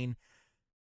insane.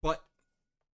 But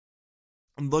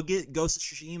look at Ghost of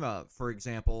Tsushima, for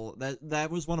example. That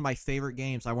was one of my favorite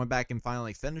games. I went back and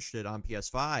finally finished it on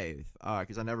PS5,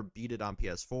 because I never beat it on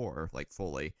PS4, like,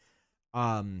 fully.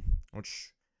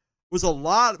 Which was a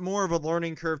lot more of a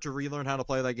learning curve to relearn how to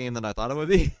play that game than I thought it would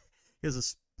be. Because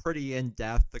it's pretty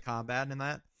in-depth, the combat in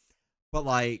that. But,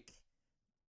 like,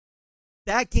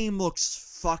 that game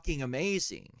looks fucking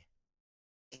amazing.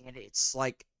 And it's,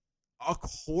 like, a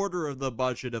quarter of the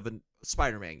budget of a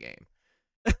Spider-Man game.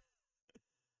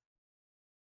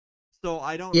 So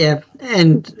I don't... Yeah,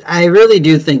 and I really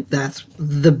do think that's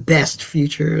the best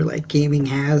future, like, gaming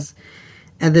has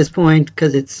at this point,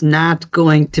 because it's not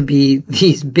going to be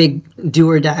these big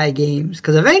do-or-die games,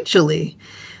 because eventually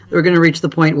we're going to reach the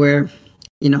point where,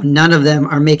 none of them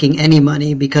are making any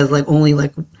money, because, like, only,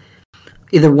 like,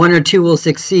 either one or two will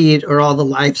succeed, or all the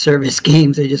live service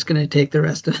games are just going to take the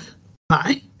rest of the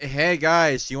pie. Hey,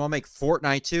 guys, do you want to make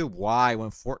Fortnite too? Why?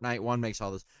 When Fortnite 1 makes all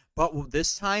this. But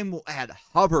this time we'll add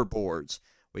hoverboards.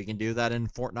 We can do that in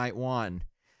Fortnite 1.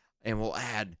 And we'll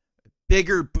add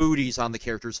bigger booties on the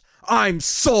characters. I'm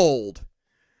sold.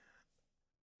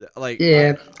 Like,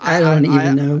 yeah, I don't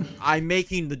even know. I'm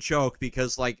making the joke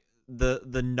because like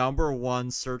the number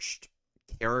one searched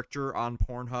character on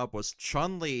Pornhub was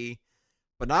Chun-Li,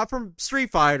 but not from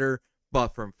Street Fighter,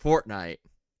 but from Fortnite.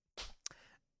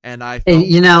 And I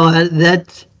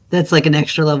felt... that's like an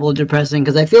extra level of depressing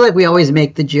because I feel like we always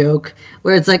make the joke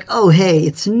where it's like, oh, hey,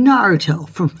 it's Naruto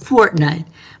from Fortnite.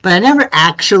 But I never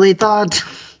actually thought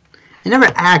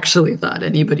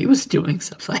anybody was doing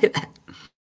stuff like that.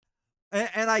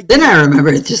 And I Then I remember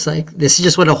it's just like, this is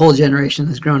just what a whole generation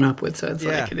has grown up with. So it's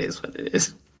like, it is what it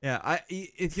is. Yeah,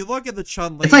 if you look at the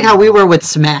Chun-Li... It's like how we were with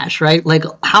Smash, right? Like,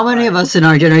 how many of us in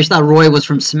our generation thought Roy was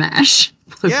from Smash?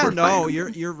 Yeah, no,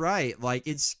 you're right. Like,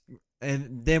 it's...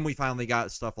 And then we finally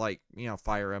got stuff like,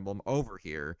 Fire Emblem over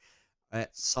here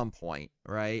at some point,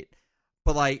 right?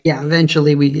 But, like... Yeah,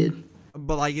 eventually we did.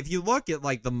 But, like, if you look at,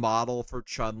 like, the model for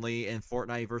Chun-Li in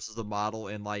Fortnite versus the model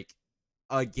in, like,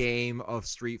 a game of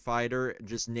Street Fighter,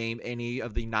 just name any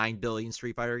of the 9 billion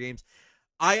Street Fighter games,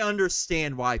 I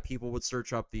understand why people would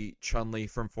search up the Chun-Li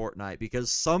from Fortnite,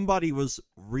 because somebody was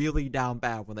really down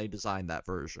bad when they designed that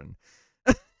version.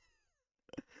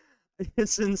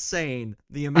 It's insane,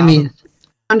 the amount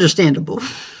understandable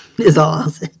is all I'll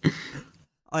say.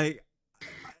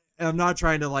 I'm not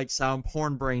trying to, like, sound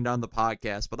porn-brained on the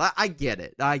podcast, but I get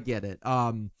it.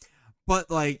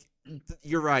 But, like,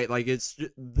 you're right. Like, this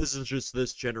is just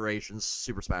this generation's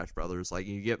Super Smash Brothers. Like,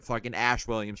 you get fucking Ash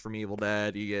Williams from Evil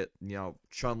Dead. You get,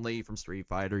 Chun-Li from Street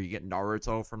Fighter. You get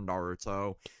Naruto from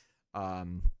Naruto.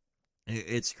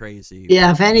 It's crazy.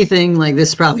 Yeah, if anything, like,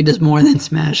 this probably does more than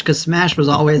Smash, because Smash was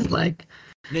always, like,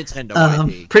 Nintendo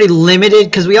IP. Pretty limited,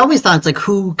 because we always thought it's like,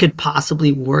 who could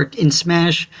possibly work in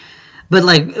Smash? But,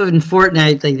 like, in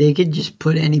Fortnite, like, they could just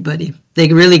put anybody. They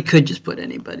really could just put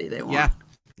anybody they want.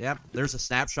 Yeah, there's a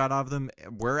snapshot of them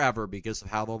wherever because of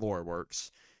how the lore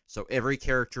works. So every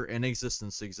character in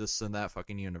existence exists in that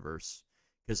fucking universe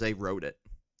because they wrote it.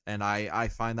 And I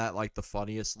find that, like, the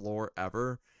funniest lore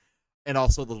ever and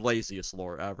also the laziest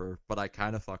lore ever, but I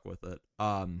kind of fuck with it.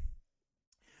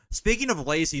 Speaking of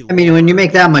lazy lore... I mean, when you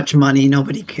make that much money,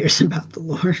 nobody cares about the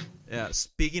lore. Yeah,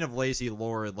 speaking of lazy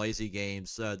lore and lazy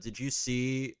games, did you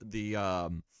see the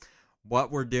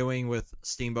what we're doing with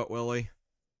Steamboat Willie?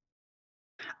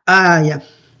 Yeah,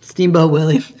 Steamboat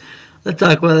Willie. Let's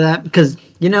talk about that, because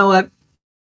you know what?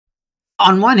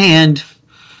 On one hand,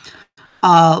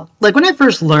 like when I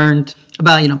first learned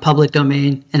about, public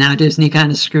domain and how Disney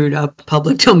kind of screwed up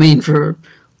public domain for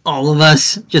all of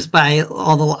us just by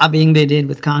all the lobbying they did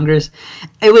with Congress,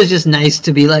 it was just nice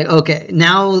to be like, okay,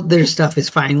 now their stuff is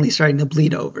finally starting to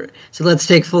bleed over. So let's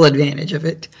take full advantage of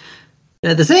it.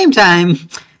 But at the same time,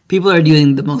 people are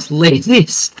doing the most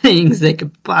laziest things they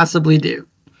could possibly do.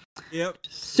 Yep.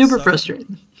 Super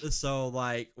frustrating. So,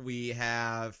 like, we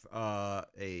have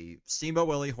a Steamboat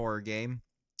Willie horror game,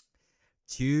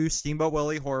 2 Steamboat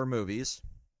Willie horror movies,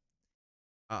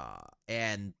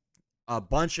 and a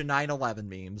bunch of 9/11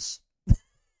 memes.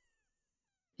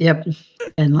 Yep.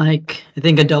 And, like, I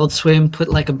think Adult Swim put,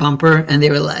 like, a bumper, and they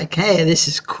were like, hey, this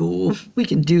is cool. We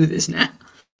can do this now.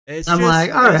 I'm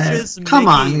like, all right, come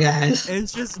on, guys.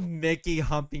 It's just Mickey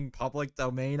humping public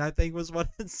domain, I think was what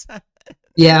it said.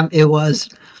 Yeah, it was.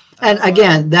 And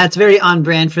again, that's very on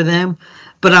brand for them.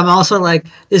 But I'm also like,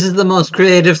 this is the most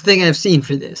creative thing I've seen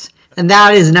for this. And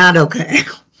that is not okay.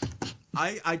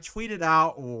 I tweeted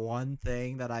out one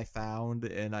thing that I found,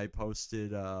 and I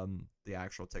posted the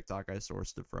actual TikTok I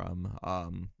sourced it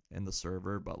from in the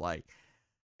server. But, like,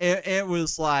 it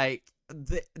was like,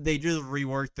 they just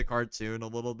reworked the cartoon a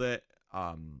little bit,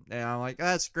 and I'm like,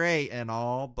 that's great and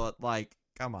all, but, like,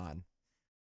 come on,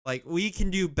 like, we can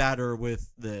do better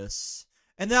with this.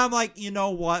 And then I'm like, you know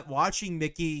what, watching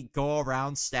Mickey go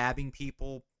around stabbing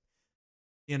people,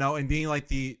 and being like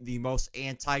the most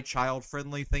anti-child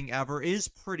friendly thing ever is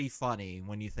pretty funny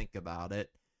when you think about it.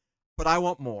 But I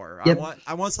want more. Yep.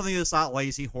 I want something that's not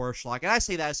lazy horror schlock, and I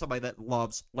say that as somebody that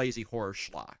loves lazy horror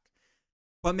schlock.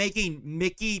 But making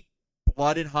Mickey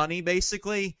Blood and Honey,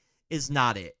 basically, is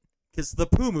not it. Because the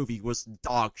Pooh movie was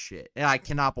dog shit. And I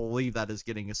cannot believe that is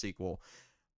getting a sequel.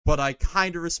 But I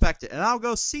kind of respect it. And I'll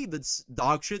go see the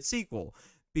dog shit sequel.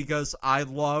 Because I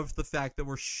love the fact that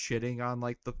we're shitting on,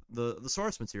 like, the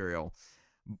source material.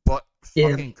 But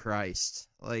fucking Christ.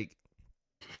 Like...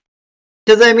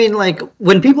 Because, I mean, like,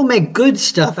 when people make good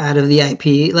stuff out of the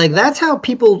IP, like, that's how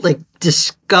people, like,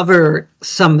 discover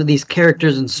some of these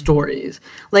characters and stories.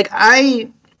 Like,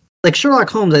 Sherlock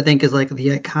Holmes, I think, is, like,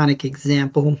 the iconic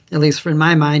example, at least in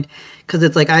my mind, because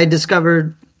it's, like, I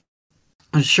discovered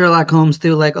Sherlock Holmes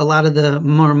through, like, a lot of the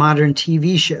more modern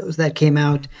TV shows that came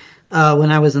out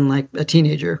when I was in, like, a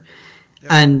teenager.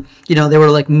 Yep. And, there were,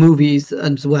 like, movies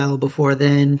as well before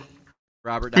then.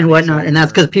 Robert Downey and whatnot, Jr. And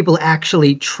that's because people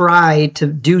actually try to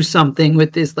do something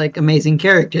with this, like, amazing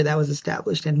character that was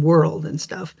established and world and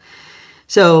stuff.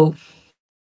 So,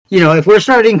 if we're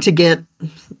starting to get,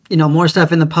 more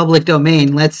stuff in the public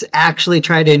domain, let's actually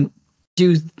try to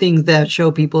do things that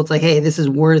show people it's like, hey, this is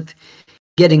worth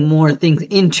getting more things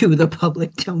into the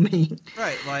public domain.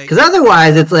 Right, like, because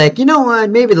otherwise it's like, you know what,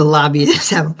 maybe the lobbyists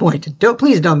have a point.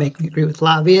 Please don't make me agree with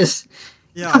lobbyists.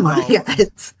 yeah, Come on, no,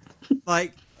 guys.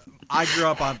 like, I grew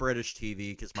up on British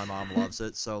TV because my mom loves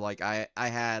it. So like, I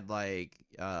had like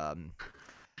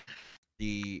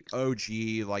the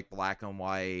OG like black and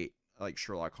white like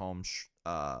Sherlock Holmes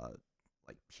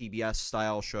like PBS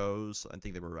style shows. I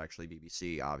think they were actually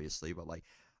BBC, obviously, but like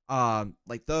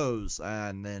those,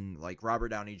 and then like Robert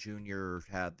Downey Jr.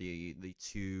 had the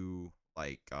two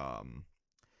like Yeah,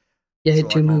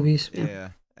 Sherlock two Holmes, movies. yeah,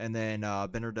 and then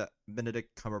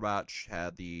Benedict Cumberbatch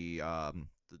had the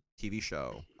TV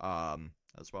show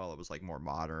as well. It was like more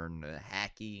modern,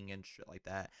 hacking and shit like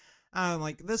that. I'm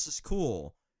like, this is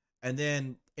cool. And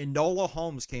then Enola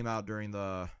Holmes came out during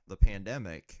the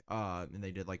pandemic, and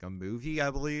they did like a movie,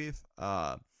 I believe.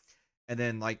 And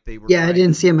then like they were Yeah, I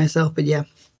didn't see it myself, but yeah,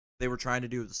 they were trying to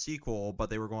do the sequel, but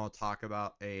they were going to talk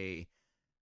about a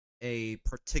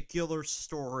particular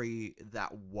story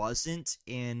that wasn't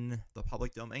in the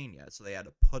public domain yet, so they had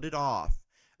to put it off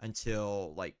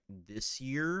until like this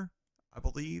year, I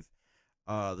believe,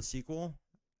 the sequel,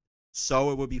 so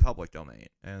it would be public domain.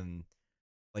 And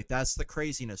like, that's the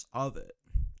craziness of it.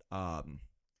 But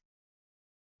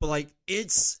like,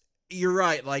 you're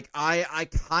right. Like, I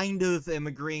kind of am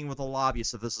agreeing with the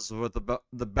lobbyists if this is what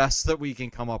the best that we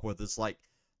can come up with is like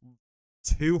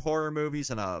 2 horror movies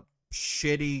and a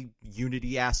shitty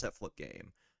Unity asset flip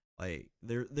game. Like,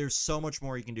 there's so much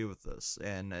more you can do with this,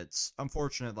 and it's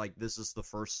unfortunate like this is the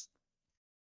first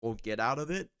we'll get out of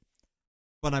it.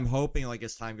 But I'm hoping, like,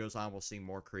 as time goes on, we'll see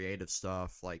more creative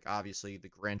stuff. Like, obviously, The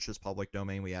Grinch is public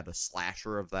domain. We had a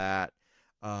slasher of that.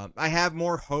 I have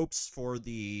more hopes for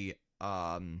the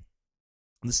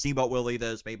Steamboat Willie that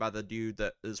is made by the dude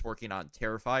that is working on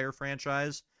Terrifier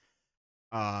franchise.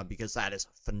 Because that is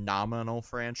a phenomenal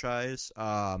franchise.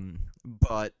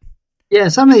 But yeah,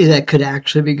 some of these that could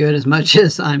actually be good, as much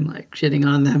as I'm like shitting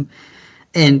on them.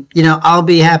 And I'll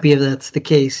be happy if that's the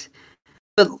case.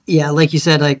 But yeah, like you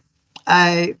said, like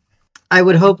I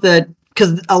would hope that,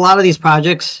 because a lot of these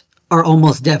projects are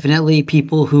almost definitely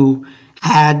people who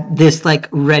had this like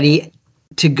ready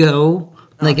to go,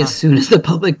 like as soon as the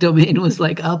public domain was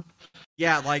like up.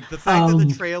 Yeah, like the fact that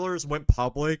the trailers went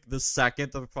public the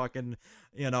second the fucking,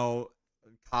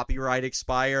 copyright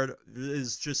expired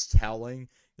is just telling.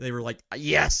 They were like,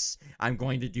 yes, I'm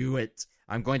going to do it.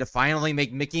 I'm going to finally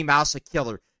make Mickey Mouse a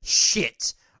killer.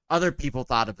 Shit. Other people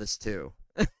thought of this too.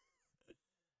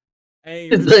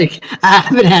 It's like, I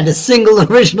haven't had a single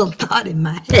original thought in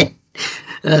my head.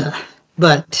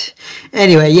 But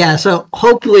anyway, yeah, so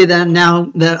hopefully then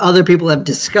now that other people have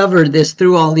discovered this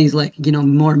through all these like,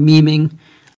 more memeing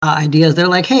ideas, they're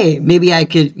like, hey, maybe I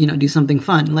could, do something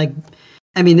fun. Like,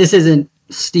 I mean, this isn't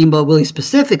Steamboat Willie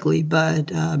specifically,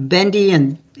 but Bendy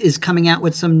is coming out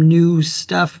with some new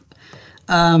stuff.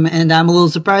 And I'm a little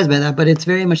surprised by that, but it's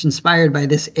very much inspired by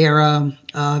this era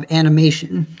of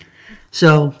animation.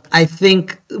 So I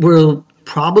think we'll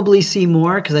probably see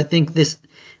more, because I think this,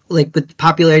 like with the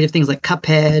popularity of things like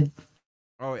Cuphead,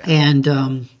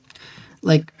 and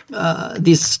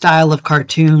these style of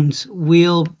cartoons,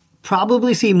 we'll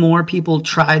probably see more people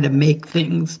try to make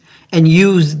things and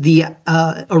use the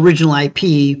original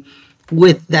IP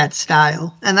with that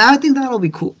style. And I think that'll be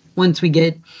cool once we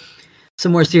get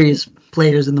some more serious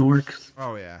players in the works.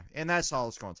 Oh, yeah. And that's all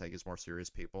it's going to take is more serious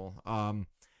people.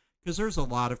 Because there's a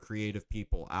lot of creative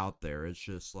people out there. It's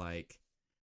just like,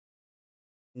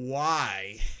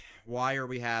 why? Why are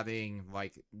we having,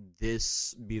 like,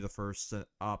 this be the first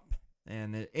up?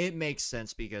 And it makes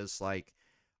sense because, like,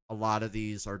 a lot of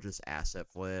these are just asset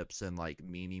flips and, like,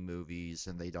 meme movies,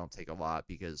 and they don't take a lot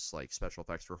because, like, special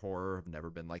effects for horror have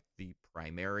never been, like, the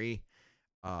primary,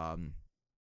 target.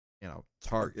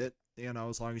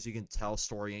 As long as you can tell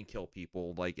story and kill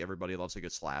people, like, everybody loves a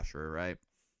good slasher, right?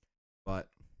 But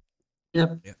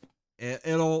yep. Yeah,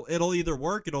 it'll either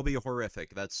work, it'll be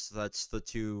horrific. That's the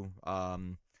two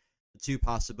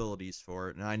possibilities for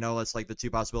it. And I know that's like the two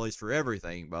possibilities for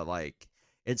everything, but like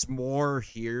it's more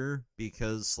here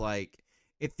because like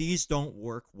if these don't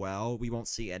work well, we won't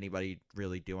see anybody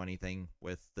really do anything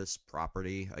with this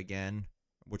property again,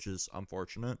 which is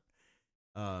unfortunate.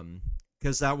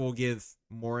 Because that will give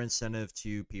more incentive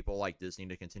to people like Disney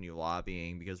to continue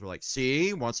lobbying, because we're like,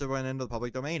 see, once it went into the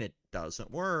public domain, it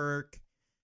doesn't work.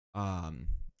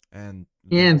 And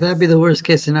yeah, that'd be the worst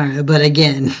case scenario. But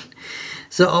again,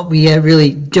 so we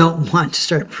really don't want to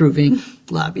start proving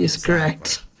lobbyists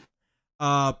correct.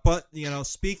 But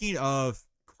speaking of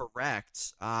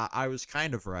correct. I was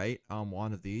kind of right on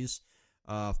one of these.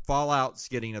 Fallout's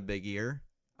getting a big year.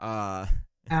 Uh,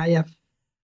 Yeah.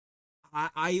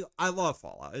 I love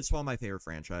Fallout. It's one of my favorite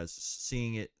franchises.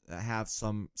 Seeing it have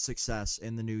some success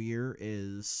in the new year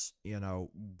is,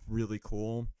 really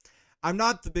cool. I'm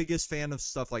not the biggest fan of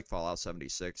stuff like Fallout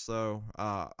 76, though.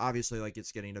 Obviously, like,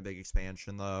 it's getting a big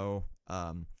expansion, though.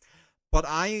 But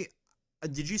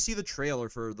did you see the trailer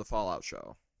for the Fallout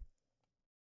show?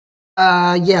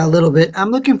 Yeah, a little bit.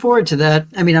 I'm looking forward to that.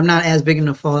 I mean, I'm not as big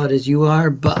into Fallout as you are,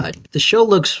 but the show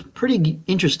looks pretty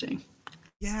interesting.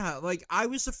 Yeah, like, I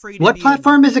was afraid it'd What be in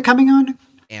platform is it coming on?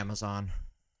 Amazon.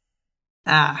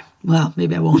 Well,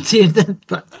 maybe I won't see it then,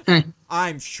 but all right,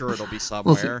 I'm sure it'll be we'll see.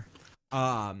 somewhere.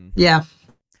 Yeah.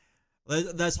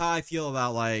 That's how I feel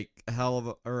about, like,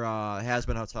 Has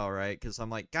Been Hotel, right? Because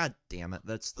I'm like, God damn it,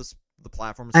 that's the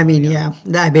platform. I mean, yeah,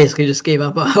 I basically just gave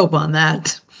up hope on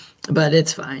that, but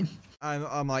it's fine.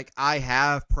 I'm like, I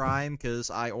have Prime because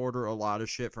I order a lot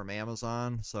of shit from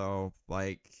Amazon, so,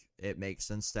 like, it makes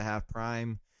sense to have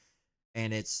Prime,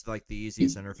 and it's, like, the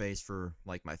easiest interface for,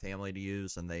 like, my family to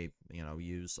use, and they,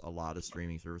 use a lot of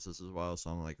streaming services as well, so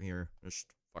I'm like, here, just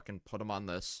fucking put them on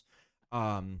this.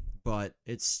 But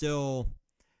it's still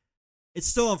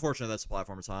unfortunate that's the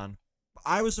platform it's on.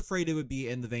 I was afraid it would be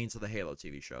in the veins of the Halo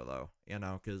TV show, though,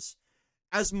 because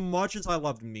as much as I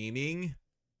loved memeing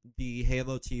the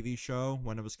Halo TV show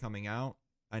when it was coming out,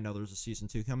 I know there's a season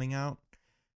 2 coming out,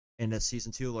 and that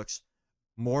season 2 looks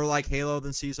more like Halo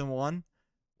than season 1,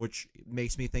 which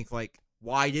makes me think, like,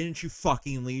 why didn't you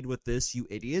fucking lead with this, you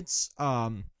idiots?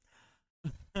 I'm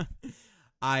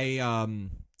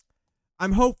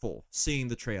hopeful seeing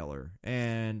the trailer,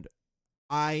 and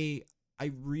I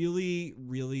really,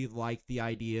 really like the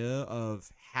idea of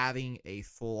having a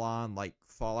full-on, like,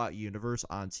 Fallout universe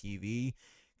on TV,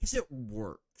 because it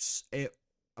works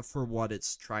for what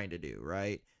it's trying to do,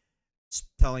 right? It's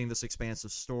telling this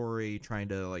expansive story, trying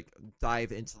to, like,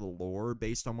 dive into the lore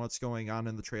based on what's going on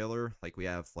in the trailer. Like, we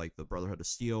have, like, the Brotherhood of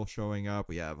Steel showing up.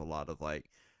 We have a lot of,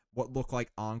 like, what look like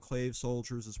Enclave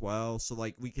soldiers as well. So,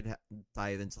 like, we could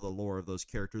dive into the lore of those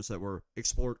characters that were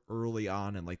explored early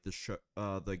on in, like,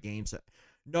 the games that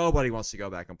nobody wants to go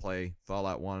back and play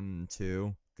Fallout 1 and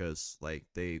 2 because, like,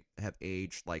 they have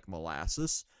aged like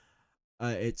molasses.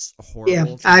 It's horrible.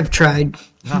 Yeah, I've tried.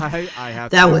 I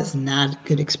have That to. was not a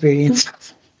good experience.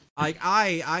 Like,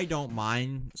 I don't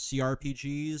mind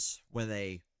CRPGs when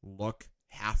they look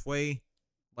halfway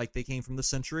like they came from the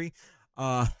century.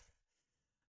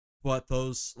 But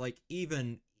those, like,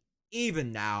 even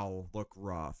now look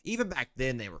rough. Even back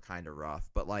then they were kind of rough,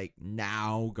 but, like,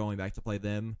 now going back to play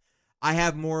them, I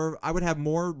would have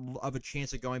more of a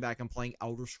chance of going back and playing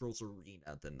Elder Scrolls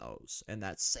Arena than those, and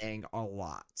that's saying a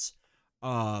lot.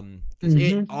 'Cause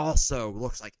it also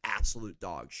looks like absolute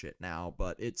dog shit now,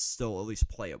 but it's still at least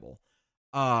playable.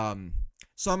 So I'm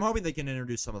hoping they can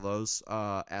introduce some of those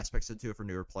aspects into it for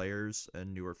newer players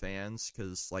and newer fans,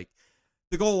 because, like,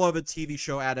 the goal of a TV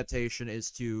show adaptation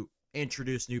is to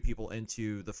introduce new people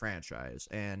into the franchise,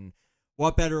 and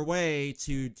what better way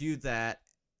to do that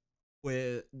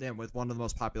with one of the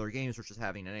most popular games, which is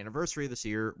having an anniversary this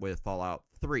year with Fallout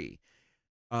 3.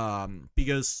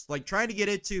 Because, like, trying to get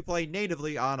it to play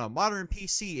natively on a modern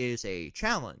PC is a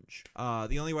challenge.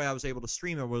 The only way I was able to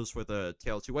stream it was with a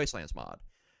Tale of Two Wastelands mod.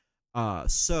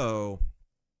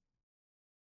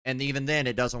 And even then,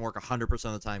 it doesn't work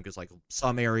 100% of the time, because, like,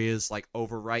 some areas, like,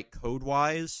 overwrite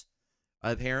code-wise,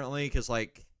 apparently, because,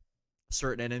 like,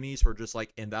 certain enemies were just,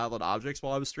 like, invalid objects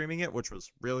while I was streaming it, which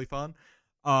was really fun.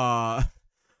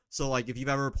 So, like, if you've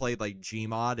ever played, like,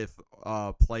 Gmod, if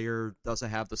a player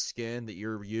doesn't have the skin that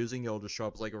you're using, it'll just show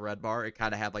up as, like, a red bar. It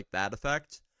kind of had, like, that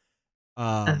effect.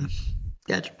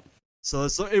 Gotcha. So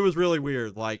it was really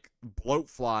weird. Like, bloat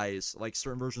flies, like,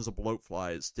 certain versions of bloat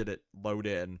flies didn't load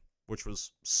in, which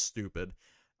was stupid.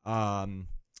 So,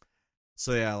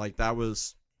 yeah, like, that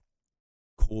was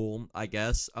cool, I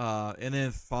guess. And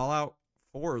then Fallout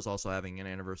 4 is also having an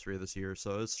anniversary this year,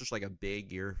 so it's just, like, a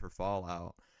big year for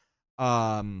Fallout.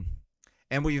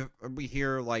 And we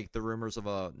hear, like, the rumors of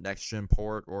a next gen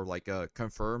port, or, like, a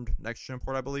confirmed next gen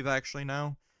port, I believe, actually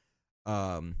now.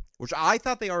 Which I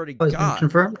thought they already got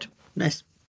confirmed. Nice.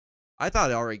 I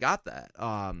thought I already got that.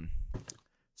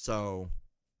 So,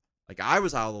 like, I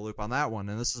was out of the loop on that one,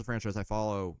 and this is a franchise I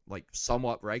follow, like,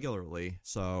 somewhat regularly.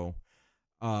 So,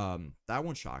 that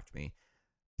one shocked me.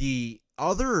 The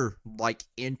other, like,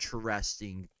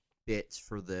 interesting bit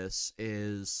for this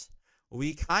is,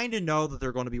 we kind of know that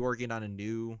they're going to be working on a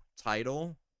new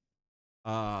title.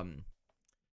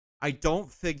 I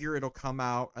don't figure it'll come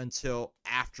out until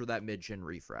after that mid-gen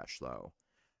refresh, though.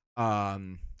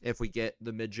 If we get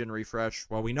the mid-gen refresh,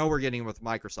 well, we know we're getting with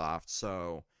Microsoft,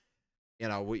 so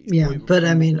Yeah, but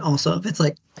I mean, also if it's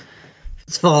like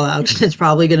it's Fallout, it's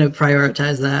probably going to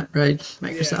prioritize that, right? yeah.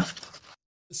 Microsoft.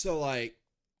 So like,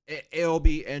 it'll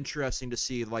be interesting to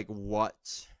see like what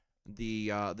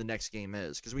the next game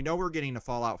is, because we know we're getting a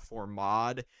Fallout 4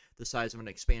 mod the size of an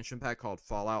expansion pack called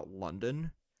Fallout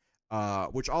London,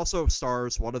 which also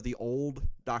stars one of the old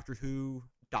Doctor Who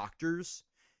doctors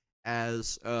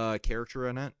as a character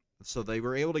in it. So they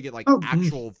were able to get like Oh,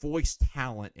 actual voice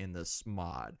talent in this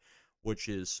mod, which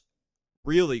is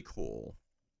really cool.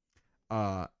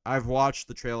 I've watched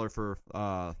the trailer for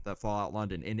that Fallout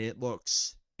London, and it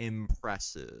looks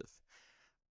impressive.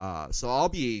 So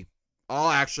I'll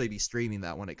actually be streaming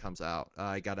that when it comes out.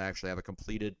 I gotta actually have a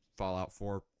completed Fallout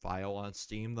 4 file on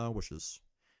Steam though, which is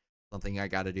something I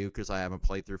gotta do because I haven't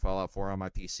played through Fallout 4 on my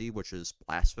PC, which is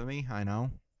blasphemy. I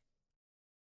know.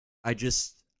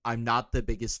 I'm not the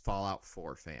biggest Fallout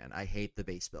 4 fan. I hate the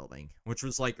base building, which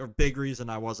was like a big reason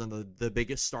I wasn't the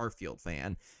biggest Starfield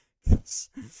fan.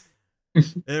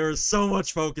 There was so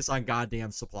much focus on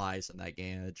goddamn supplies in that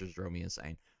game. It just drove me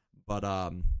insane. But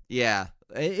yeah,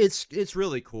 it's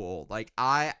really cool. Like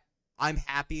I'm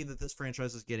happy that this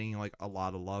franchise is getting like a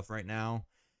lot of love right now.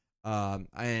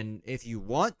 And if you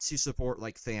want to support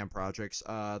like fan projects,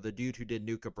 the dude who did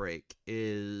Nuka Break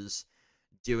is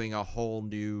doing a whole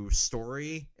new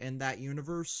story in that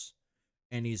universe,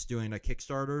 and he's doing a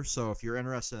Kickstarter. So if you're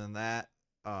interested in that,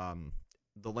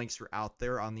 the links are out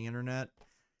there on the internet.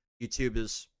 YouTube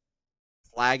is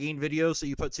flagging videos that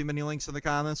you put too many links in the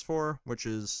comments for, which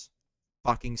is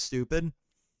fucking stupid.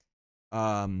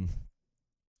 yeah.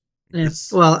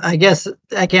 Well, I guess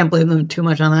I can't blame them too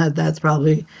much on that. That's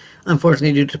probably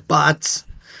unfortunately due to bots,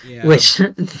 yeah. which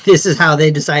this is how they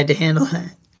decide to handle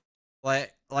that.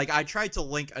 Like I tried to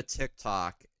link a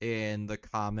TikTok in the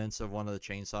comments of one of the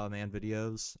Chainsaw Man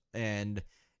videos, and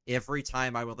every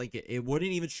time I would link it, it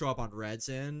wouldn't even show up on Red's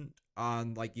end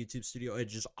on like YouTube Studio. It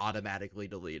just automatically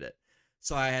delete it.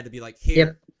 So I had to be like, here,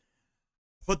 Yep.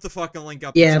 put the fucking link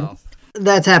up Yeah, yourself.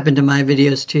 that's happened to my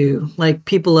videos too. Like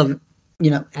people have,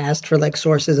 asked for like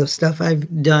sources of stuff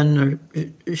I've done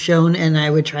or shown, and I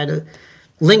would try to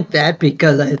link that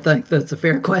because I think that's a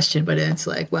fair question. But it's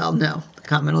like, well, no, the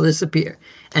comment will disappear,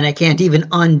 and I can't even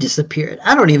undisappear it.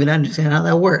 I don't even understand how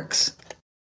that works.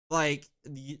 Like,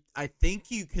 I think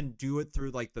you can do it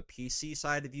through like the PC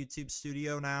side of YouTube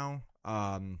Studio now.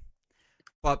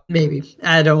 But maybe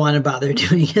I don't want to bother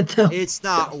doing it though. It's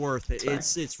not worth it.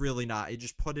 It's really not. You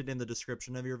just put it in the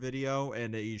description of your video,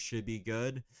 and you should be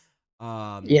good.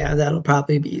 Yeah, that'll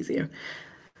probably be easier.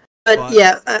 But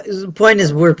yeah, the point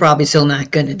is we're probably still not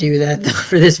going to do that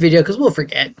for this video because we'll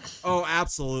forget. Oh,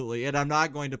 absolutely. And I'm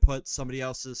not going to put somebody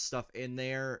else's stuff in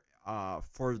there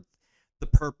for the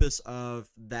purpose of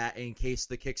that in case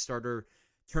the Kickstarter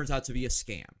turns out to be a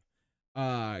scam.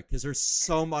 Because there's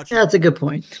so much. That's a good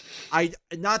point.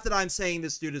 Not that I'm saying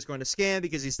this dude is going to scam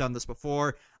because he's done this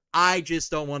before. I just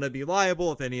don't want to be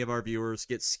liable if any of our viewers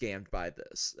get scammed by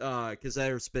this. Because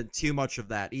there's been too much of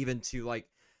that, even to like.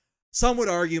 Some would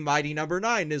argue Mighty Number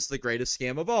 9 is the greatest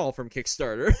scam of all from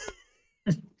Kickstarter.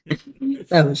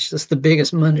 That was just the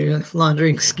biggest money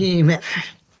laundering scheme ever.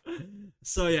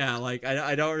 So yeah, like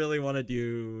I don't really want to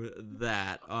do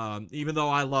that. Even though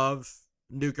I love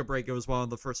Nuka Break, it was one of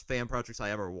the first fan projects I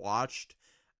ever watched.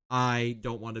 I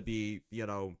don't want to be,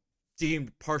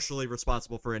 deemed partially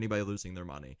responsible for anybody losing their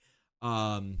money.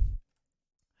 So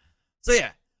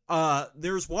yeah.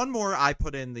 There's one more I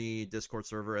put in the Discord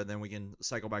server, and then we can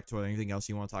cycle back to anything else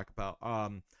you want to talk about.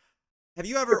 Have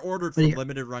you ever ordered from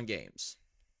limited run games?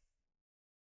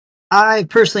 I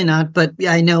personally not, but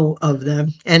I know of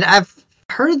them, and I've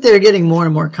heard they're getting more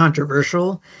and more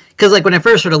controversial. Because like when I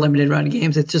first heard of limited run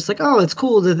games, it's just like, oh, it's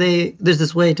cool that there's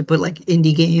this way to put like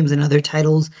indie games and other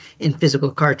titles in physical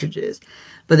cartridges.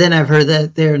 But then I've heard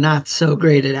that they're not so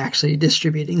great at actually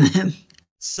distributing them.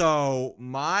 So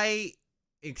my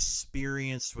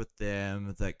experience with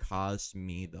them that caused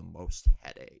me the most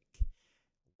headache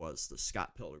was the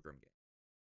Scott Pilgrim game.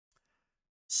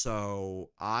 So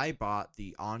I bought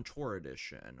the On Tour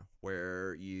edition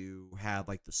where you had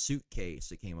like the suitcase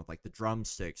that came with like the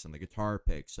drumsticks and the guitar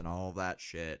picks and all of that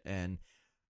shit. And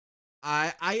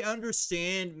I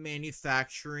understand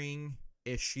manufacturing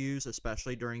issues,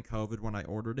 especially during COVID when I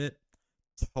ordered it.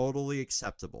 Totally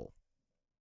acceptable.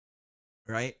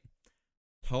 Right?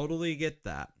 Totally get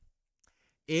that.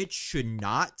 It should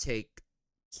not take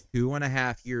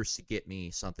 2.5 years to get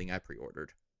me something I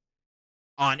pre-ordered.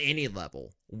 On any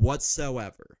level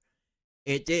whatsoever.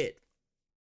 It did.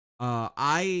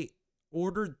 I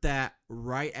ordered that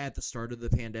right at the start of the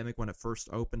pandemic when it first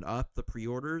opened up the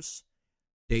pre-orders.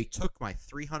 They took my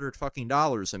 $300 fucking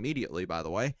dollars immediately, by the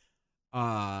way.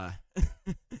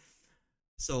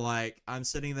 So like I'm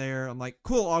sitting there, I'm like,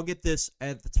 cool, I'll get this.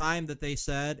 At the time that they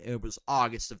said, it was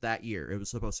August of that year. It was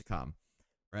supposed to come,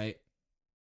 right?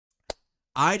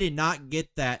 I did not get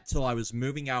that till I was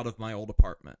moving out of my old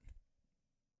apartment.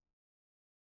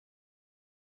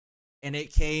 And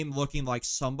it came looking like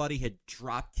somebody had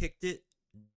drop kicked it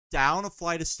down a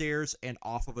flight of stairs and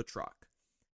off of a truck.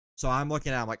 So I'm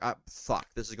looking at it, I'm like, fuck,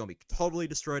 this is going to be totally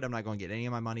destroyed. I'm not going to get any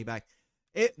of my money back.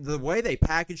 The way they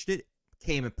packaged it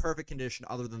came in perfect condition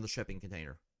other than the shipping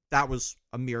container. That was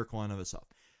a miracle in and of itself.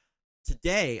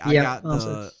 Today, I got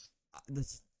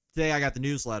today I got the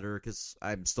newsletter because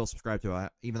I'm still subscribed to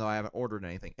it, even though I haven't ordered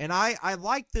anything. And I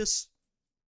like this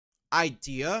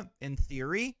idea in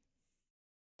theory.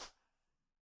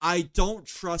 I don't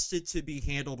trust it to be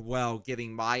handled well,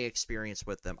 given my experience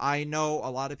with them. I know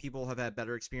a lot of people have had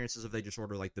better experiences if they just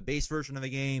order like the base version of a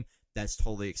game. That's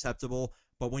totally acceptable.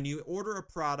 But when you order a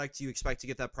product, you expect to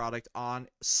get that product on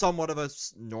somewhat of a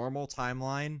normal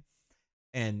timeline.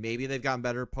 And maybe they've gotten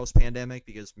better post-pandemic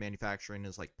because manufacturing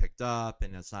is like picked up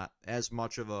and it's not as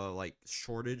much of a like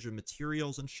shortage of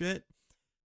materials and shit.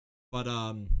 But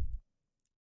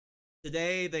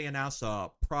today they announced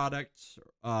a product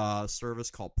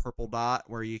service called Purple Dot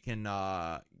where you can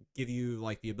give you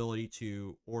like the ability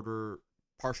to order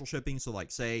partial shipping. So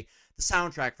like say the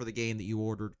soundtrack for the game that you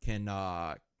ordered can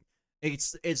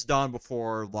it's done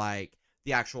before like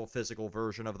the actual physical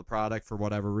version of the product for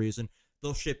whatever reason.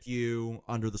 They'll ship you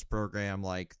under this program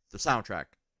like the soundtrack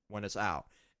when it's out,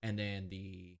 and then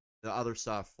the other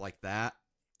stuff like that.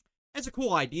 It's a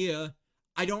cool idea.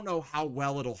 I don't know how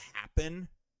well it'll happen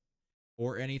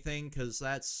or anything because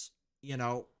that's, you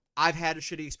know, I've had a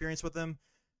shitty experience with them.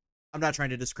 I'm not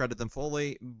trying to discredit them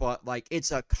fully, but like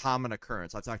it's a common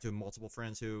occurrence. I've talked to multiple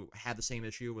friends who had the same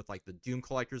issue with like the Doom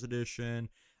Collector's Edition.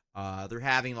 They're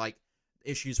having like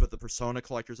issues with the Persona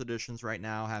Collector's Editions right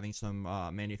now, having some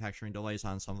manufacturing delays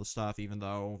on some of the stuff, even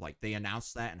though like they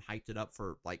announced that and hyped it up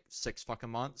for like 6 fucking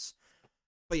months.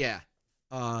 But yeah,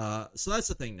 so that's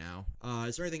the thing now.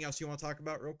 Is there anything else you want to talk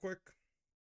about real quick?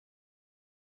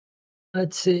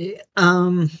 Let's see.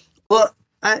 Well,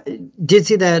 I did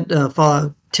see that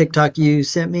Fallout TikTok you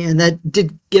sent me, and that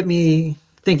did get me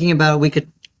thinking about we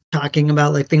could talking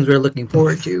about like things we're looking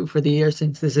forward to for the year,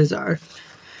 since this is our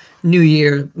New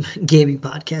Year gaming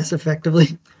podcast,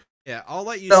 effectively. Yeah, I'll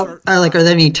let you start. Are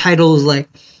there any titles like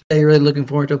that you're really looking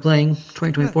forward to playing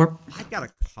 2024? I've got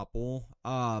a couple.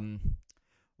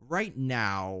 Right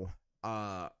now,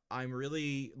 I'm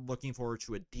really looking forward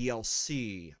to a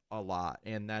DLC a lot,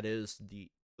 and that is the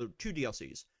 2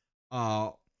 DLCs.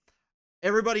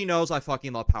 Everybody knows I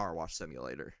fucking love Power Wash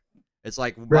Simulator. It's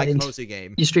like my cozy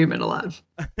game. You stream it a lot.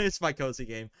 It's my cozy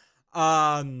game.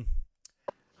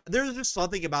 There's just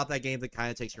something about that game that kind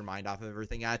of takes your mind off of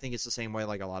everything. I think it's the same way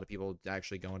like a lot of people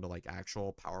actually go into like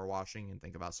actual power washing and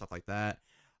think about stuff like that,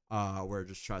 where it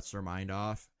just shuts their mind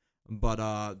off.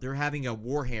 But they're having a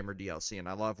Warhammer DLC, and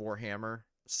I love Warhammer.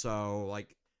 So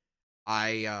like,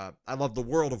 I love the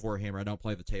world of Warhammer. I don't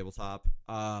play the tabletop.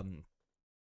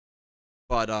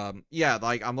 Yeah,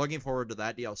 like I'm looking forward to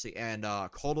that DLC and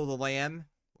Cult of the Lamb,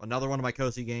 another one of my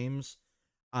cozy games.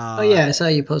 Oh yeah, I saw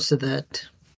you posted that.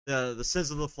 The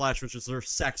Sins of the Flesh, which is their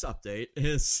sex update,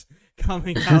 is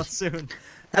coming out soon.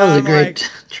 That was a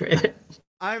great trailer.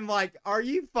 I'm like, are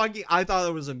you fucking... I thought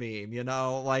it was a meme, you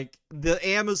know? Like, the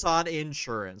Amazon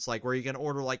insurance, like, where you can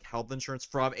order, like, health insurance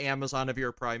from Amazon if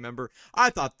you're a Prime member. I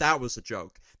thought that was a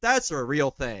joke. That's a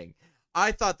real thing.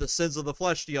 I thought the Sins of the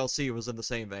Flesh DLC was in the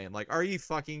same vein. Like, are you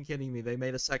fucking kidding me? They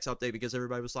made a sex update because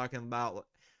everybody was talking about...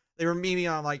 They were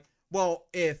memeing on, like, well,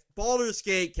 if Baldur's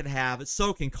Gate can have it,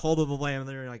 so can Cult of the Lamb. And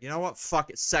they're like, you know what? Fuck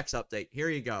it. Sex update. Here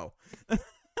you go.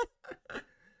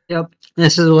 Yep.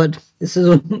 This is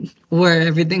where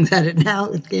everything's headed now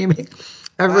with gaming.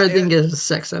 Everything is a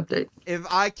sex update. If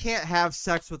I can't have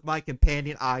sex with my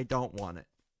companion, I don't want it.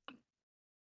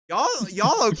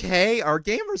 Y'all okay? Are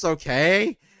gamers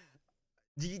okay?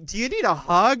 Do you need a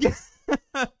hug?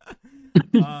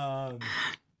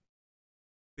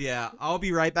 Yeah, I'll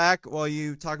be right back while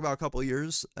you talk about a couple of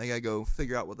years. I gotta go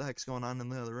figure out what the heck's going on in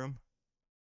the other room.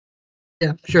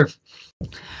 Yeah, sure.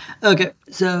 Okay,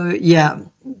 so yeah,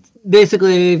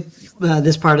 basically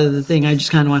this part of the thing, I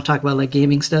just kind of want to talk about like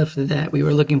gaming stuff that we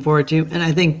were looking forward to. And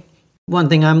I think one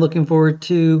thing I'm looking forward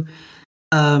to,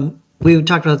 we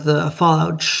talked about the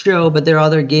Fallout show, but there are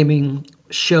other gaming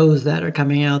shows that are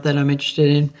coming out that I'm interested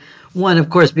in. One, of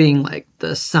course, being like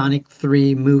the Sonic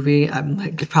 3 movie. I'm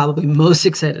like probably most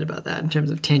excited about that in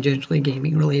terms of tangentially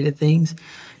gaming related things.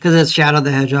 Because that's Shadow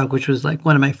the Hedgehog, which was like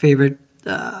one of my favorite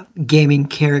gaming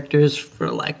characters for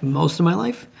like most of my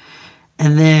life.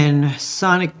 And then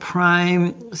Sonic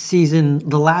Prime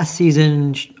the last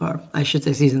season, or I should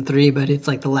say season 3, but it's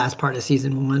like the last part of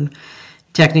season 1.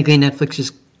 Technically, Netflix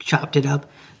just chopped it up.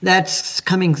 That's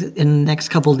coming in the next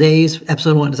couple days.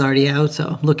 Episode 1 is already out,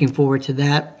 so looking forward to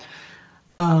that.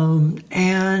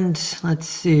 And let's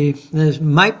see, there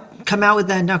might come out with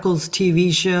that Knuckles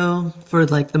TV show for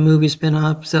like the movie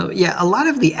spin-off. So yeah, a lot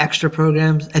of the extra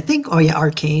programs. I think, oh yeah,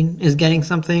 Arcane is getting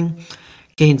something.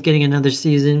 Arcane's getting another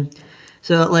season.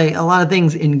 So like a lot of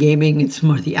things in gaming, it's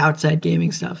more the outside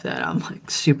gaming stuff that I'm like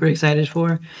super excited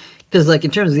for. Because like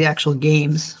in terms of the actual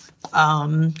games,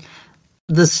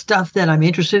 the stuff that I'm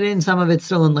interested in, some of it's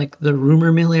still in like the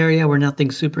rumor mill area where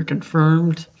nothing's super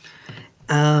confirmed.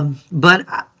 But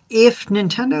if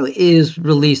Nintendo is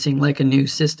releasing like a new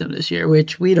system this year,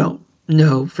 which we don't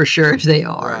know for sure if they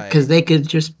are, because they could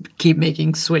just keep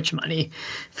making Switch money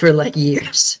for like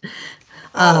years.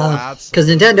 Because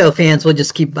Nintendo fans will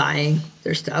just keep buying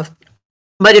their stuff.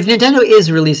 But if Nintendo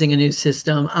is releasing a new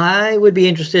system, I would be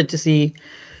interested to see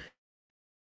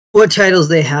what titles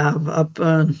they have up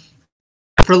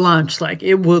for launch. Like,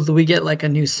 will we get like a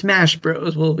new Smash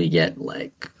Bros? Will we get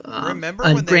like a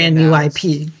brand new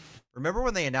IP? Remember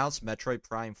when they announced Metroid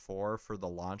Prime 4 for the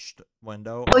launch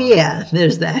window? Oh yeah,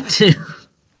 there's that too.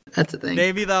 That's the thing.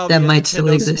 Maybe that might still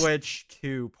exist. Switch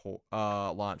 2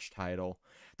 launch title.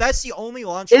 That's the only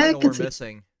launch title we're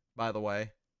missing, by the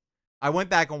way. I went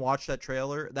back and watched that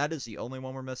trailer. That is the only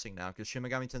one we're missing now, because Shin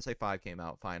Megami Tensei 5 came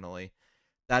out finally.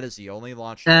 That is the only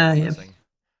launch title missing.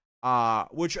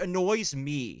 Which annoys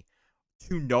me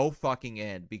to no fucking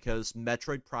end, because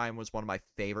Metroid Prime was one of my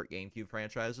favorite GameCube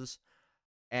franchises.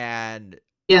 And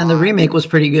yeah, and the remake was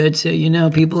pretty good, so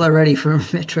people are ready for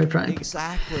Metroid Prime.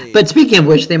 Exactly. But speaking of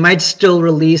which, they might still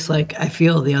release, like, I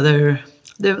feel they're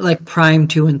like Prime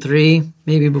 2 and 3,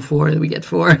 maybe before we get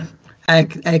 4. I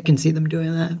can see them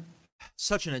doing that.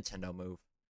 Such a Nintendo move.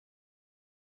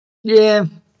 Yeah.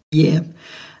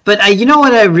 But you know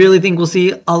what I really think we'll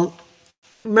see?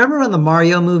 Remember when the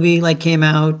Mario movie like came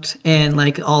out and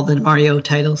like all the Mario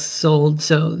titles sold,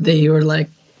 so they were like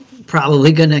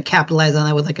probably gonna capitalize on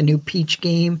that with like a new Peach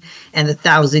game and the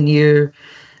 1,000-Year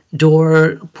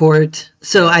Door port.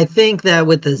 So I think that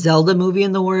with the Zelda movie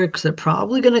in the works, they're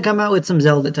probably gonna come out with some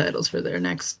Zelda titles for their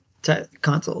next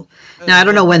console. Now I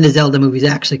don't know when the Zelda movie's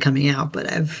actually coming out, but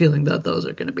I have a feeling that those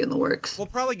are going to be in the works. We'll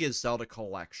probably get Zelda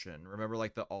Collection. Remember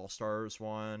like the All-Stars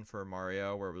one for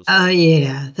Mario where it was oh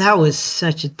yeah, that was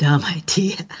such a dumb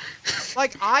idea.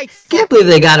 Like I can't believe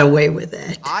they got away with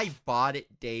it. I bought it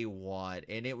day one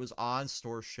and it was on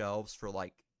store shelves for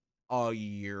like a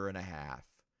year and a half.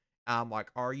 I'm like,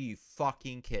 are you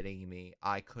fucking kidding me?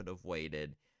 I could have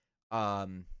waited.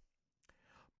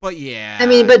 But yeah. I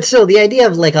mean, but still, the idea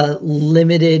of like a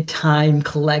limited time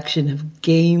collection of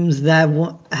games I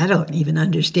don't even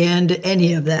understand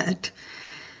any of that.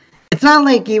 It's not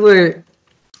like you were,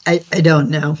 I don't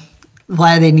know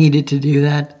why they needed to do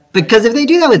that. Because if they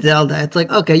do that with Zelda, it's like,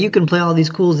 okay, you can play all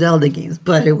these cool Zelda games,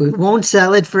 but we won't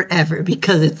sell it forever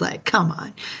because it's like, come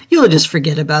on. You'll just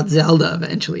forget about Zelda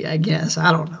eventually, I guess.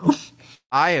 I don't know.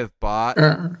 I have bought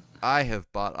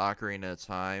Ocarina of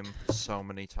Time so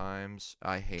many times.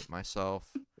 I hate myself.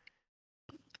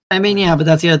 I mean, yeah, but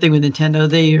that's the other thing with Nintendo.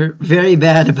 They are very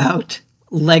bad about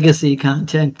legacy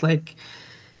content. Like,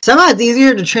 somehow it's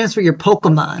easier to transfer your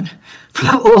Pokemon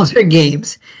from older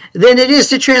games than it is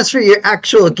to transfer your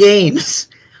actual games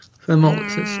from older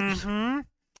systems.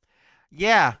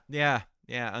 Yeah.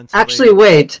 Actually,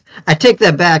 wait. I take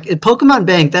that back. Pokemon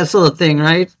Bank, that's still a thing,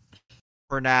 right?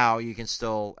 For now, you can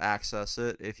still access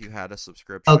it if you had a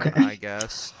subscription, I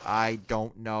guess. I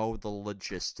don't know the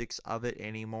logistics of it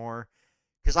anymore.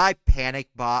 Because I panic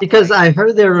bought... Because I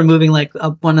heard they're removing like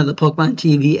one of the Pokemon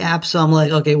TV apps, so I'm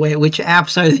like, okay, wait, which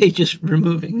apps are they just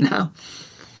removing now?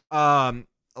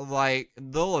 Like,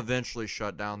 they'll eventually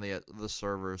shut down the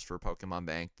servers for Pokemon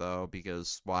Bank, though,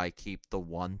 because why keep the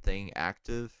one thing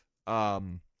active?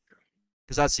 Because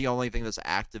that's the only thing that's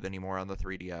active anymore on the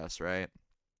 3DS, right?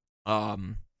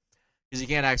 Because you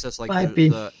can't access like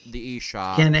the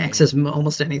eShop. Can't access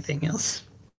almost anything else.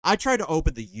 I tried to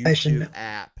open the YouTube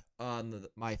app on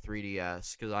my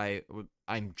 3DS because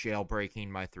I'm jailbreaking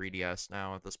my 3DS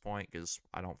now at this point because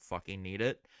I don't fucking need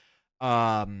it.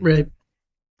 Right.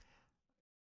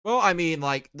 Well, I mean,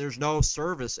 like, there's no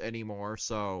service anymore,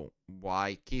 so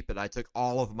why keep it? I took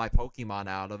all of my Pokemon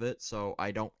out of it, so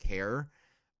I don't care.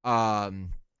 But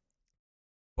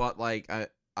like,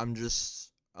 I'm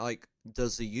just like,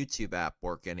 does the YouTube app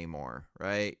work anymore,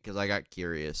 right? Because I got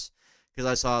curious. Because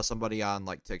I saw somebody on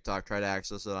like TikTok try to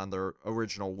access it on their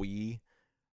original Wii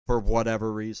for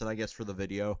whatever reason, I guess for the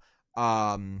video.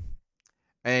 Um,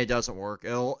 and it doesn't work.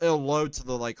 It'll load to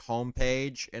the like home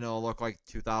page and it'll look like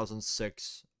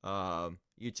 2006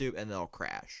 YouTube and it'll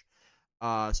crash.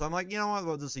 So I'm like, you know what?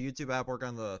 Well, does the YouTube app work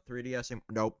on the 3DS?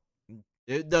 Nope.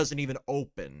 It doesn't even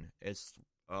open. It's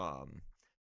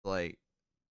like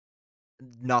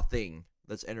nothing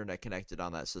that's internet connected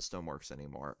on that system works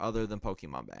anymore, other than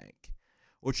Pokemon Bank,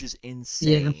 which is Yeah.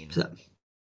 insane.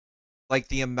 Like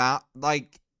the amount,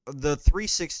 like the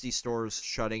 360 stores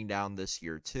shutting down this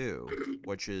year too,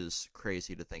 which is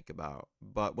crazy to think about.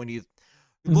 But when you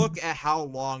look at how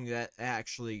long that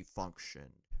actually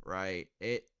functioned, right?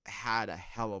 It had a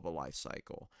hell of a life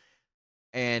cycle.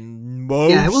 And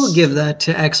most... Yeah, I will give that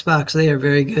to Xbox. They are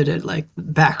very good at like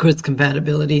backwards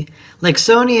compatibility. Like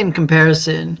Sony in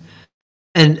comparison,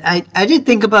 and I did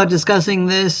think about discussing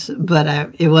this,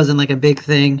 but it wasn't like a big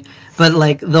thing. But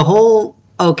like the whole,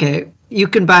 okay, you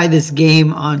can buy this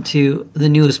game onto the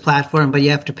newest platform, but you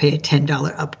have to pay a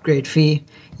 $10 upgrade fee.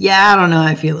 Yeah, I don't know how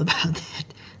I feel about that.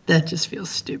 That just feels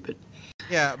stupid.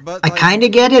 Yeah, but I like, kind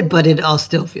of get it, but it all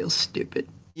still feels stupid.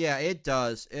 yeah, it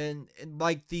does. And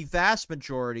like the vast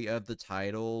majority of the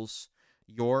titles,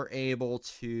 you're able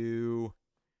to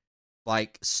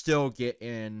like still get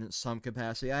in some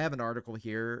capacity. I have an article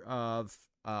here of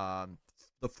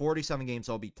the 47 games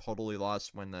I'll be totally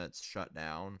lost when that's shut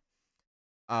down.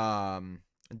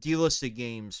 Delisted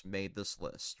Games made this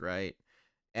list, right?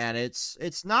 And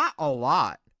it's not a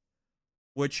lot,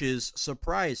 which is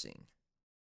surprising.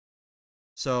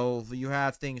 So you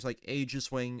have things like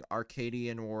Aegis Wing,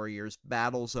 Arcadian Warriors,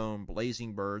 Battlezone,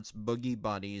 Blazing Birds, Boogie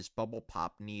Bunnies, Bubble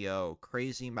Pop Neo,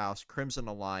 Crazy Mouse, Crimson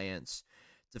Alliance,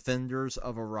 Defenders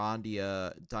of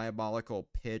Arandia, Diabolical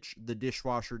Pitch, The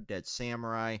Dishwasher, Dead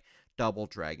Samurai, Double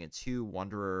Dragon 2,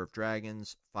 Wanderer of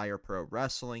Dragons, Fire Pro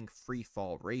Wrestling, Free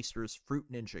Fall Racers,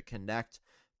 Fruit Ninja Connect,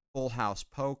 Full House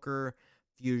Poker,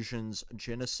 Fusions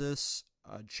Genesis,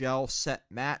 Gel Set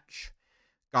Match,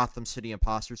 Gotham City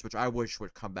Imposters, which I wish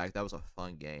would come back. That was a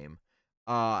fun game.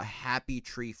 Happy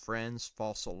Tree Friends,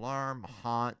 False Alarm,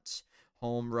 Haunt,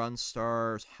 Home Run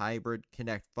Stars, Hybrid,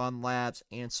 Connect Fun Labs,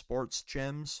 and Sports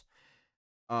Gyms.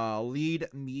 Lead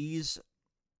Mies,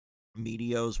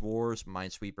 Meteos Wars,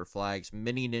 Minesweeper Flags,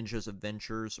 Mini Ninjas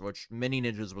Adventures, which Mini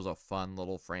Ninjas was a fun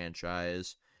little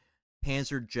franchise.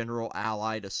 Panzer General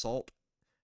Allied Assault.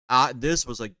 This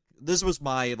was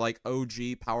my like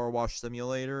OG Power Wash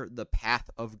simulator, The Path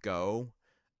of Go.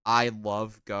 I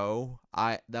love Go.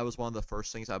 That was one of the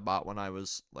first things I bought when I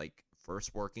was like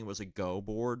first working, was a Go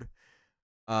board.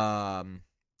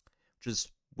 Which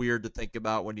is weird to think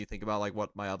about when you think about like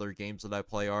what my other games that I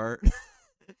play are.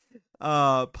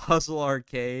 Puzzle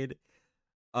Arcade,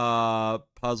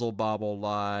 Puzzle Bobble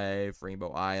Live,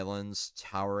 Rainbow Islands,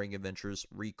 Towering Adventures,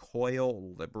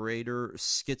 Recoil, Liberator,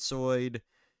 Schizoid,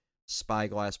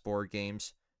 Spyglass board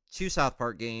games, 2 South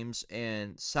Park games,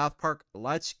 and South Park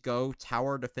Let's Go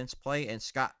Tower Defense Play, and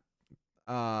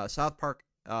South Park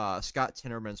Scott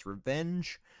Tinnerman's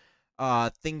Revenge,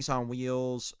 Things on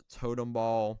Wheels, Totem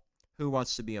Ball, Who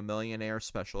Wants to Be a Millionaire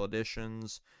Special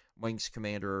Editions, Wings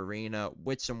Commander Arena,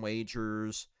 Wits and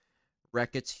Wagers,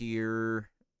 Racketeer,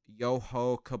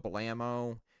 Yo-Ho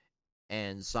Kablamo,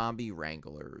 and Zombie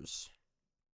Wranglers.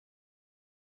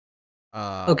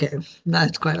 Okay,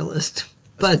 that's quite a list.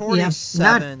 But yeah,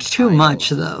 not too titles. much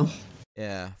though.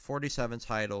 Yeah, 47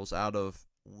 titles out of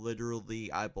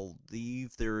literally, I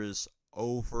believe there is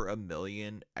over 1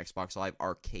 million Xbox Live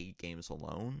Arcade games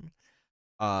alone.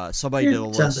 Somebody did a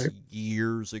list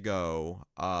years ago,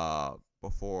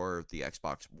 before the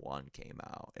Xbox One came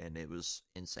out, and it was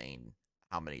insane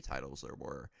how many titles there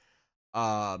were.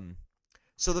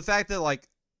 So the fact that like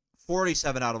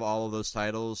 47 out of all of those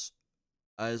titles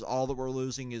is all that we're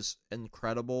losing is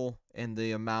incredible, and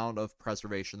the amount of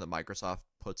preservation that Microsoft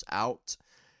puts out.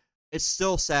 It's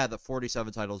still sad that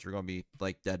 47 titles are going to be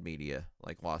like dead media,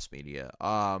 like lost media.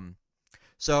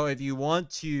 So if you want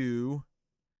to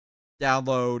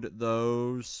download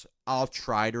those, I'll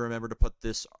try to remember to put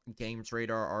this Games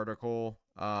Radar article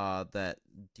that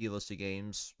Delisted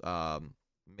Games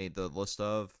made the list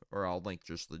of, or I'll link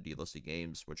just the Delisted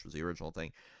Games, which was the original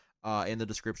thing, in the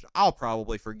description. I'll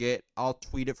probably forget. I'll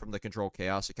tweet it from the Kontrolled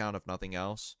Khaos account, if nothing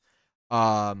else.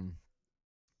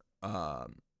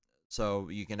 So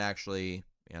you can actually,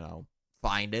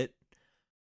 find it.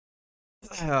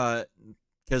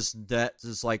 Because that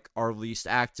is like our least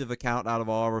active account out of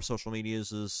all of our social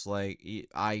medias. Is like,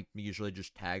 I usually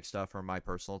just tag stuff from my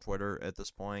personal Twitter at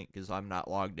this point because I'm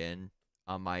not logged in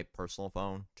on my personal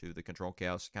phone to the Control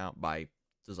Chaos account by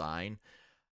design,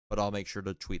 but I'll make sure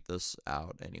to tweet this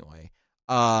out anyway.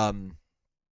 But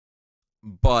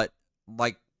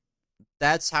like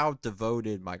that's how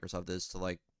devoted Microsoft is to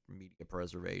like media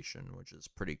preservation, which is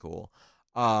pretty cool.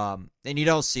 And you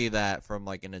don't see that from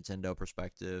like a Nintendo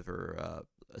perspective or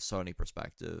a Sony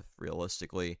perspective.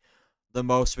 Realistically, the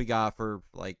most we got for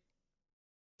like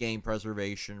game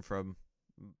preservation from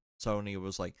Sony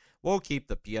was like, we'll keep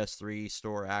the PS3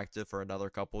 store active for another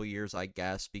couple of years, I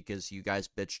guess, because you guys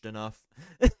bitched enough.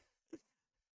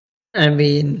 I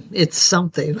mean, it's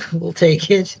something. We'll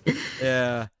take it.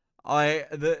 Yeah.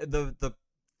 The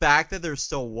fact that there's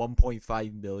still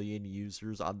 1.5 million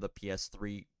users on the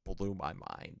PS3 blew my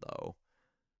mind, though.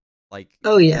 Like,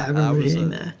 Oh yeah, I remember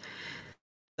hearing that.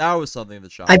 That was something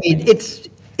that shocked I mean, me.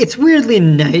 it's weirdly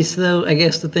nice though, I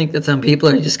guess, to think that some people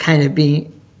are just kind of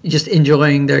being just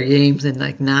enjoying their games and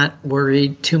like not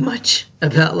worried too much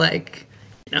about like,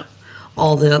 you know,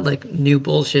 all the like new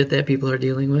bullshit that people are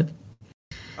dealing with.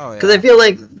 Oh yeah. Because I feel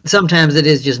like sometimes it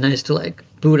is just nice to like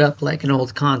boot up like an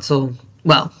old console,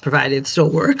 well, provided it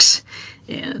still works,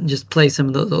 and just play some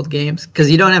of those old games. Because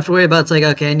you don't have to worry about, it's like,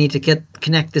 okay, I need to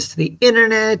connect this to the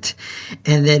internet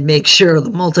and then make sure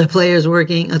the multiplayer is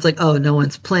working. It's like, oh, no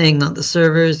one's playing on the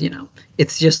servers, you know.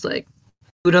 It's just like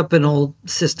boot up an old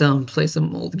system, play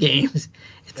some old games.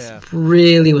 It's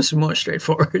really was more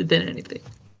straightforward than anything.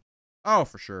 Oh,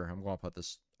 for sure. I'm going to put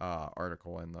this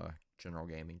article in the general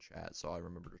gaming chat, so I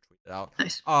remember to tweet it out.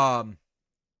 Nice.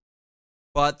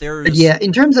 But But yeah,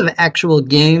 in terms of actual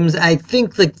games, I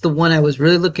think like the one I was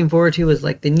really looking forward to was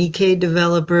like the Nikkei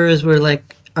developers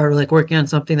are working on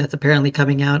something that's apparently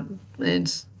coming out.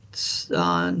 It's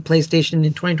on PlayStation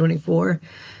in 2024.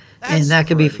 And that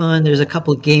could be fun. There's a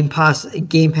couple of Game Pass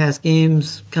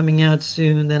games coming out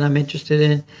soon that I'm interested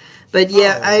in. But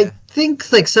yeah, I think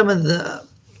like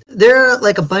there are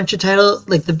like a bunch of titles.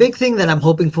 Like the big thing that I'm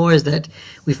hoping for is that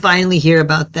we finally hear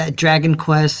about that Dragon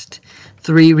Quest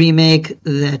 3 remake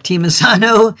that Team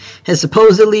Asano has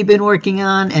supposedly been working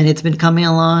on, and it's been coming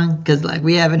along because like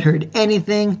we haven't heard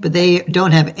anything, but they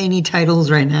don't have any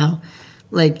titles right now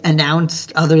like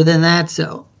announced other than that.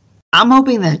 So I'm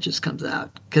hoping that just comes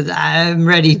out because I'm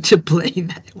ready to play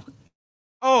that one.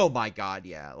 Oh my god,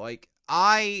 yeah. Like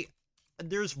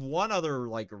there's one other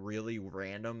like really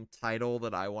random title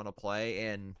that I want to play,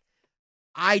 and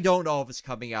I don't know if it's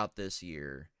coming out this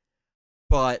year,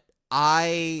 but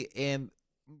I am,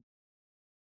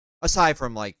 aside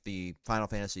from like the Final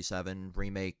Fantasy VII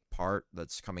remake part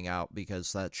that's coming out,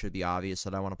 because that should be obvious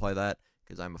that I want to play that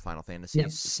because I'm a Final Fantasy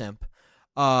simp.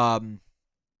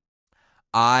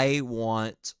 I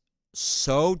want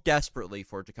so desperately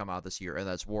for it to come out this year, and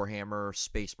that's Warhammer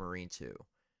Space Marine 2.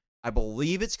 I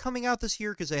believe it's coming out this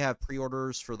year because they have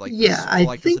pre-orders for like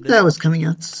I think that was coming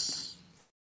out.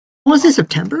 I want to say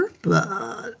September,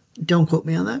 but don't quote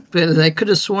me on that. But I could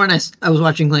have sworn I was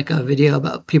watching like a video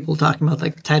about people talking about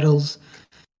like titles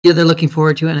they're looking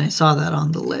forward to, and I saw that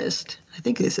on the list. I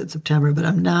think they said September, but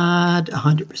I'm not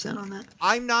 100% on that.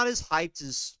 I'm not as hyped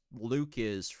as Luke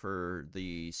is for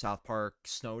the South Park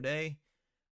Snow Day.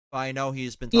 I know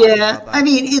he's been talking about that. I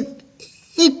mean,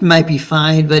 it might be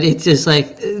fine, but it's just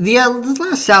like the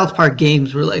last South Park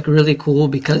games were like really cool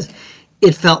because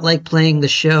it felt like playing the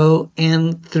show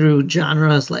and through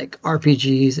genres like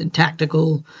RPGs and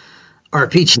tactical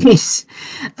RPGs,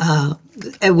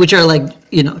 which are like,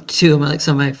 you know, some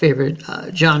of my favorite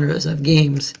genres of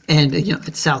games, and you know,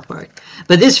 it's South Park.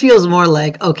 But this feels more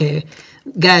like, okay,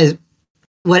 guys,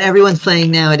 what everyone's playing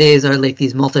nowadays are like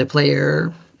these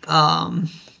multiplayer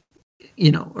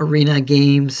arena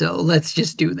games, so let's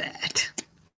just do that.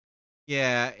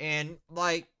 Yeah, and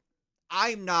like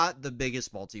I'm not the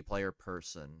biggest multiplayer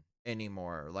person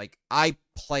anymore. Like I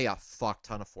play a fuck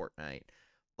ton of Fortnite.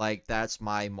 Like that's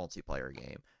my multiplayer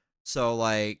game. So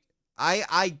like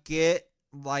I get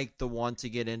like the want to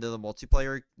get into the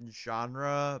multiplayer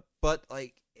genre, but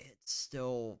like it's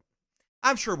still,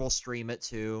 I'm sure we'll stream it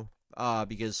too,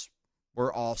 because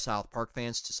we're all South Park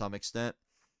fans to some extent.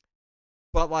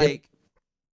 But like,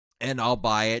 and I'll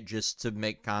buy it just to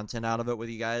make content out of it with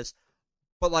you guys.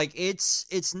 But like,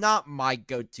 it's not my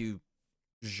go-to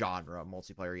genre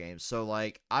multiplayer games. So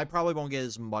like, I probably won't get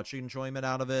as much enjoyment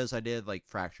out of it as I did like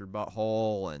Fractured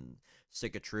Butthole and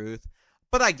Stick of Truth.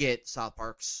 But I get South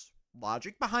Park's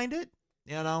logic behind it,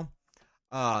 you know.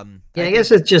 I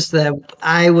guess it's just that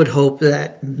I would hope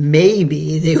that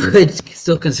maybe they would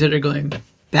still consider going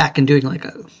back and doing like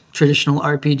a traditional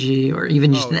RPG or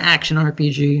even just an action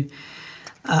RPG.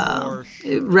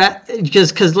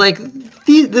 Just because like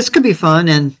this could be fun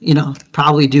and, you know,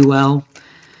 probably do well.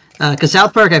 Because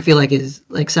South Park, I feel like is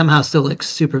like somehow still like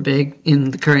super big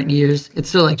in the current years. It's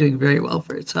still like doing very well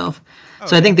for itself. Oh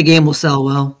So I yeah. think the game will sell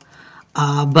well.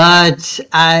 But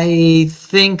I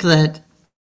think that,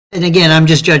 and again, I'm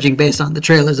just judging based on the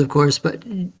trailers, of course, but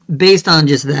based on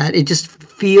just that, it just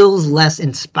feels less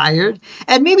inspired.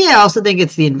 And maybe I also think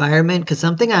it's the environment, because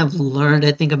something I've learned,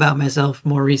 I think, about myself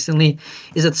more recently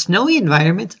is that snowy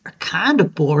environments are kind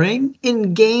of boring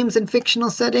in games and fictional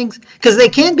settings, because they Mm-hmm.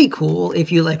 can be cool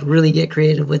if you like really get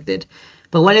creative with it.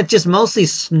 But when it's just mostly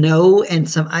snow and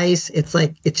some ice, it's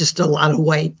like it's just a lot of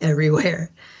white everywhere,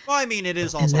 Well, I mean, it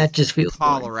is and also that just feels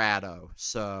boring. Colorado,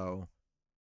 so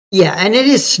Yeah, and it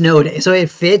is snow day, so it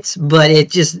fits, but it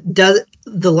just does.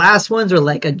 The last ones were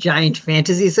like a giant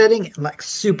fantasy setting and like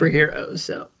superheroes,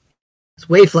 so it's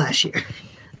way flashier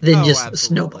than oh, just a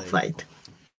snowball absolutely. fight.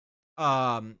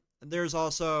 There's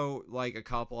also like a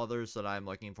couple others that I'm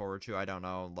looking forward to. I don't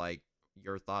know, like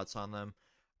your thoughts on them.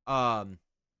 Um,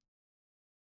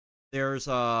 there's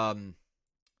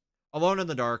Alone in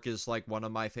the Dark is like one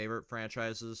of my favorite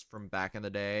franchises from back in the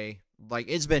day. Like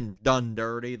it's been done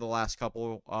dirty the last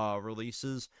couple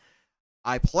releases.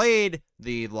 I played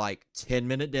the like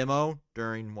 10-minute demo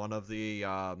during one of the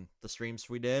streams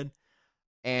we did,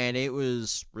 and it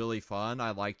was really fun.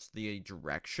 I liked the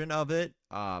direction of it.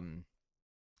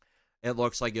 It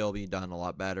looks like it'll be done a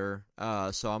lot better.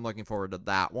 So I'm looking forward to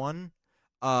that one.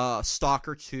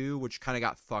 Stalker 2, which kind of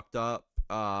got fucked up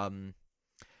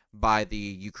by the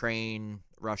Ukraine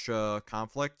Russia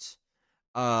conflict.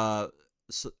 Uh,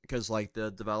 because like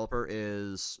the developer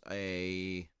is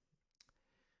a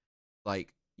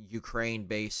like Ukraine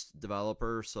based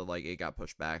developer, so like it got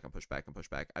pushed back and pushed back and pushed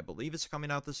back. I believe it's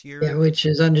coming out this Yeah, year. which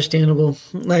is understandable.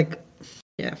 Like,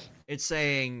 yeah, It's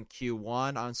saying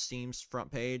Q1 on Steam's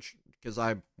front page because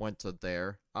I went to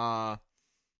there.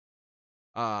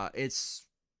 It's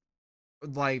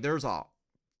like there's a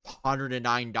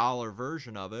 $109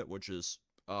 version of it, which is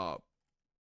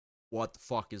what the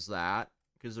fuck is that?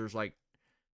 Because there's like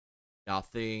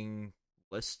nothing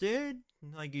listed.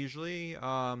 Like usually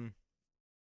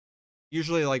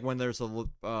like when there's a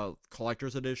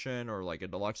collector's edition or like a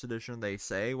deluxe edition, they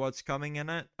say what's coming in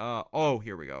it. Oh,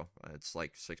 here we go. It's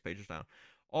like 6 pages down.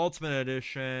 Ultimate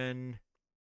edition.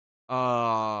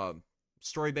 Uh,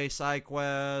 Story-based side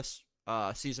quests.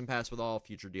 Season pass with all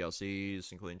future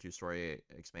DLCs, including 2 story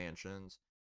expansions.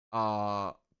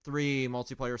 Uh, 3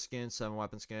 multiplayer skins, 7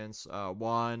 weapon skins.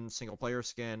 1 single player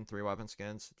skin, 3 weapon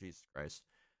skins. Jesus Christ.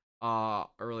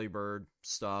 Early bird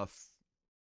stuff.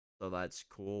 So that's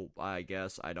cool, I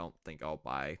guess. I don't think I'll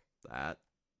buy that.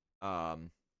 Um,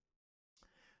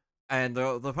 and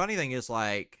the funny thing is,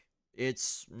 like,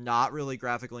 it's not really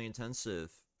graphically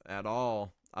intensive at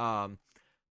all.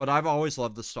 But I've always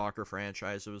loved the Stalker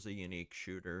franchise. It was a unique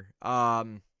shooter.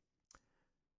 Also,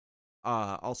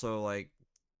 like,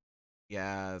 you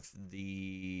have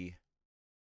the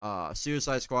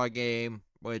Suicide Squad game,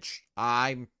 which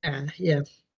yeah,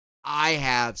 I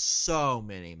have so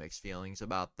many mixed feelings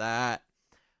about that.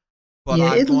 But yeah.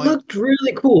 I'm It going. looked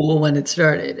really cool when it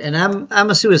started, and I'm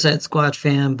a Suicide Squad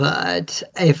fan. But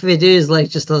if it is like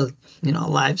just a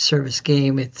live service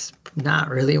game, it's not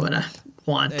really what I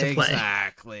want to play.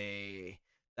 Exactly.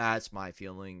 That's my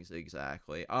feelings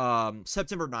exactly.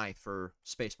 September 9th for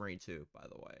Space Marine 2, by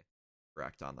the way.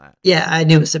 Correct on that. Yeah, I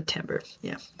knew it was September.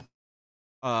 Yeah.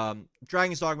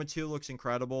 Dragon's Dogma 2 looks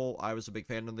incredible. I was a big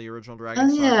fan of the original Oh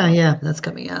Dragon's yeah, Dogma. yeah, that's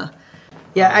coming out.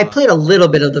 Yeah, I Uh played a little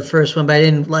bit of the first one, but I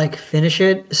didn't like finish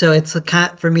it. So it's a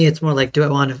kind for me. It's more like, do I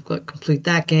want to like, complete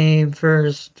that game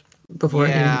first before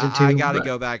I get yeah, into I two? got to But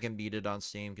go back and beat it on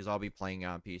Steam cuz I'll be playing it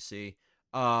on PC.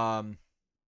 Um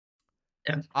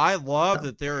yeah, I love so,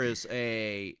 that there is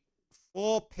a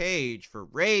full page for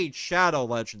Raid Shadow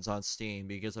Legends on Steam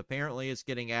because apparently it's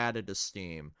getting added to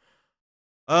Steam.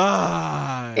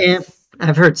 Ah, and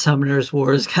I've heard Summoners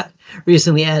Wars got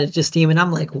recently added to Steam, and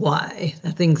I'm like, why?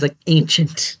 That thing's like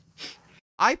ancient.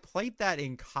 I played that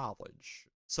in college.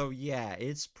 So yeah,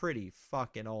 it's pretty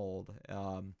fucking old.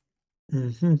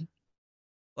 Hmm.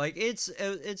 Like it's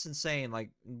insane like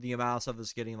the amount of stuff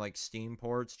that's getting like Steam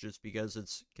ports just because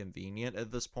it's convenient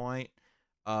at this point.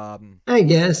 Um I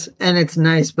guess, and it's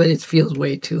nice, but it feels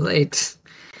way too late.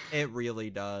 it really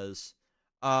does.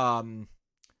 Um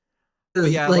but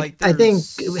 'Cause, yeah, like, like I think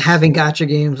there's having gotcha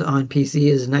games on PC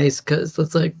is nice because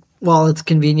it's like, while it's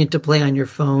convenient to play on your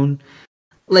phone,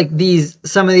 like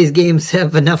some of these games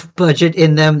have enough budget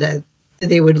in them that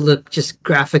they would look just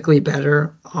graphically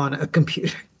better on a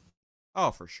computer.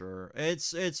 oh for sure.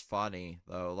 It's funny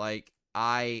though. Like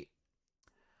I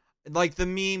like the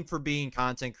meme for being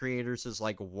content creators is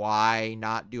like why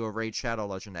not do a Raid Shadow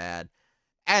Legend ad?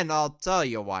 And I'll tell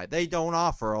you why. They don't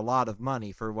offer a lot of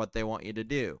money for what they want you to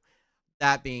do.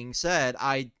 That being said,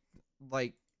 I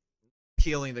like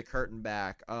peeling the curtain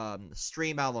back.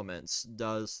 Stream Elements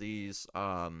does these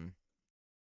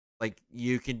like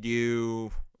you can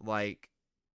do like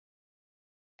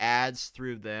ads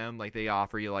through them. Like they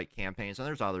offer you like campaigns, and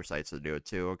there's other sites that do it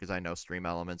too, because I know Stream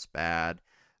Elements bad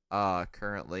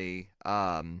currently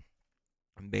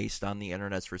based on the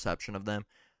internet's reception of them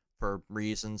for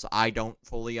reasons I don't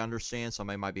fully understand.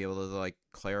 Somebody might be able to like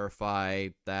clarify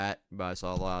that, but I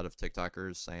saw a lot of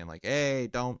TikTokers saying like, hey,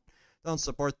 don't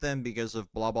support them because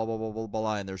of blah blah blah blah blah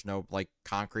blah, and there's no like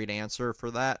concrete answer for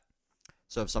that.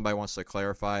 So if somebody wants to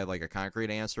clarify like a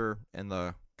concrete answer in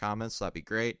the comments, that'd be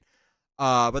great.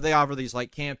 But they offer these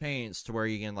like campaigns to where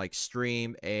you can like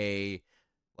stream a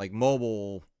like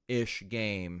mobile-ish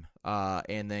game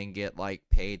and then get like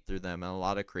paid through them. And a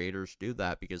lot of creators do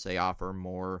that because they offer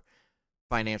more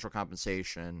financial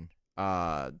compensation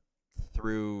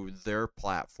through their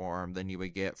platform than you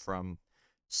would get from,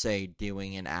 say,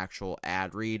 doing an actual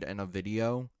ad read in a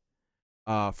video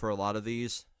for a lot of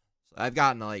these. So I've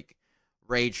gotten like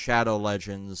Raid Shadow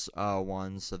Legends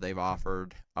ones that they've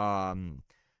offered.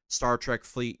 Star Trek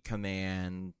Fleet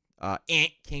Command,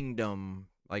 Ant Kingdom,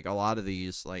 like a lot of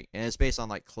these, like, and it's based on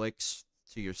like clicks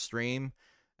to your stream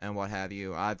and what have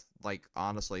you. I've like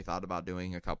honestly thought about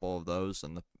doing a couple of those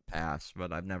in the past,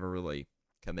 but I've never really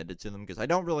committed to them because I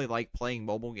don't really like playing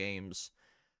mobile games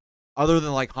other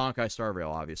than like Honkai Star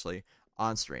Rail, obviously,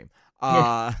 on stream.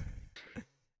 And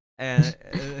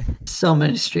so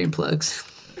many stream plugs.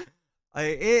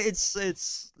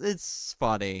 It's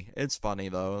funny. It's funny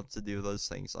though to do those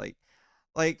things. Like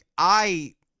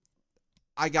I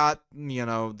got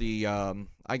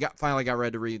finally got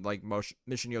ready to read like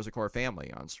Mission Yozakura Family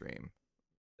on stream.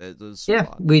 It was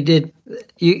fun. We did.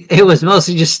 It was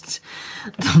mostly just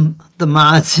the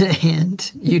mods and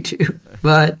YouTube,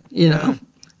 but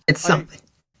it's something.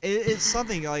 It's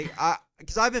something like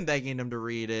because I've been begging him to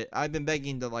read it. I've been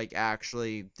begging to like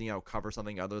actually cover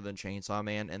something other than Chainsaw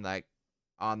Man and like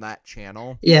on that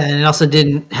channel. Yeah, and it also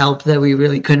didn't help that we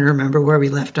really couldn't remember where we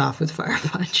left off with Fire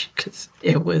Punch because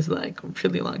it was like a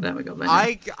really long time ago.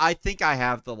 I think I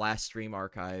have the last stream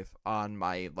archive on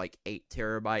my like 8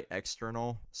 terabyte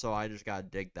external, so I just gotta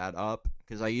dig that up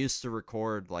because I used to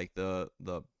record like the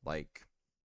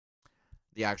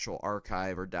actual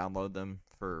archive or download them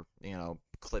for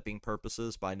clipping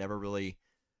purposes, but I never really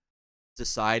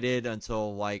decided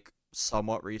until like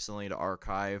somewhat recently to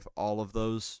archive all of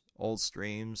those old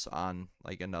streams on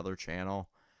like another channel.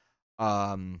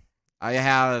 I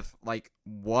have like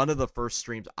one of the first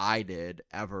streams I did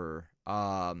ever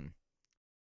of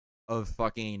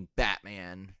fucking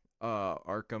Batman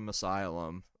Arkham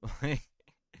Asylum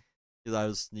because I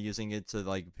was using it to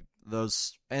like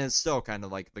those, and it's still kind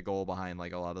of like the goal behind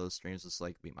like a lot of those streams is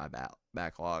like beat my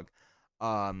backlog.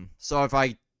 So if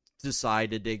I decide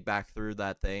to dig back through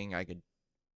that thing, I could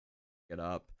get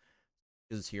up.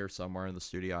 Is here somewhere in the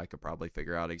studio. I could probably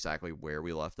figure out exactly where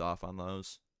we left off on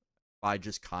those by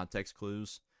just context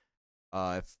clues.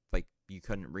 If like you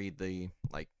couldn't read the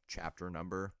like chapter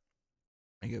number,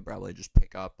 you could probably just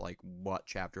pick up like what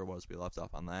chapter it was we left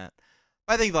off on that.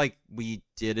 I think like we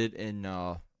did it in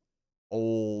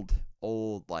old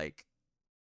like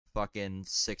fucking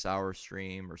 6-hour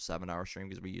stream or 7-hour stream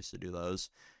because we used to do those.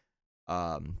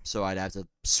 So I'd have to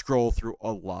scroll through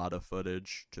a lot of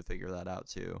footage to figure that out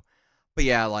too. But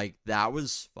yeah, like that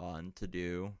was fun to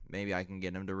do. Maybe I can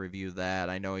get him to review that.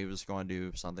 I know he was going to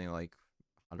do something like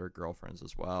 100 Girlfriends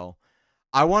as well.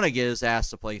 I want to get his ass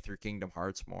to play through Kingdom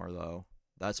Hearts more though.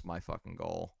 That's my fucking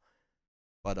goal.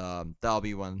 But that'll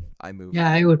be when I move.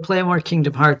 Yeah, I would play more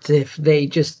Kingdom Hearts if they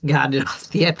just got it off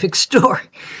the Epic Store.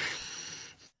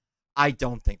 I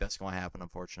don't think that's going to happen,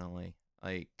 unfortunately.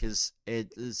 Like, because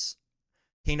it is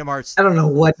Kingdom Hearts. I don't know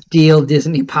what deal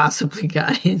Disney possibly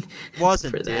got in. It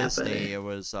wasn't Disney. It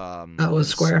was it was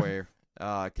Square.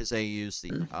 Because they use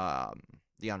the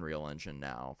Unreal Engine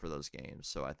now for those games,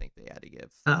 so I think they had to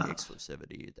give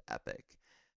exclusivity to Epic,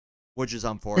 which is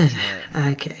unfortunate.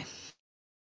 Okay.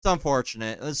 It's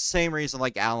unfortunate. It's the same reason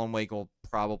like Alan Wake will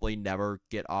probably never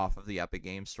get off of the Epic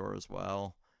Game Store as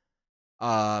well.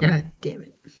 God damn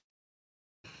it.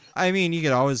 I mean, you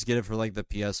could always get it for like the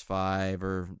PS5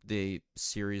 or the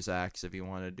Series X if you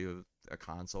want to do a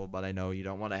console, but I know you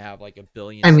don't want to have like a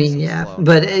billion. I mean, yeah,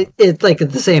 but it's like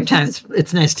at the same time,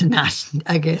 it's nice to not,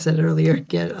 like I said earlier,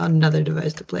 get another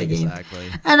device to play games. Exactly.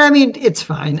 And I mean, it's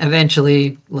fine.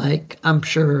 Eventually, like I'm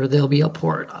sure there'll be a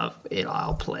port of it.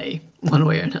 I'll play one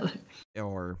way or another.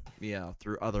 Or yeah,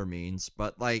 through other means.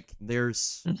 But like,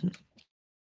 there's,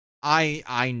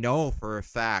 I know for a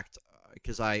fact,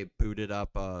 because I booted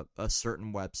up a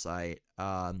certain website.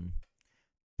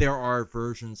 There are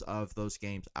versions of those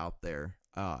games out there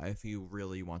if you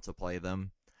really want to play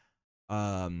them.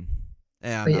 And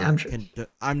But yeah, I'm sure.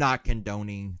 I'm not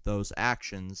condoning those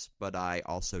actions, but I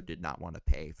also did not want to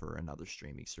pay for another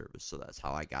streaming service, so that's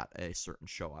how I got a certain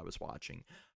show I was watching.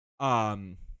 Yeah,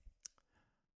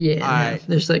 no, I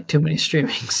there's like too many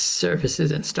streaming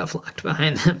services and stuff locked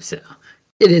behind them, so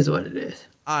it is what it is.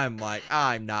 I'm like,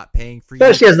 I'm not paying for you.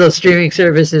 Especially as those streaming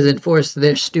services enforce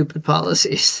their stupid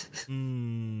policies.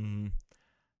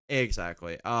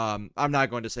 Exactly. I'm not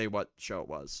going to say what show it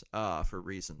was, for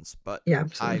reasons, but Yeah,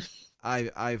 absolutely.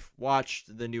 I've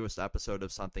watched the newest episode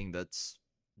of something that's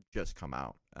just come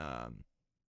out.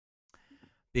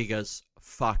 Because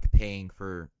fuck paying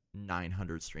for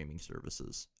 900 streaming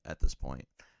services at this point.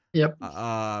 Yep.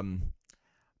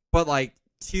 But like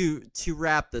to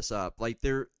wrap this up, like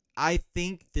I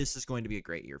think this is going to be a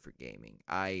great year for gaming.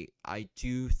 I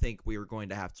do think we are going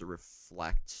to have to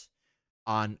reflect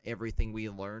on everything we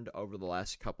learned over the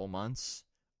last couple months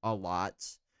a lot,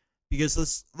 because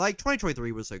this, like,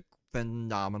 2023 was a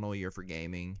phenomenal year for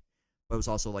gaming, but it was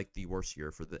also like the worst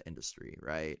year for the industry,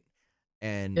 right?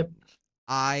 And Yep.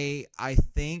 I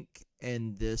think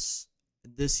in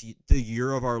the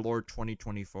year of our Lord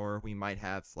 2024, we might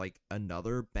have like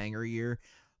another banger year.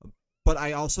 But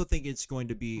I also think it's going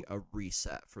to be a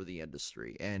reset for the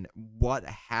industry, and what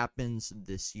happens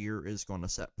this year is going to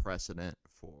set precedent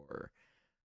for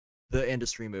the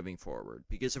industry moving forward.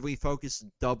 Because if we focus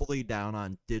doubly down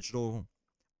on digital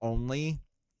only,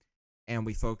 and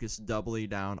we focus doubly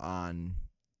down on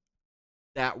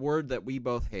that word that we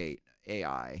both hate,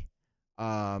 AI,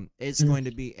 it's going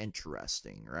to be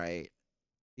interesting, right?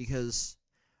 Because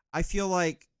I feel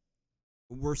like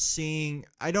we're seeing,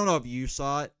 I don't know if you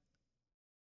saw it,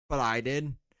 but I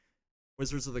did.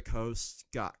 Wizards of the Coast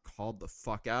got called the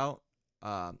fuck out.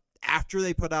 After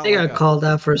they put out, They got called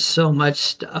out for so much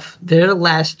stuff. Their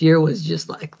last year was just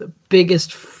like the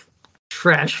biggest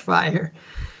trash fire.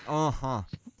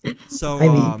 So I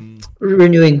mean,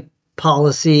 renewing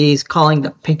policies, calling the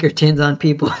Pinkertons on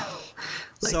people.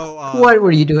 Like, so what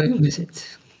were you doing with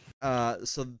it?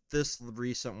 So this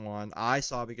recent one I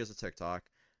saw because of TikTok.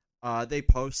 They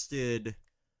posted,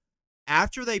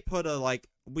 after they put a, like,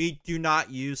 we do not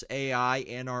use AI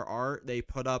in our art, they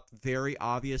put up very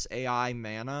obvious AI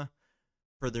mana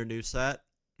for their new set.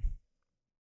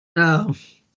 Oh,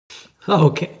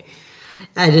 okay.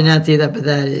 I did not see that, but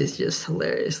that is just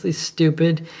hilariously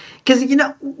stupid. Because, you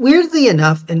know, weirdly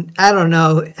enough, and I don't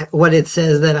know what it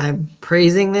says that I'm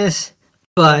praising this,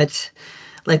 but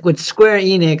like with Square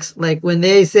Enix, like when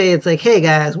they say it's like, hey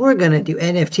guys, we're going to do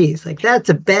NFTs, like that's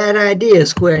a bad idea,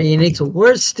 Square Enix.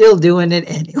 We're still doing it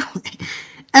anyway.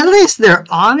 At least they're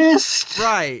honest.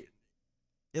 Right.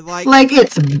 Like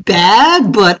it's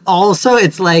bad, but also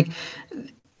it's like,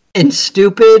 and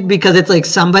stupid, because it's like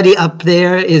somebody up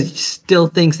there is still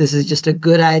thinks this is just a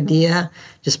good idea,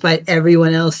 despite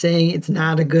everyone else saying it's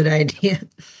not a good idea.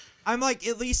 I'm like,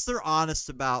 at least they're honest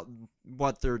about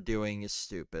what they're doing is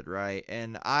stupid, right?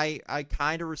 And I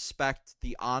kind of respect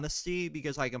the honesty,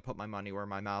 because I can put my money where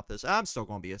my mouth is. I'm still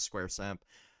going to be a Square simp,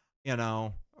 you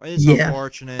know. It's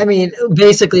unfortunate. I mean,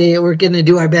 basically, we're going to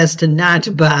do our best to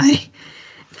not buy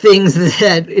things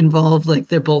that involve like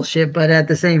their bullshit, but at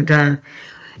the same time,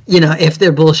 you know, if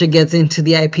their bullshit gets into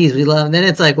the IPs we love, then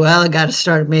it's like, well, I got to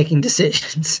start making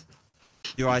decisions.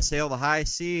 Do I sail the high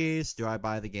seas? Do I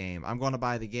buy the game? I'm going to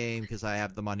buy the game because I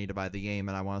have the money to buy the game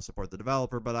and I want to support the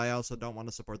developer, but I also don't want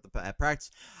to support the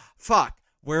practice. Fuck.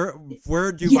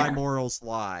 Where do my morals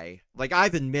lie? Like,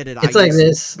 I've admitted it's like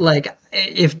this. Like,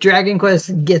 if Dragon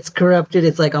Quest gets corrupted,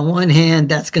 it's like, on one hand,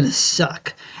 that's going to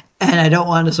suck, and I don't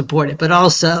want to support it. But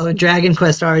also, Dragon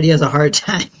Quest already has a hard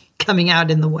time coming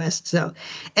out in the West. So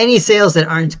any sales that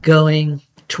aren't going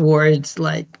towards,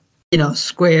 like, you know,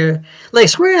 Square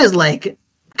is like,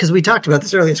 because we talked about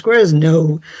this earlier, Square has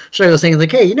no struggle saying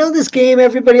like, hey, you know, this game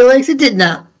everybody likes, it did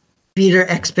not beat our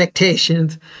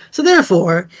expectations, so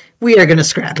therefore we are going to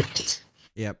scrap it.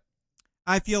 Yep.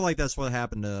 I feel like that's what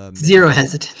happened to Zero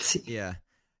hesitancy. Yeah,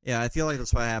 I feel like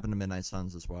that's what happened to Midnight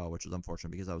Suns as well, which is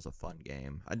unfortunate because that was a fun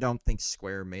game. I don't think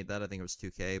Square made that. I think it was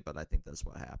 2K, but I think that's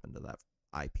what happened to that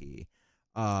IP.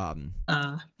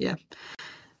 Yeah.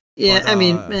 But, I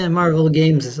mean, man, Marvel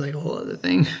Games is like a whole other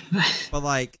thing. But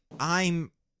like,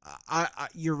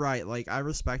 you're right. Like, I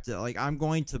respect it. Like, I'm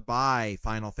going to buy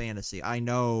Final Fantasy. I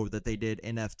know that they did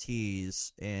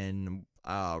NFTs in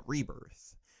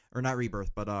Rebirth, or not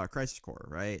Rebirth, but Crisis Core,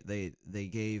 right? They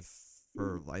gave,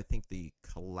 for I think the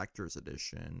collector's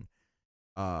edition.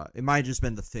 It might have just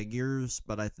been the figures,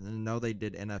 but I know they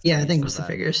did NFTs. Yeah, I think it was the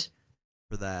figures.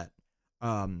 for that.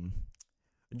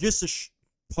 Just to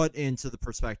put into the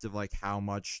perspective like how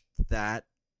much that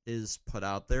is put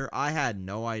out there. I had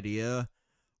no idea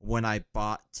when I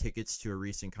bought tickets to a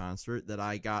recent concert that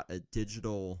I got a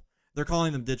digital. They're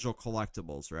calling them digital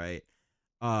collectibles, right?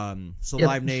 So Yep.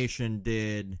 Live Nation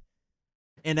did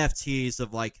NFTs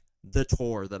of like the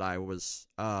tour that I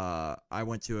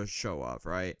went to a show of,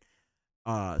 right?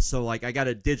 So like I got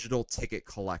a digital ticket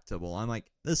collectible. I'm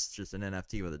like, this is just an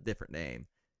NFT with a different name.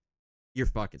 You're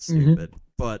fucking stupid.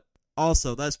 But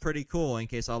also, that's pretty cool in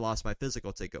case I lost my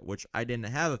physical ticket, which I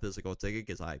didn't have a physical ticket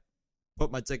because I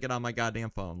put my ticket on my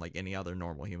goddamn phone like any other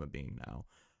normal human being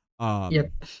now.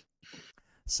 Yep.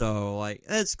 So, like,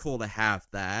 it's cool to have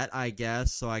that, I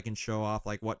guess, so I can show off,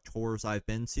 like, what tours I've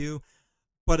been to.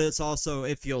 But it's also,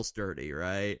 it feels dirty,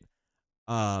 right?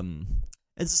 It's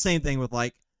the same thing with,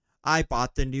 like, I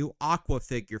bought the new Aqua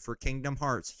figure for Kingdom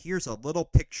Hearts. Here's a little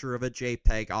picture of a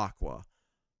JPEG Aqua.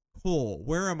 Cool.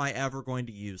 Where am I ever going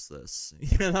to use this?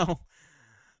 You know?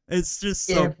 It's just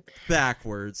so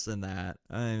backwards in that.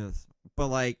 But,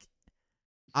 like,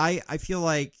 I feel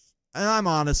like, and I'm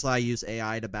honest, I use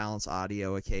AI to balance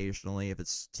audio occasionally if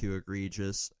it's too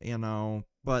egregious, you know?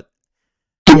 But,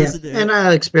 yeah, and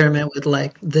I experiment with,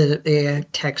 like, the AI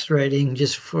text writing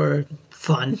just for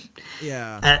fun.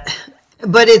 Yeah.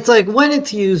 But it's like when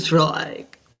it's used for,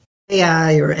 like,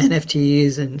 AI or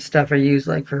NFTs and stuff are used,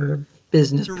 like, for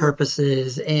business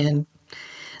purposes, and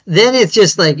then it's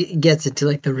just like it gets into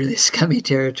like the really scummy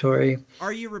territory.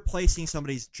 Are you replacing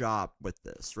somebody's job with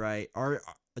this, right?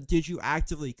 Did you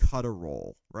actively cut a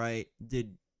role, right?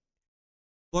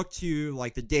 Look to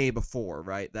like the day before,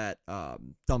 right? That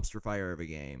dumpster fire of a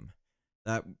game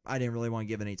that I didn't really want to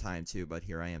give any time to, but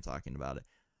here I am talking about it.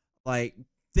 Like,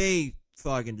 they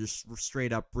fucking just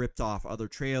straight up ripped off other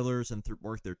trailers and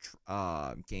worked their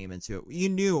game into it. You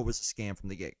knew it was a scam from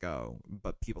the get-go,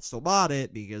 but people still bought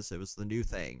it because it was the new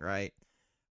thing, right?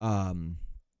 I'm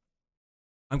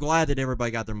glad that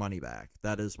everybody got their money back.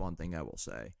 That is one thing I will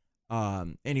say.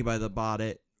 Anybody that bought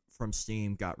it from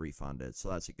Steam got refunded, so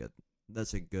that's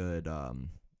a good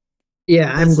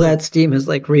yeah, I'm glad Steam has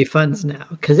like refunds now,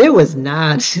 because it was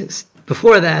not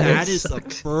before that. That is the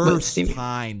first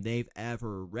time they've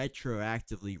ever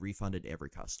retroactively refunded every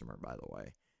customer, by the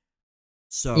way.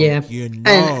 So, yeah, you know,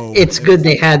 and it's good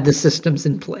they had the systems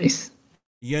in place.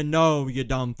 You know you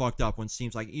dumb fucked up when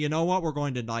Steam's like, you know what, we're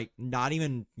going to like not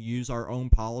even use our own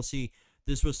policy.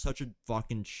 This was such a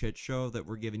fucking shit show that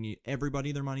we're giving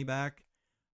everybody their money back.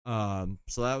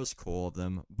 So that was cool of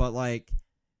them. But like,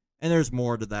 and there's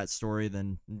more to that story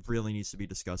than really needs to be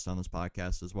discussed on this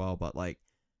podcast as well. But like,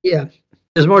 yeah,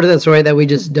 there's more to that story that we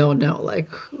just don't know. Like,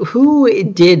 who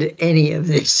did any of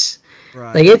this?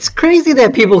 right. Like, it's crazy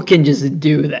that people can just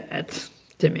do that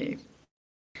to me.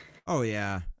 Oh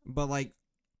yeah, but like,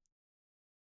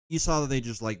 you saw that they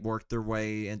just like worked their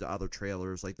way into other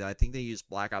trailers like that. I think they used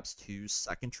Black Ops 2's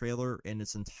second trailer in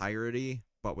its entirety,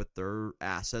 but with their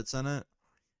assets in it.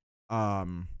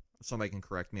 Somebody can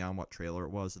correct me on what trailer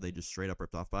it was that they just straight up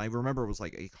ripped off. But I remember it was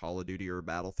like a Call of Duty or a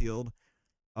Battlefield.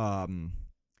 But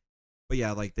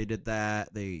yeah, like they did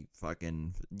that. They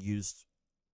fucking used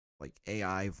like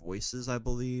AI voices, I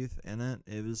believe, in it.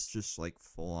 It was just like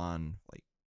full on like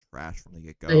trash from the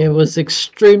get-go. It was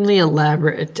extremely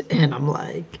elaborate, and I'm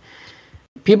like,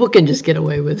 people can just get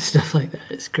away with stuff like that.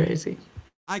 It's crazy.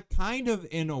 I kind of,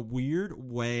 in a weird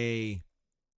way,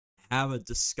 have a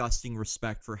disgusting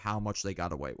respect for how much they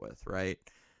got away with, right?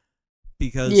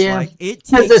 Because like it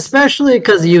takes... especially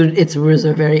because it was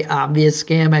a very obvious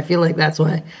scam. I feel like that's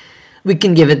why we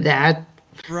can give it that,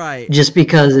 right? Just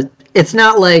because it's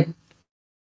not like,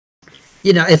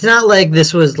 it's not like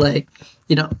this was like,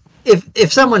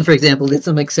 if someone, for example, did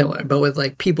something similar, but with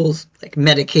like people's like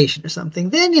medication or something,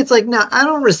 then it's like, no, I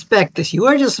don't respect this. You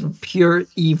are just pure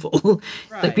evil.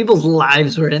 Right. Like people's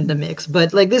lives were in the mix.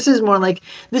 But like this is more like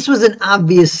this was an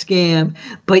obvious scam,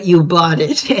 but you bought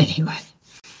it anyway.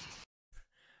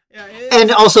 Yeah,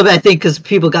 and also, I think because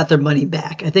people got their money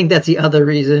back. I think that's the other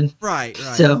reason. Right.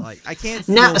 So like I can't.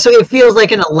 So it feels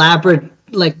like an elaborate,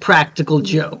 like practical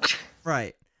joke.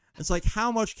 Right. It's like,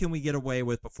 how much can we get away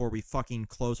with before we fucking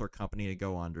close our company to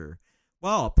go under?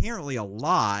 Well, apparently a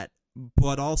lot,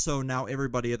 but also now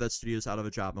everybody at that studio is out of a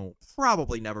job and will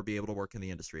probably never be able to work in the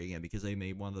industry again because they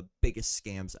made one of the biggest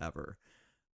scams ever.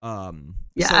 I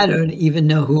don't even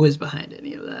know who was behind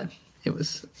any of that. It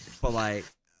was... But, like,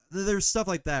 there's stuff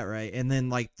like that, right? And then,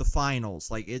 like, the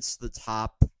finals. Like, it's the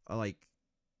top, like,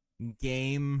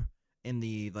 game in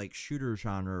the, like, shooter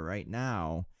genre right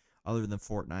now, other than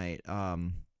Fortnite.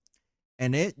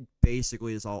 and it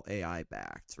basically is all AI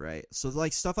backed, right? So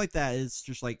like stuff like that is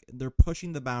just like they're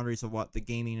pushing the boundaries of what the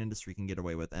gaming industry can get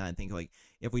away with, and I think like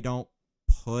if we don't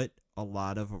put a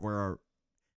lot of where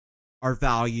our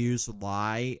values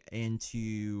lie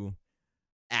into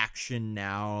action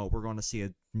now, we're going to see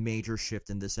a major shift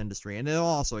in this industry, and it'll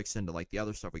also extend to like the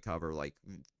other stuff we cover, like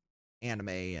anime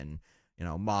and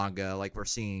manga. Like we're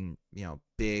seeing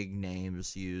big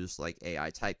names use like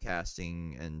AI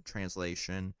typecasting and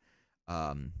translation.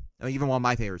 Even one of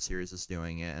my favorite series is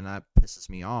doing it, and that pisses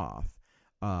me off.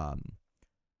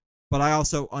 But I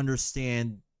also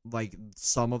understand like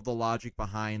some of the logic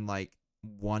behind like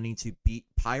wanting to beat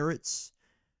pirates,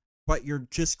 but you're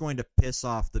just going to piss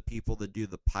off the people that do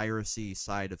the piracy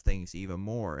side of things even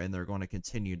more, and they're going to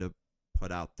continue to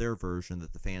put out their version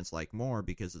that the fans like more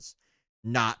because it's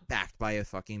not backed by a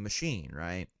fucking machine,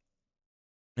 right?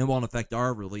 It won't affect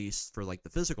our release for like the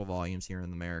physical volumes here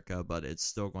in America, but it's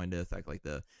still going to affect like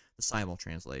the simul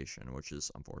translation, which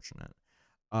is unfortunate.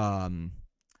 And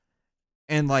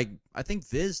like I think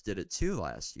Viz did it too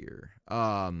last year.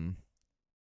 For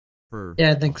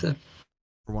Yeah, I think so.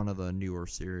 For one of the newer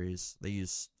series, they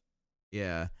used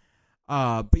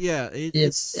but yeah, It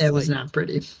was like, not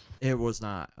pretty. It was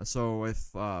not. So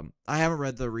if I haven't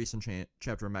read the recent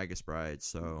chapter of Magus Bride,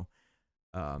 so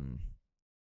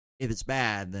if it's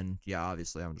bad, then yeah,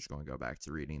 obviously I'm just going to go back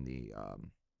to reading the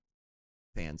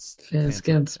fans.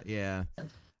 Yeah,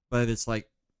 but if it's like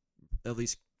at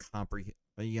least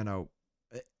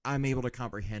I'm able to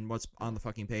comprehend what's on the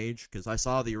fucking page because I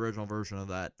saw the original version of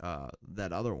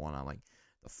that other one. I'm like,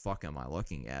 the fuck am I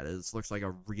looking at? It looks like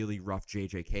a really rough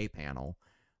JJK panel,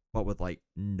 but with like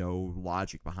no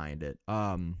logic behind it.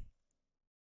 And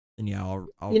yeah, I'll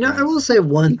I will say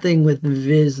one thing with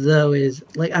Viz though is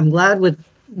like I'm glad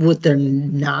with their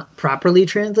not properly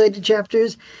translated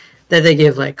chapters that they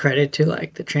give like credit to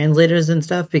like the translators and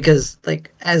stuff because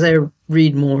like as I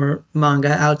read more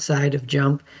manga outside of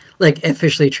Jump, like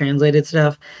officially translated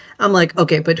stuff, I'm like,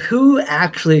 okay, but who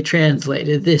actually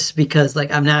translated this? Because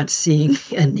like I'm not seeing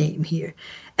a name here.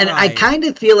 And I kind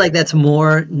of feel like that's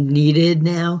more needed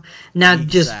now, not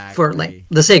just for like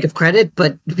the sake of credit,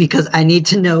 but because I need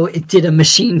to know did a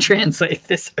machine translate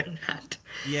this or not.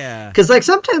 Yeah. Because like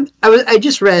sometimes I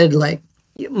just read like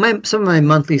some of my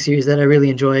monthly series that I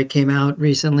really enjoy came out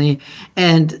recently,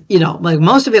 and like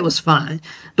most of it was fine,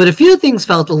 but a few things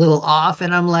felt a little off,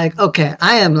 and I'm like, okay,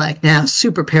 I am like now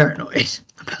super paranoid.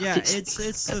 Yeah,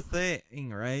 it's the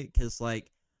thing, right? Because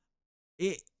like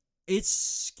it's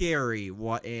scary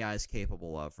what AI is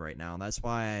capable of right now, and that's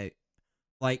why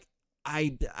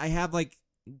I have like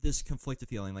this conflicted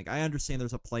feeling. Like I understand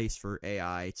there's a place for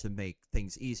AI to make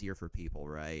things easier for people,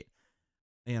 right?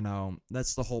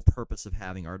 That's the whole purpose of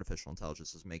having artificial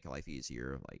intelligence is make life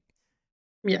easier. Like,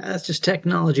 yeah, that's just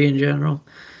technology in general.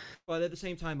 But at the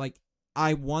same time, like,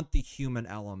 I want the human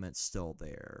element still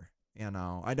there.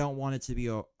 I don't want it to be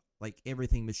like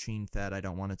everything machine fed. I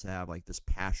don't want it to have like this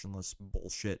passionless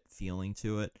bullshit feeling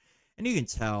to it. And you can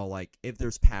tell like if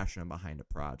there's passion behind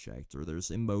a project or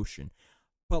there's emotion.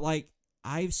 But like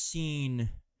I've seen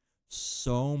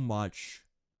so much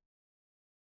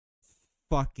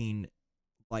fucking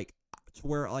like to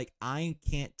where like I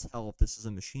can't tell if this is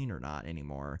a machine or not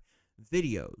anymore.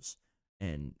 Videos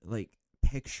and like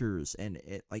pictures and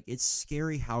it's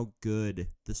scary how good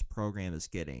this program is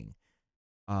getting.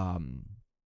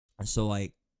 So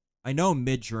like I know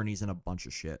Midjourney's in a bunch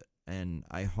of shit, and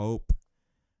I hope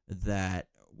that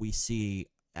we see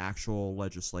actual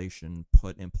legislation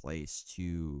put in place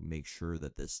to make sure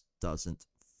that this doesn't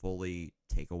fully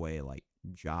take away like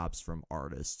jobs from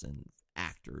artists and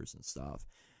actors and stuff,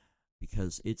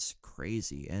 because it's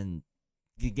crazy. And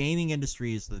the gaming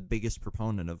industry is the biggest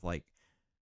proponent of like,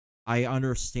 I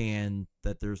understand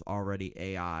that there's already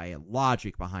AI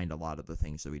logic behind a lot of the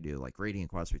things that we do, like Radiant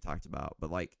Quest we talked about,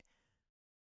 but like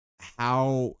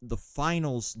how the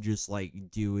finals just like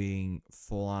doing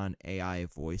full on AI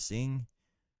voicing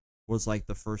was like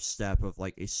the first step of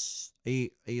like a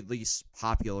at least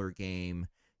popular game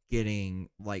getting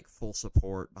like full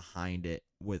support behind it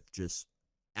with just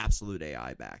absolute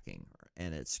AI backing.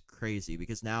 And it's crazy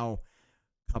because now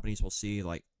companies will see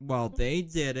like, well, they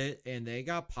did it and they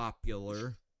got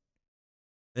popular.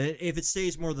 If it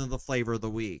stays more than the flavor of the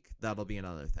week, that'll be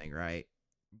another thing, right?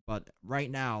 But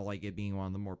right now, like it being one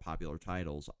of the more popular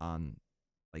titles on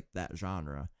like that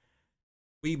genre,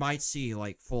 we might see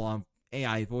like full on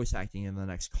AI voice acting in the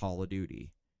next Call of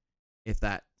Duty if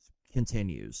that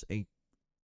continues.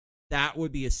 That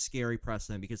would be a scary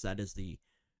precedent because that is the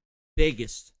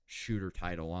biggest shooter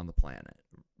title on the planet,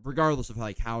 regardless of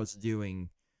like how it's doing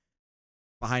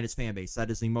behind its fan base.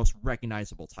 That is the most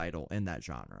recognizable title in that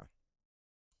genre.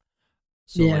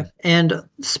 So Yeah, and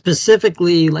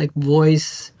specifically like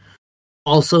voice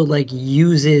also like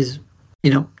uses,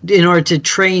 in order to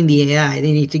train the AI,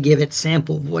 they need to give it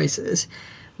sample voices,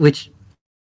 which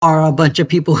are a bunch of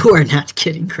people who are not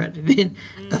getting credited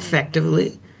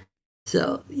effectively.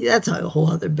 So that's a whole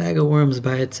other bag of worms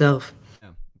by itself. yeah.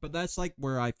 But that's like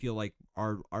where I feel like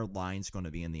our line's going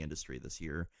to be in the industry this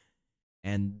year,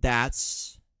 and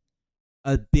that's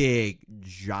a big,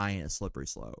 giant, slippery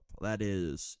slope. That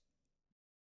is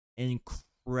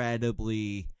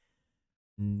incredibly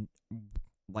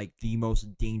like the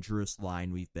most dangerous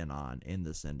line we've been on in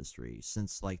this industry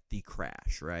since like the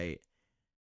crash, right?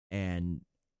 And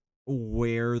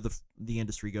where the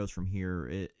industry goes from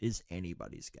here is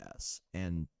anybody's guess.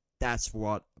 And that's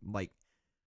what, like,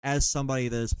 as somebody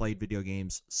that has played video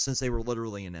games since they were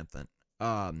literally an infant,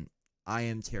 I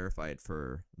am terrified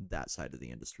for that side of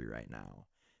the industry right now,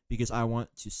 because I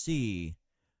want to see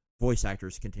voice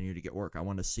actors continue to get work. I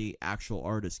want to see actual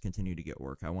artists continue to get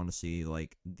work. I want to see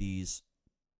like these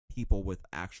people with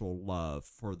actual love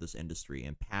for this industry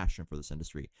and passion for this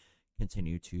industry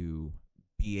continue to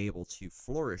be able to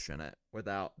flourish in it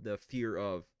without the fear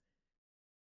of,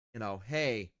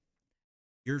 hey,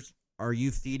 are you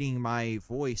feeding my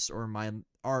voice or my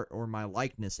art or my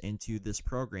likeness into this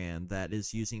program that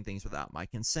is using things without my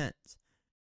consent?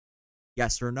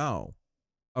 Yes or no?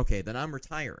 Okay, then I'm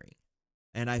retiring.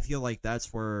 And I feel like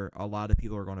that's where a lot of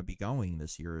people are going to be going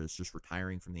this year, is just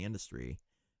retiring from the industry.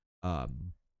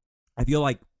 I feel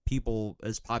like people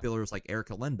as popular as like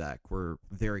Erica Lindbeck were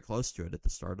very close to it at the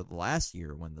start of the last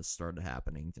year when this started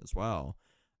happening as well.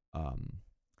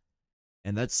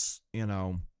 And that's,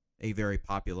 a very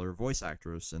popular voice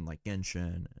actress in like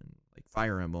Genshin and like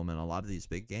Fire Emblem and a lot of these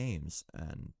big games.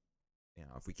 And,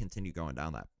 if we continue going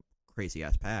down that crazy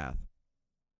ass path,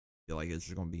 I feel like it's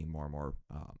just going to be more and more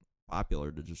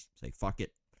popular to just say, fuck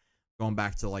it, going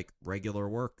back to like regular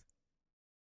work.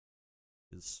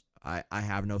 Because I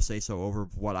have no say so over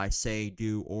what I say,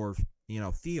 do, or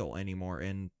feel anymore,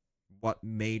 and what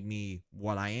made me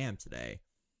what I am today.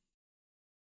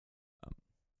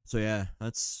 So yeah,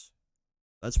 that's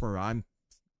where I'm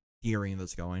hearing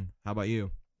this going. How about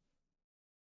you?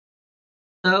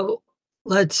 So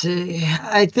let's see.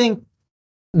 I think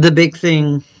the big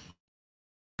thing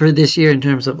for this year in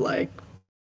terms of like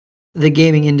the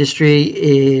gaming industry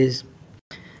is,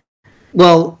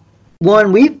 well,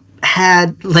 one, we've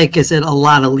had, like I said, a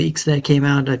lot of leaks that came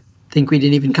out. I think we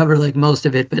didn't even cover like most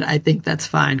of it, but I think that's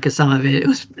fine because some of it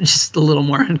was just a little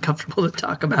more uncomfortable to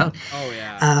talk about. Oh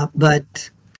yeah. But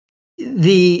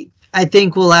I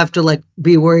think we'll have to like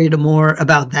be worried more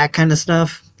about that kind of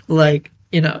stuff, like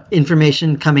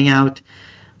information coming out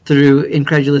through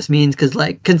incredulous means, because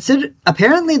like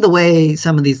apparently the way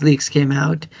some of these leaks came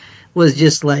out was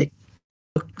just like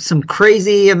some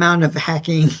crazy amount of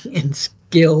hacking and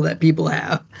skill that people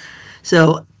have.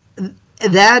 So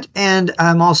that, and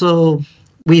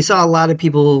we saw a lot of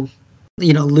people,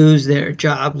 lose their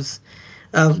jobs,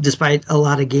 despite a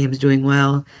lot of games doing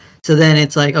well. So then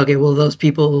it's like, okay, will those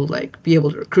people like be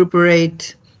able to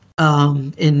recuperate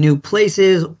in new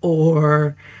places,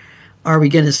 or are we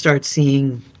going to start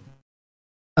seeing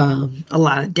a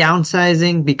lot of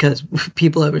downsizing because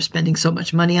people are spending so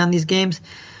much money on these games?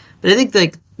 But I think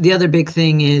like the other big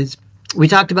thing is, we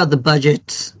talked about the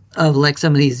budgets of like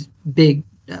some of these big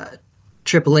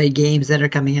AAA games that are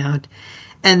coming out,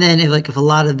 and then if a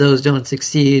lot of those don't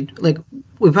succeed, like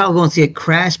we probably won't see a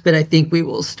crash, but I think we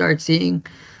will start seeing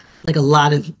like a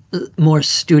lot of more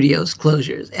studios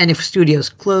closures. And if studios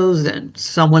close, then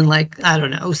someone like, I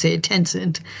don't know, say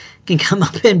Tencent can come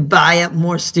up and buy up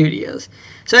more studios.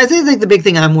 So I think the big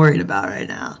thing I'm worried about right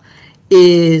now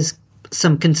is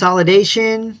some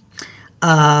consolidation,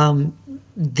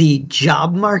 the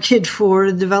job market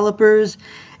for developers,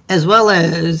 as well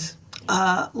as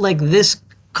like this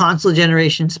console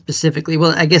generation specifically.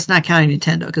 Well, I guess not counting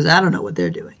Nintendo, because I don't know what they're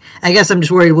doing. I guess I'm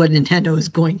just worried what Nintendo is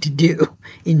going to do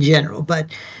in general. But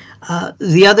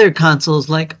the other consoles,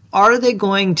 like, are they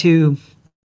going to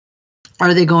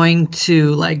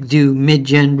like do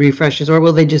mid-gen refreshes, or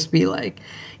will they just be like,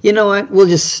 you know what, we'll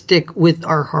just stick with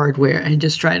our hardware and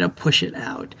just try to push it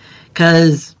out?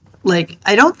 Because like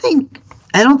I don't think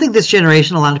this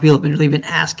generation a lot of people have really been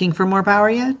asking for more power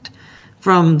yet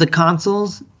from the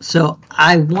consoles. So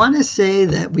I want to say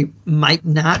that we might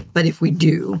not, but if we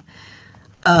do,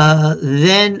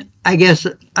 then I guess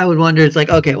I would wonder, it's like,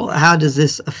 okay, well, how does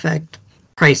this affect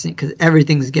pricing? Because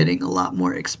everything's getting a lot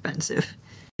more expensive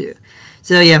too.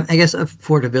 So yeah, I guess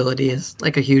affordability is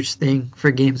like a huge thing for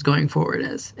games going forward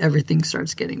as everything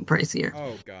starts getting pricier.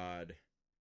 Oh God.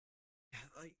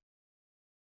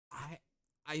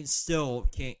 I still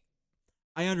can't.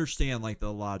 I understand like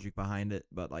the logic behind it,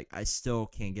 but like I still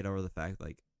can't get over the fact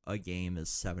like a game is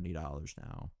 $70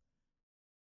 now.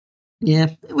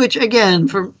 Yeah, which again,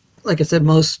 for like I said,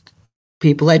 most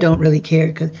people I don't really care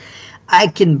because I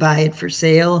can buy it for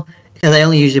sale because I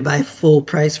only usually buy full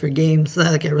price for games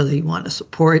that like I really want to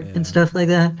support and Yeah, stuff like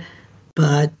that.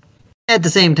 But at the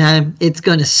same time, it's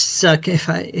gonna suck if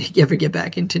I ever get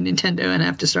back into Nintendo and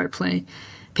have to start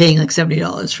paying like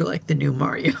 $70 for like the new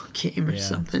Mario game or yeah.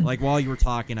 something. Like while you were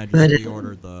talking, I just But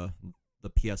pre-ordered the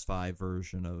PS5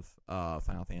 version of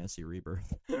Final Fantasy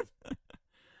Rebirth.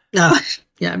 no,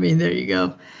 yeah, I mean there you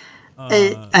go.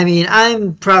 uh, I mean,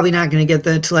 I'm probably not going to get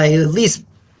that until I at least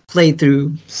play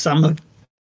through some of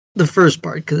the first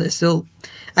part because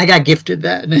I got gifted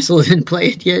that and I still didn't play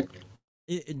it yet.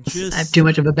 it I have too just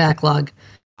much of a backlog.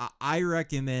 I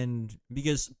recommend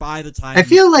because by the I time you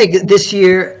feel like this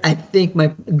year, I think my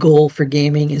goal for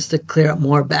gaming is to clear up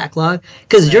more backlog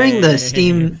because during the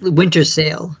same. Steam winter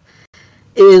sale,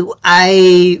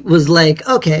 I was like,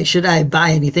 okay, should I buy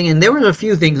anything? And there were a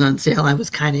few things on sale I was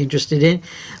kind of interested in.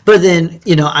 But then,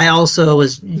 I also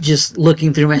was just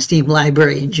looking through my Steam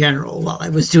library in general while I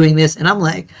was doing this. And I'm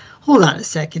like, hold on a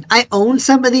second. I own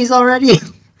some of these already?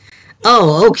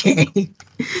 Oh, okay.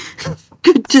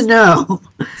 Good to know.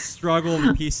 Struggle of a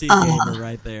PC gamer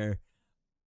right there.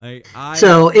 Like I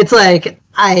So it's like,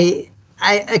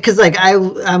 because like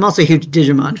I'm also a huge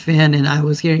Digimon fan, and I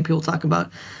was hearing people talk about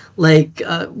like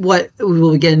what will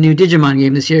we get a new Digimon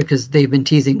game this year because they've been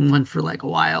teasing one for like a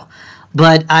while.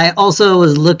 But I also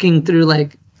was looking through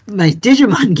like my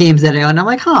Digimon games that I own. I'm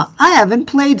like, I haven't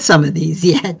played some of these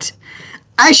yet.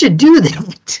 I should do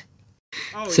that.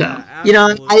 oh So yeah,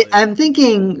 absolutely. I'm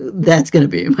thinking that's going to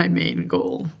be my main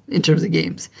goal in terms of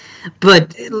games.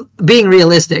 But being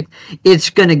realistic, it's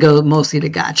going to go mostly to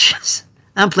gotchas.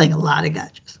 I'm playing a lot of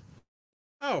gotchas.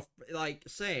 Oh, like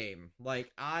same.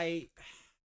 Like I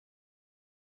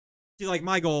see like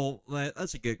my goal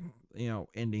that's a good,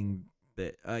 ending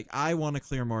bit. Like I want to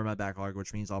clear more of my backlog,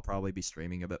 which means I'll probably be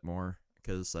streaming a bit more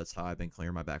because that's how I've been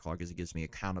clearing my backlog is it gives me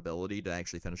accountability to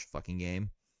actually finish a fucking game.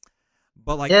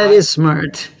 But like Yeah, it is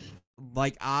smart.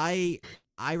 like I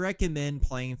recommend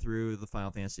playing through the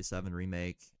Final Fantasy VII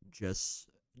remake just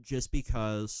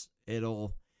because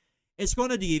it's going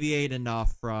to deviate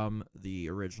enough from the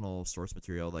original source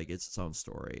material, like it's its own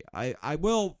story. I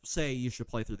will say you should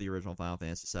play through the original Final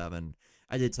Fantasy VII.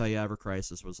 I did tell you Ever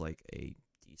Crisis was like a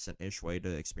decent-ish way to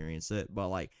experience it, but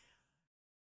like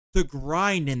the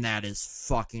grind in that is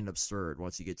fucking absurd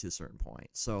once you get to a certain point.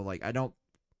 So like I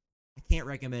can't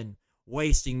recommend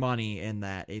wasting money in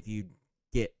that if you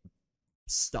get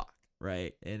stuck,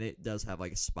 right? And it does have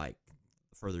like a spike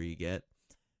the further you get.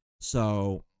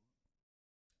 So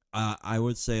I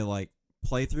would say like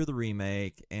play through the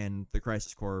remake and the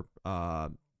Crisis Core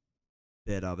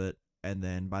bit of it, and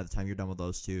then by the time you're done with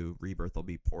those two, Rebirth will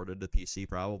be ported to PC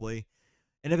probably.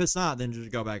 And if it's not, then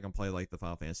just go back and play like the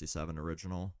Final Fantasy VII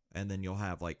original, and then you'll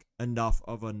have like enough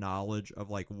of a knowledge of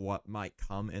like what might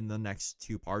come in the next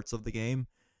two parts of the game,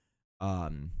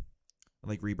 um,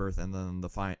 like Rebirth and then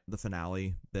the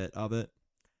finale bit of it,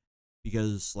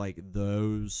 because like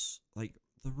those like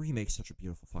the remake's such a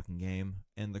beautiful fucking game,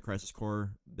 and the Crisis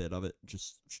Core bit of it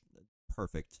just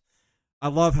perfect. I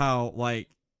love how like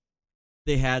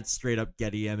they had straight up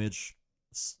Getty image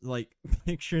like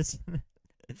pictures.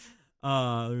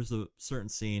 There's a certain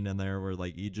scene in there where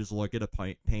like you just look at a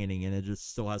painting and it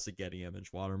just still has a Getty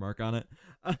image watermark on it.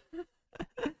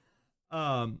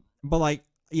 But like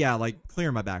yeah, like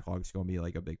clearing my backlog is going to be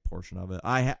like a big portion of it.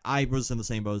 I was in the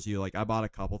same boat as you. Like I bought a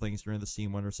couple things during the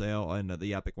Steam Winter Sale and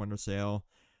the Epic Winter Sale,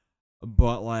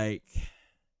 but like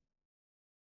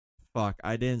fuck,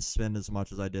 I didn't spend as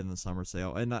much as I did in the summer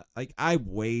sale, and like I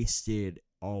wasted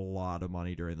a lot of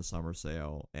money during the summer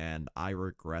sale, and I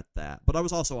regret that. But I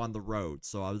was also on the road,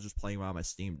 so I was just playing around my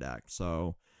Steam Deck,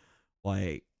 so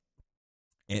like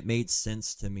it made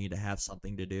sense to me to have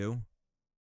something to do,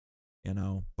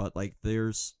 But like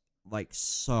there's like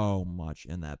so much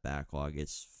in that backlog.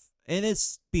 It's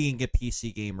being a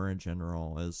PC gamer in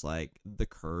general is like the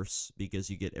curse because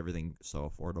you get everything so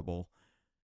affordable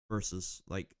versus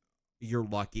like you're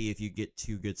lucky if you get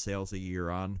two good sales a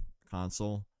year on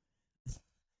console.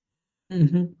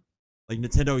 Hmm. Like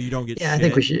Nintendo, you don't get Yeah, I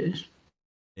think we shit. should.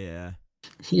 Yeah,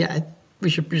 Yeah, we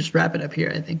should just wrap it up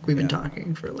here. I think we've been yeah,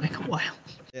 talking for like a while.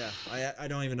 yeah. I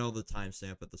don't even know the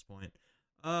timestamp at this point.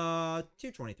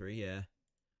 2:23. Yeah.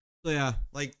 So yeah,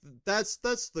 like that's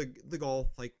the goal.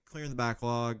 Like clearing the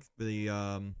backlog,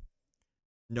 the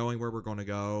knowing where we're going to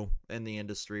go in the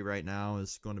industry right now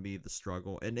is going to be the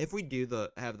struggle. And if we do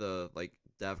have the like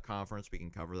dev conference. We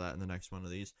can cover that in the next one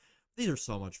of these. These are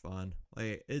so much fun.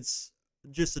 Like, it's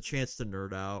just a chance to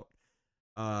nerd out.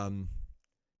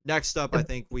 Next up, I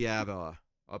think we have a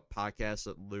podcast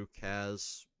that Luke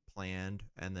has planned,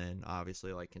 and then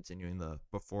obviously like continuing the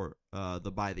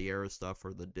by the era stuff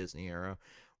for the Disney era,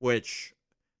 which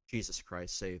Jesus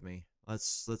Christ save me.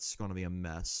 That's going to be a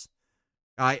mess.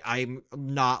 I'm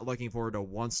not looking forward to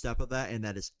one step of that, and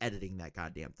that is editing that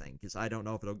goddamn thing, because I don't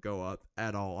know if it'll go up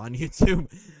at all on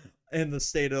YouTube in the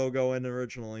state it'll go in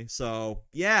originally. So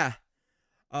yeah,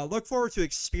 look forward to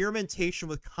experimentation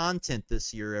with content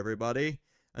this year, everybody.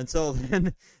 Until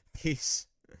then, peace.